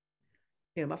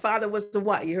 My father was the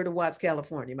Watts. You heard of Watts,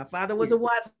 California. My father was a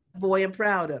Watts boy and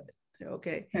proud of it.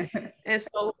 Okay. And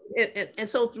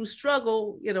so through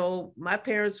struggle, you know, my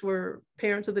parents were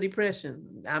parents of the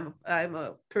Depression. I'm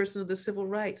a person of the civil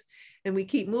rights, and we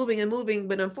keep moving and moving.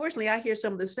 But unfortunately, I hear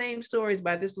some of the same stories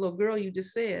by this little girl you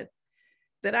just said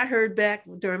that I heard back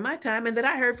during my time, and that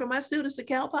I heard from my students at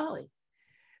Cal Poly.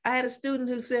 I had a student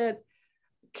who said,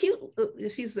 cute,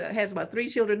 she has about 3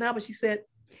 children now, but she said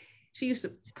she used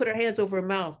to put her hands over her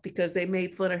mouth because they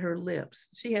made fun of her lips.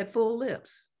 She had full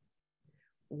lips.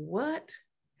 What?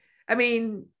 I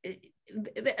mean,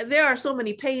 there are so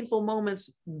many painful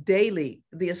moments daily,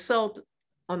 the assault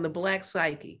on the Black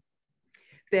psyche,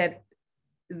 that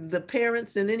the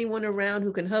parents and anyone around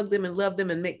who can hug them and love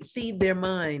them and feed their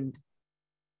mind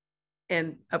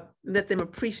and let them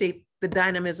appreciate the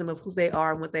dynamism of who they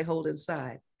are and what they hold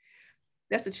inside.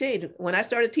 That's a change. When I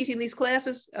started teaching these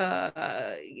classes,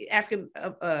 African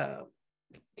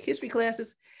history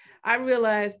classes, I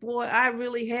realized, boy, I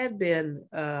really had been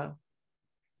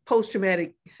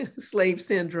post-traumatic slave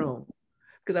syndrome,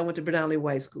 because I went to predominantly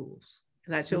white schools.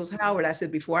 And I chose Howard. I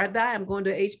said, before I die, I'm going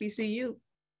to HBCU.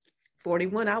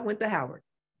 41, I went to Howard.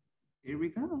 Here we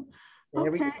go.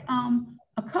 Okay.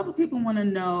 A couple of people want to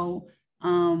know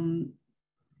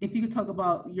if you could talk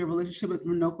about your relationship with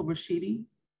Runoko Rashidi.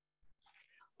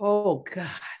 Oh God,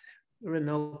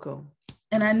 Runoko.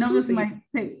 And I know this might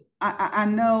take, I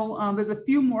know there's a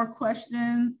few more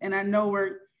questions, and I know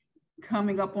we're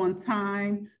coming up on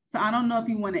time. So I don't know if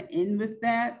you want to end with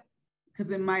that,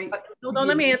 because it might. No,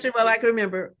 let me answer while I can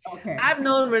remember. Okay. I've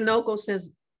known Runoko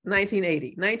since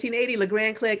 1980. 1980,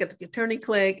 LeGrand Clegg, Attorney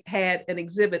Clegg had an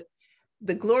exhibit,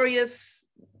 The Glorious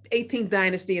 18th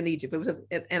Dynasty in Egypt. It was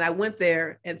and I went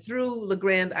there, and through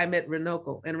LeGrand, I met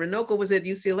Runoko. And Runoko was at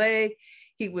UCLA.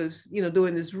 He was, you know,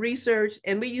 doing this research,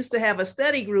 and we used to have a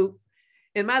study group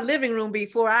in my living room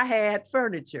before I had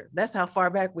furniture. That's how far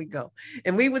back we go.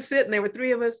 And we would sit, and there were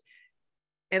 3 of us,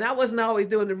 and I wasn't always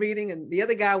doing the reading, and the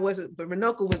other guy wasn't, but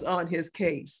Runoko was on his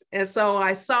case. And so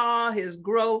I saw his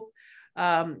growth,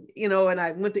 you know, and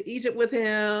I went to Egypt with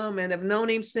him and have known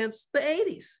him since the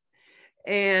 80s.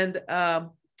 And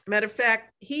matter of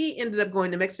fact, he ended up going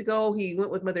to Mexico. He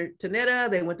went with Mother Tynnetta.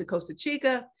 They went to Costa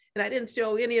Chica. And I didn't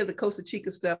show any of the Costa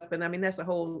Chica stuff. And I mean, that's a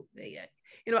whole,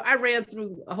 you know, I ran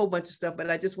through a whole bunch of stuff,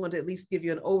 but I just wanted to at least give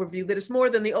you an overview that it's more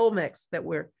than the Olmecs that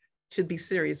should be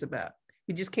serious about.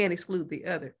 You just can't exclude the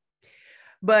other.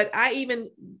 But I even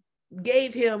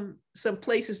gave him some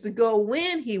places to go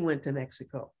when he went to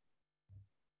Mexico,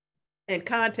 and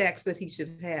contacts that he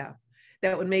should have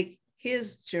that would make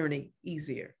his journey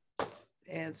easier.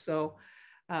 And so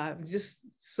just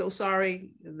so sorry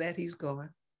that he's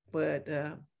gone, but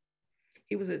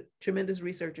he was a tremendous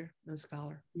researcher and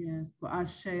scholar. Yes, well,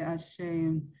 Ashe,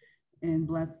 and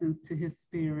blessings to his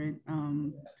spirit,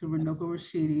 to Runoko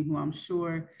Rashidi, who I'm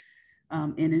sure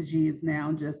energy is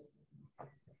now just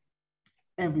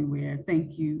everywhere.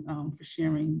 Thank you for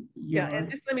sharing.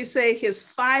 And just let me say, his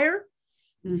fire.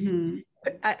 Mm-hmm.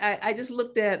 I just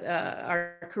looked at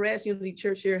our Carras Unity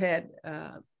Church here had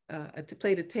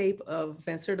played a tape of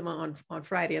Van Srtima on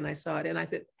Friday, and I saw it, and I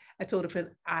told a friend,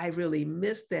 I really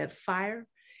missed that fire,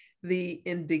 the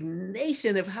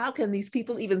indignation of how can these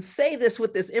people even say this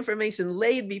with this information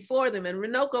laid before them. And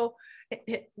Runoko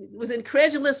was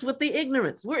incredulous with the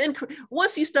ignorance.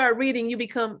 Once you start reading, you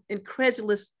become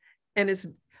incredulous, and it's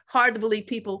hard to believe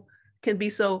people can be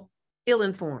so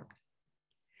ill-informed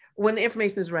when the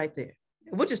information is right there.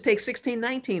 We'll just take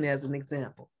 1619 as an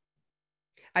example.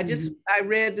 I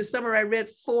read this summer, I read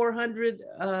 400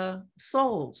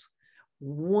 souls.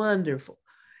 Wonderful.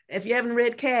 If you haven't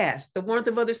read Cast, The Warmth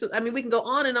of Others, I mean, we can go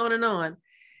on and on and on.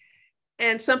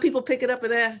 And some people pick it up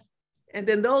and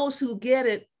then those who get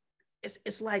it,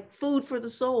 it's like food for the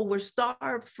soul. We're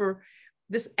starved for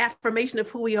this affirmation of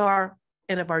who we are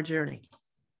and of our journey.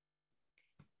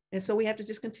 And so we have to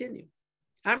just continue.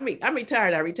 I'm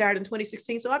retired. I retired in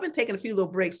 2016. So I've been taking a few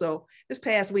little breaks. So this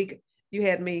past week, you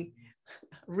had me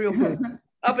real good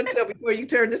up until before you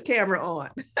turned this camera on.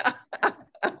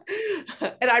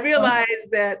 And I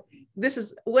realized that this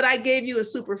is what I gave you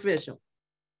is superficial.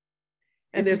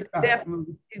 And there's a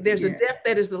depth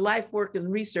that is the life work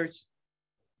and research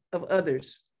of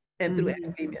others and through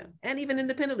academia and even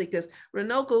independently, because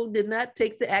Runoko did not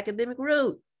take the academic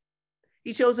route.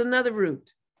 He chose another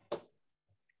route.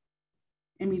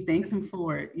 And we thank him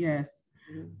for it. Yes.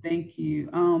 Thank you.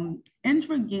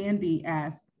 Indra Gandhi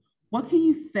asked, what can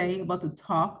you say about the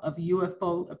talk of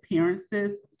UFO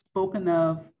appearances spoken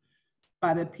of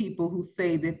by the people who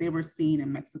say that they were seen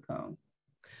in Mexico?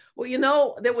 Well, you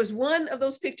know, there was one of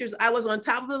those pictures. I was on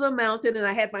top of the mountain and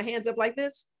I had my hands up like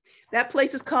this. That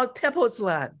place is called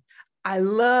Tepoztlan. I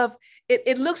love it.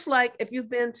 It looks like if you've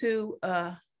been to,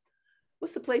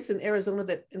 what's the place in Arizona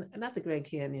that, not the Grand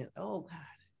Canyon. Oh God.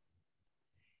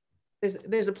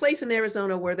 There's a place in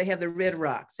Arizona where they have the red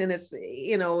rocks, and it's,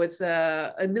 you know, it's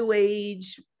a new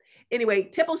age. Anyway,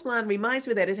 Tepoztlan reminds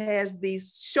me that it has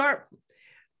these sharp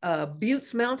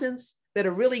buttes mountains that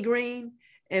are really green.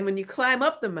 And when you climb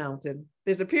up the mountain,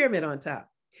 there's a pyramid on top.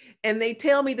 And they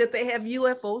tell me that they have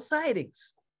UFO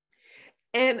sightings.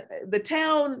 And the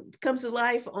town comes to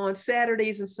life on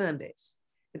Saturdays and Sundays.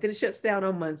 And then it shuts down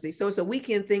on Monday. So it's a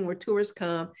weekend thing where tourists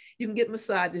come. You can get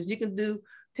massages, you can do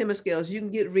temescales, you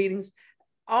can get readings,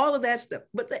 all of that stuff.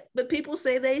 But people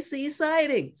say they see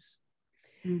sightings.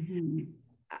 Mm-hmm.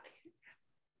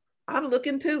 I'm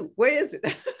looking too. Where is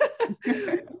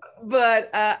it? But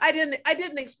I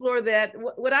didn't explore that.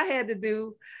 What I had to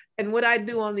do, and what I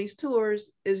do on these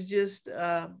tours, is just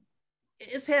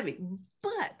it's heavy.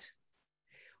 But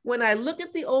when I look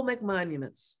at the Olmec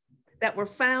monuments that were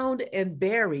found and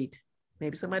buried,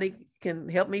 maybe somebody can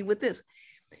help me with this.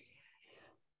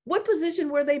 What position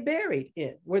were they buried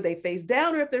in? Were they face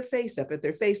down, or if they're face up? If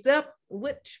they're faced up,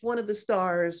 which one of the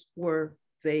stars were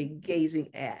they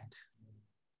gazing at?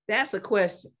 That's a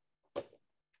question.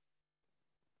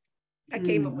 I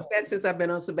came up with that since I've been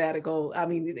on sabbatical. I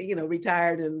mean, you know,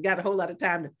 retired and got a whole lot of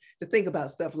time to think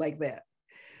about stuff like that.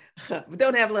 But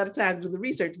don't have a lot of time to do the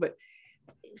research. But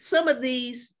some of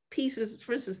these pieces,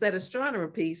 for instance, that astronomer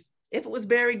piece, if it was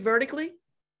buried vertically,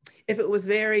 if it was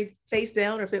buried face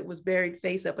down, or if it was buried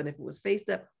face up, and if it was faced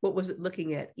up, what was it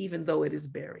looking at, even though it is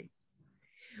buried?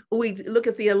 We look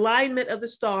at the alignment of the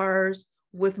stars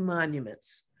with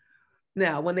monuments.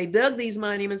 Now, when they dug these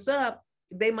monuments up,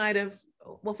 they might have,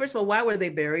 well, first of all, why were they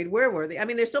buried? Where were they? I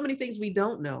mean, there's so many things we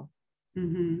don't know.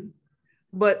 Mm-hmm.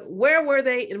 But where were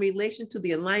they in relation to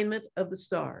the alignment of the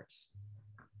stars?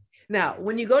 Now,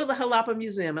 when you go to the Jalapa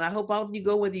Museum, and I hope all of you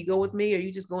go, whether you go with me or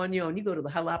you just go on your own, you go to the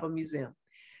Jalapa Museum.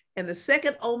 And the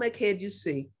second Olmec head you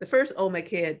see, the first Olmec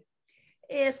head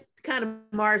is kind of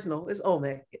marginal. It's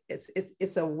Olmec.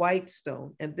 It's a white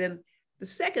stone. And then the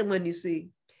second one you see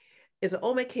is an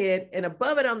Olmec head, and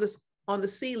above it on the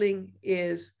ceiling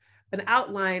is an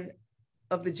outline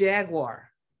of the jaguar.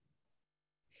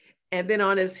 And then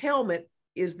on his helmet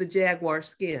is the jaguar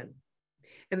skin.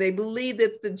 And they believe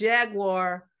that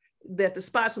the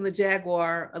spots on the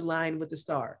jaguar align with the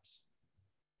stars.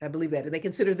 I believe that. And they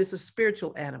consider this a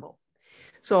spiritual animal.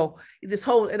 So this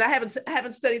whole, and I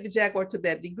haven't studied the jaguar to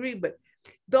that degree, but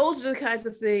those are the kinds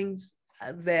of things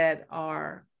that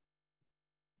are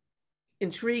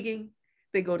intriguing.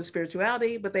 They go to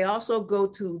spirituality, but they also go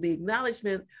to the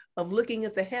acknowledgement of looking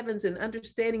at the heavens and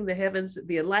understanding the heavens,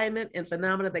 the alignment and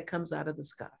phenomena that comes out of the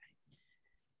sky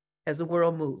as the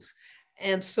world moves.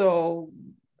 And so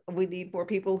we need more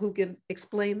people who can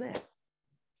explain that.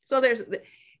 So there's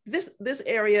this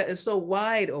area is so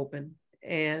wide open,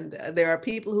 and there are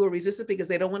people who are resistant because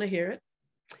they don't want to hear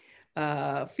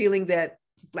it, feeling that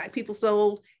Black people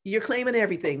sold, you're claiming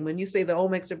everything when you say the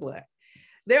Olmecs are Black.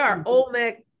 There are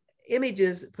Olmec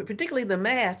images, particularly the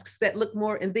masks, that look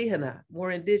more indígena,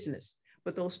 more indigenous,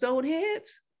 but those stone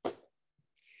heads,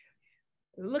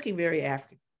 looking very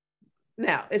African.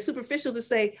 Now, it's superficial to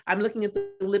say, I'm looking at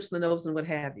the lips, the nose, and what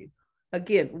have you.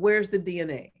 Again, where's the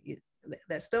DNA?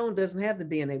 That stone doesn't have the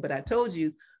DNA, but I told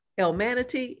you, El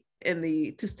Manatee and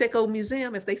the Tusteco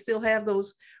Museum, if they still have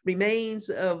those remains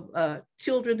of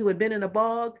children who had been in a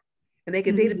bog, and they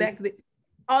can date it back to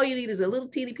all you need is a little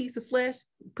teeny piece of flesh,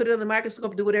 put it on the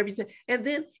microscope, do whatever you say, and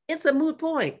then it's a moot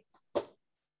point.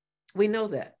 We know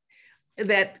that.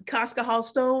 That Casca Hall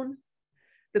stone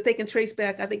that they can trace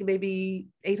back, I think maybe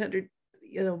 800,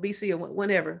 BC or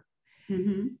whenever,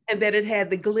 and that it had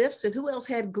the glyphs, and who else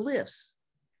had glyphs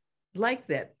like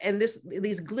that? And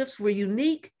these glyphs were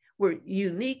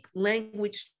unique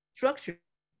language structures,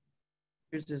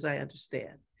 as I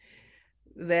understand,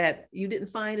 that you didn't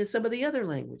find in some of the other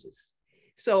languages.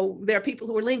 So there are people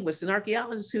who are linguists and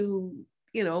archaeologists who,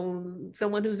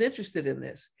 someone who's interested in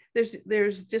this.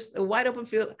 There's just a wide open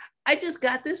field. I just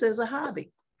got this as a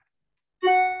hobby.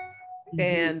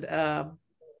 And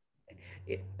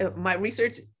my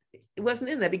research wasn't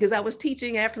in that because I was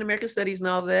teaching African American studies and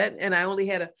all that. And I only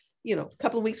had a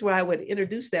couple of weeks where I would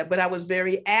introduce that, but I was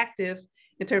very active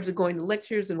in terms of going to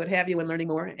lectures and what have you and learning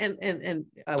more and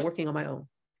working on my own.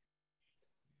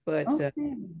 But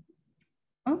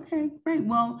okay, great.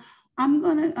 Well, I'm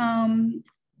gonna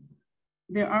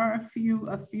there are a few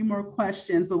more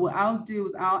questions, but what I'll do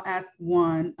is I'll ask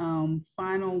one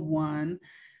final one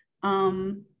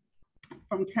from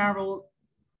Carol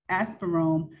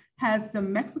Asperome. Has the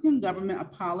Mexican government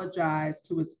apologized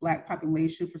to its Black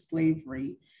population for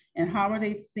slavery? and how are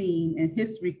they seen in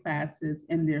history classes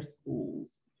in their schools?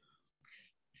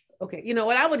 Okay, you know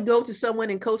what? I would go to someone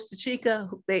in Costa Rica,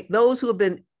 those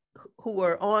who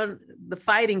are on the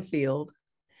fighting field,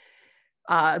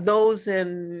 those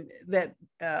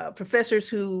professors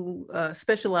who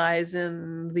specialize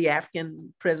in the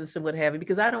African presence and what have you,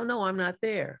 because I don't know, I'm not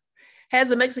there. Has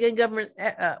the Mexican government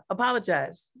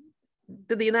apologized?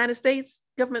 Did the United States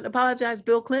government apologize?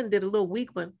 Bill Clinton did a little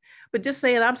weak one, but just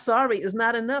saying I'm sorry is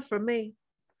not enough for me.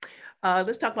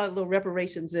 Let's talk about a little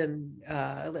reparations, and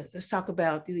let's talk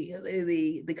about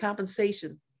the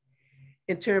compensation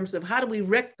in terms of how do we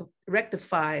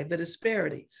rectify the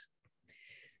disparities.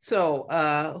 So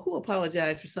who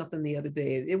apologized for something the other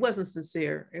day? It wasn't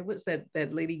sincere. It was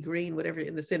that Lady Green, whatever,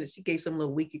 in the Senate. She gave some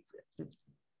little weak.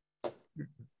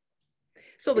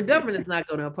 So the government is not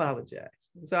going to apologize.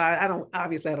 So I don't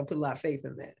put a lot of faith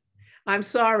in that. I'm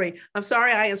sorry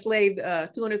I enslaved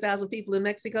 200,000 people in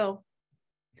Mexico.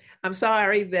 I'm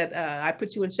sorry that I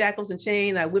put you in shackles and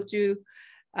chains. I whipped you.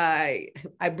 I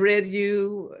bred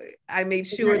you. I made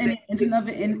sure that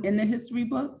in the history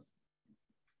books.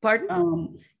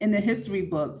 Pardon? In the history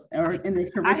books or in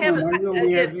the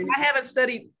curriculum, I haven't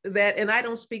studied that, and I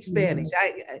don't speak Spanish.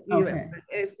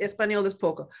 Español es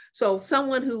poco. So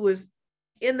someone who was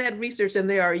in that research, and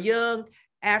there are young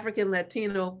African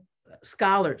Latino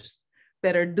scholars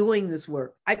that are doing this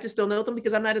work. I just don't know them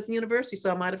because I'm not at the university,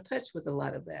 so I'm out of touch with a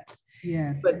lot of that.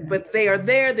 Yeah. But they are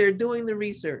there. They're doing the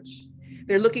research.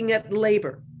 They're looking at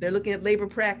labor. They're looking at labor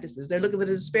practices. They're looking at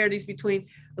the disparities between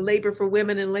labor for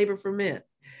women and labor for men.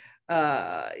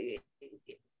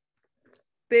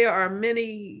 There are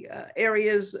many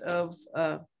areas of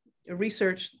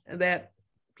research that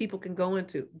people can go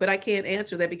into, but I can't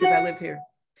answer that because I live here.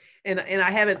 And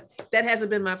that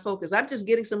hasn't been my focus. I'm just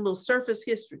getting some little surface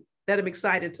history that I'm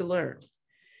excited to learn.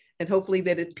 And hopefully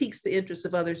that it piques the interest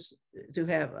of others to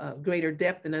have greater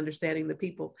depth in understanding the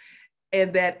people.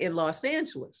 And that in Los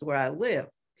Angeles, where I live,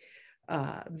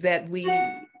 that we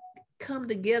come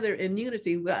together in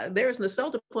unity. There is an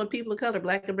assault upon people of color,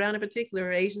 Black and brown in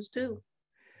particular, Asians too.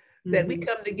 Mm-hmm. That we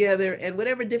come together, and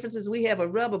whatever differences we have a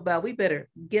rub about, we better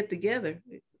get together.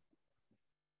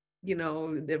 You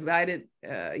know, divided,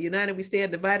 united we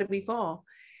stand, divided we fall.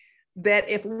 That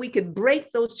if we could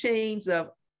break those chains of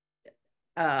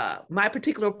my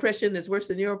particular oppression is worse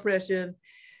than your oppression,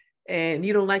 and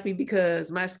you don't like me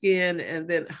because my skin,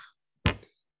 and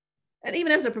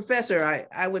even as a professor,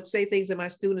 I would say things to my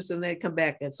students and they'd come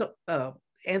back. And so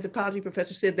anthropology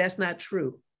professor said, that's not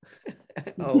true.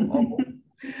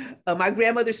 My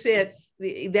grandmother said,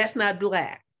 that's not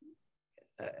Black.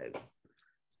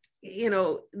 You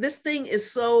know, this thing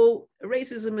is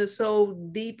racism is so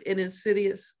deep and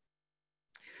insidious.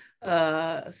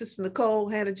 Sister Nicole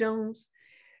Hannah-Jones,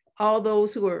 all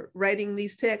those who are writing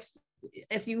these texts,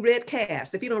 if you read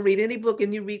Cass, if you don't read any book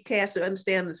and you read Cass to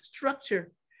understand the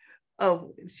structure of,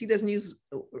 she doesn't use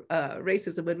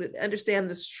racism, but understand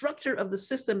the structure of the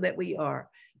system that we are,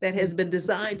 that has been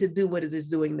designed to do what it is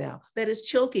doing now, that is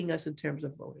choking us in terms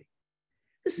of voting.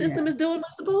 The system is doing what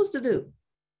it's supposed to do.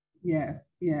 Yes,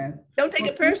 yes. Don't take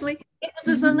it personally. It was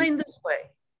designed this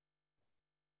way.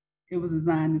 It was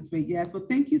designed this way, yes. Well,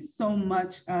 thank you so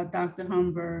much, Dr.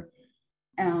 Humber,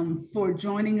 for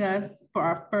joining us for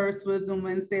our first Wisdom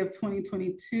Wednesday of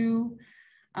 2022,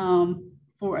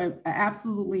 for an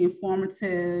absolutely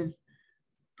informative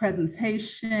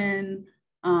presentation.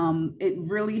 It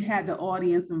really had the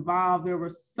audience involved. There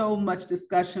was so much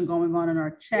discussion going on in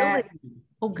our chat. Really?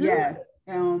 Oh, good. Yes.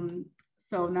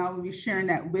 So now we'll be sharing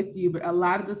that with you, but a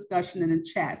lot of discussion in the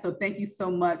chat. So thank you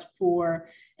so much for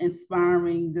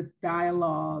inspiring this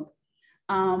dialogue.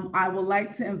 I would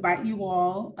like to invite you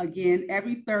all, again,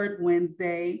 every third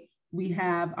Wednesday, we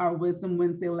have our Wisdom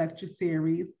Wednesday lecture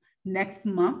series. Next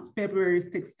month, February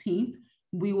 16th,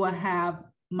 we will have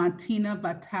Martina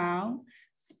Batal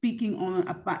speaking on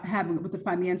with the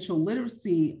financial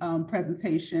literacy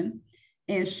presentation,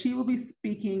 and she will be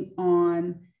speaking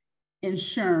on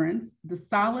insurance, the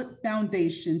solid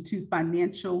foundation to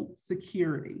financial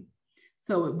security.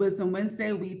 So at Wisdom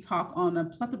Wednesday, we talk on a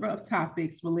plethora of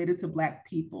topics related to Black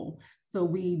people. So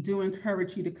we do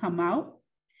encourage you to come out.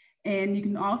 And you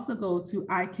can also go to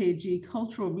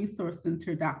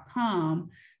ikgculturalresourcecenter.com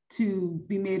to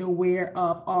be made aware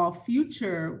of all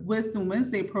future Wisdom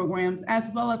Wednesday programs, as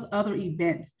well as other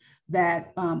events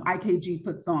that IKG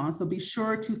puts on. So be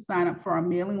sure to sign up for our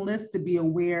mailing list to be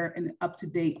aware and up to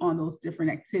date on those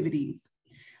different activities.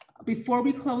 Before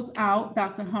we close out,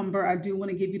 Dr. Humber, I do want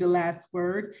to give you the last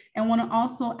word, and want to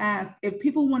also ask if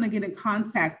people want to get in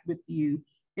contact with you,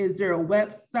 is there a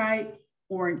website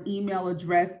or an email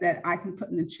address that I can put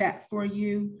in the chat for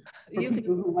you for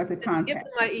people who want to contact. Give me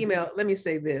my email. Let me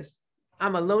say this.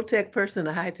 I'm a low-tech person in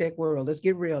a high-tech world. Let's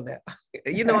get real now.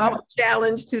 You know, I was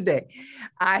challenged today.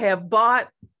 I have bought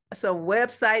some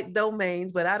website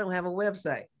domains, but I don't have a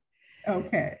website.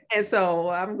 Okay. And so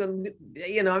I'm going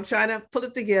to, you know, I'm trying to pull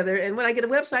it together. And when I get a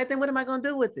website, then what am I going to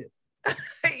do with it?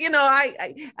 You know,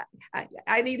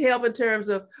 I need help in terms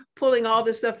of pulling all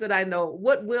the stuff that I know.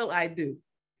 What will I do?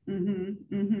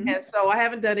 Mm-hmm, mm-hmm. And so I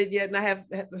haven't done it yet. And I have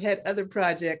had other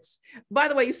projects. By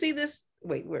the way, you see this?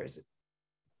 Wait, where is it?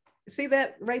 See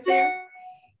that right there?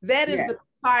 That is the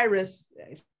papyrus.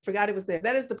 I forgot it was there.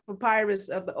 That is the papyrus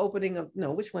of the opening of,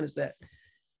 no, which one is that?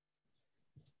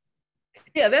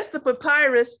 Yeah, that's the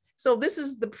papyrus. So this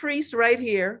is the priest right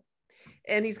here.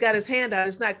 And he's got his hand out.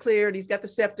 It's not clear. And he's got the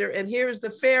scepter. And here's the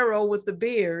pharaoh with the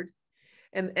beard.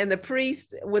 And the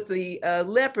priest with the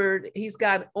leopard, he's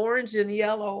got orange and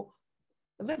yellow.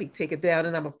 Let me take it down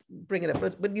and I'm going to bring it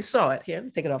up. But you saw it here. Let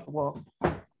me take it off the wall.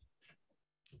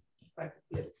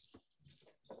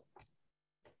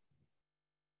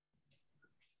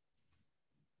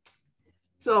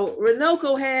 So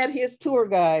Renoko had his tour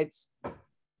guides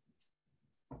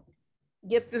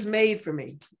get this made for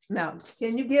me. Now,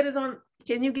 can you get it on?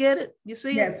 Can you get it? You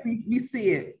see yes, it? Yes, we see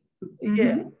it. Mm-hmm.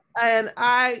 Yeah. And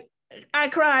I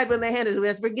cried when they handed it to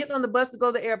us. We're getting on the bus to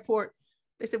go to the airport.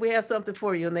 They said, we have something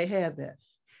for you. And they had that.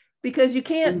 Because you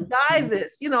can't buy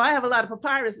this. You know, I have a lot of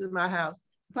papyrus in my house.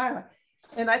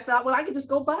 And I thought, well, I could just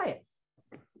go buy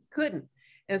it. Couldn't.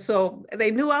 And so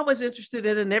they knew I was interested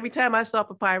in it. And every time I saw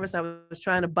papyrus, I was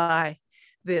trying to buy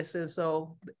this. And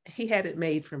so he had it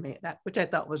made for me, which I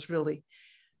thought was really,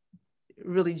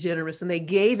 really generous. And they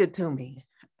gave it to me.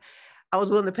 I was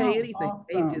willing to pay anything. Awesome.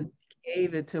 They just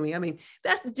gave it to me. I mean,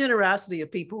 that's the generosity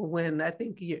of people when I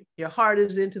think your heart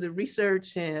is into the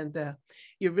research and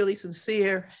you're really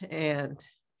sincere and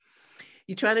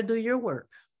you're trying to do your work.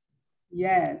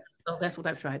 Yes. So that's what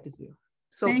I've tried to do.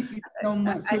 So thank you so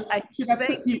much. So should I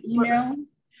put your email?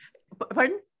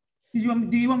 Pardon? Do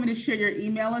you want me to share your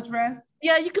email address?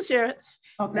 Yeah, you can share it.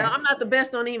 Okay. Now, I'm not the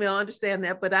best on email, I understand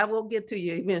that, but I will get to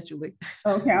you eventually.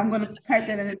 Okay, I'm going to type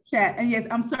that in the chat. And yes,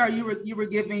 I'm sorry, you were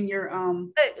giving your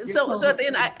so at the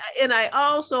end, I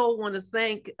also want to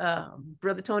thank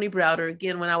Brother Tony Browder.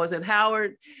 Again, when I was at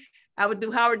Howard, I would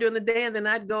do Howard during the day, and then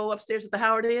I'd go upstairs at the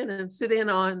Howard Inn and sit in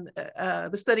on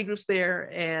the study groups there,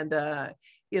 and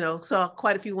you know, saw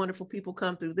quite a few wonderful people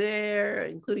come through there,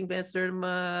 including Van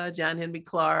Srtima, John Henry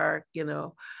Clark, you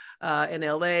know, in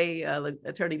LA,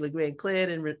 Attorney LeGrand Cled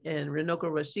and Renoko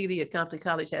Rashidi at Compton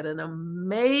College had an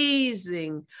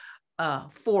amazing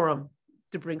forum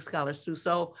to bring scholars through.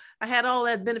 So I had all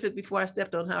that benefit before I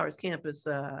stepped on Howard's campus,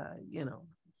 you know,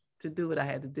 to do what I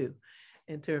had to do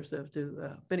in terms of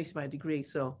to finish my degree.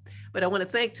 So, but I want to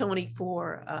thank Tony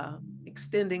for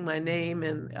extending my name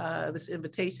and this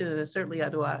invitation. And certainly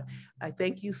I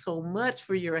thank you so much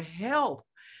for your help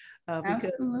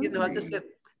because, you know, like I said,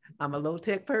 I'm a low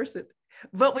tech person,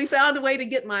 but we found a way to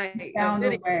get my video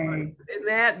and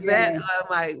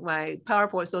my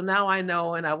PowerPoint. So now I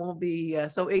know, and I won't be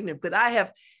so ignorant, but I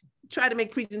have tried to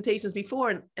make presentations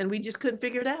before and we just couldn't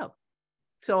figure it out.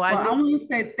 So I want to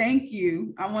say thank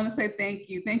you. I want to say thank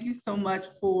you. Thank you so much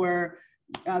for,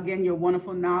 again, your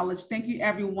wonderful knowledge. Thank you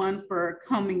everyone for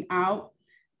coming out.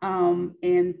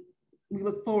 And we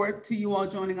look forward to you all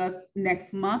joining us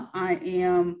next month. I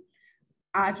am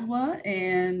Ajwa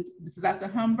and this is Dr.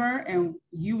 Humber and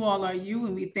you all are you.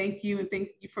 And we thank you and thank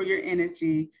you for your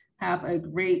energy. Have a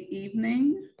great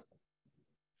evening.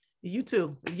 You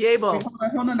too. Yabo.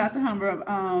 Hold on, Dr.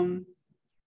 Humber.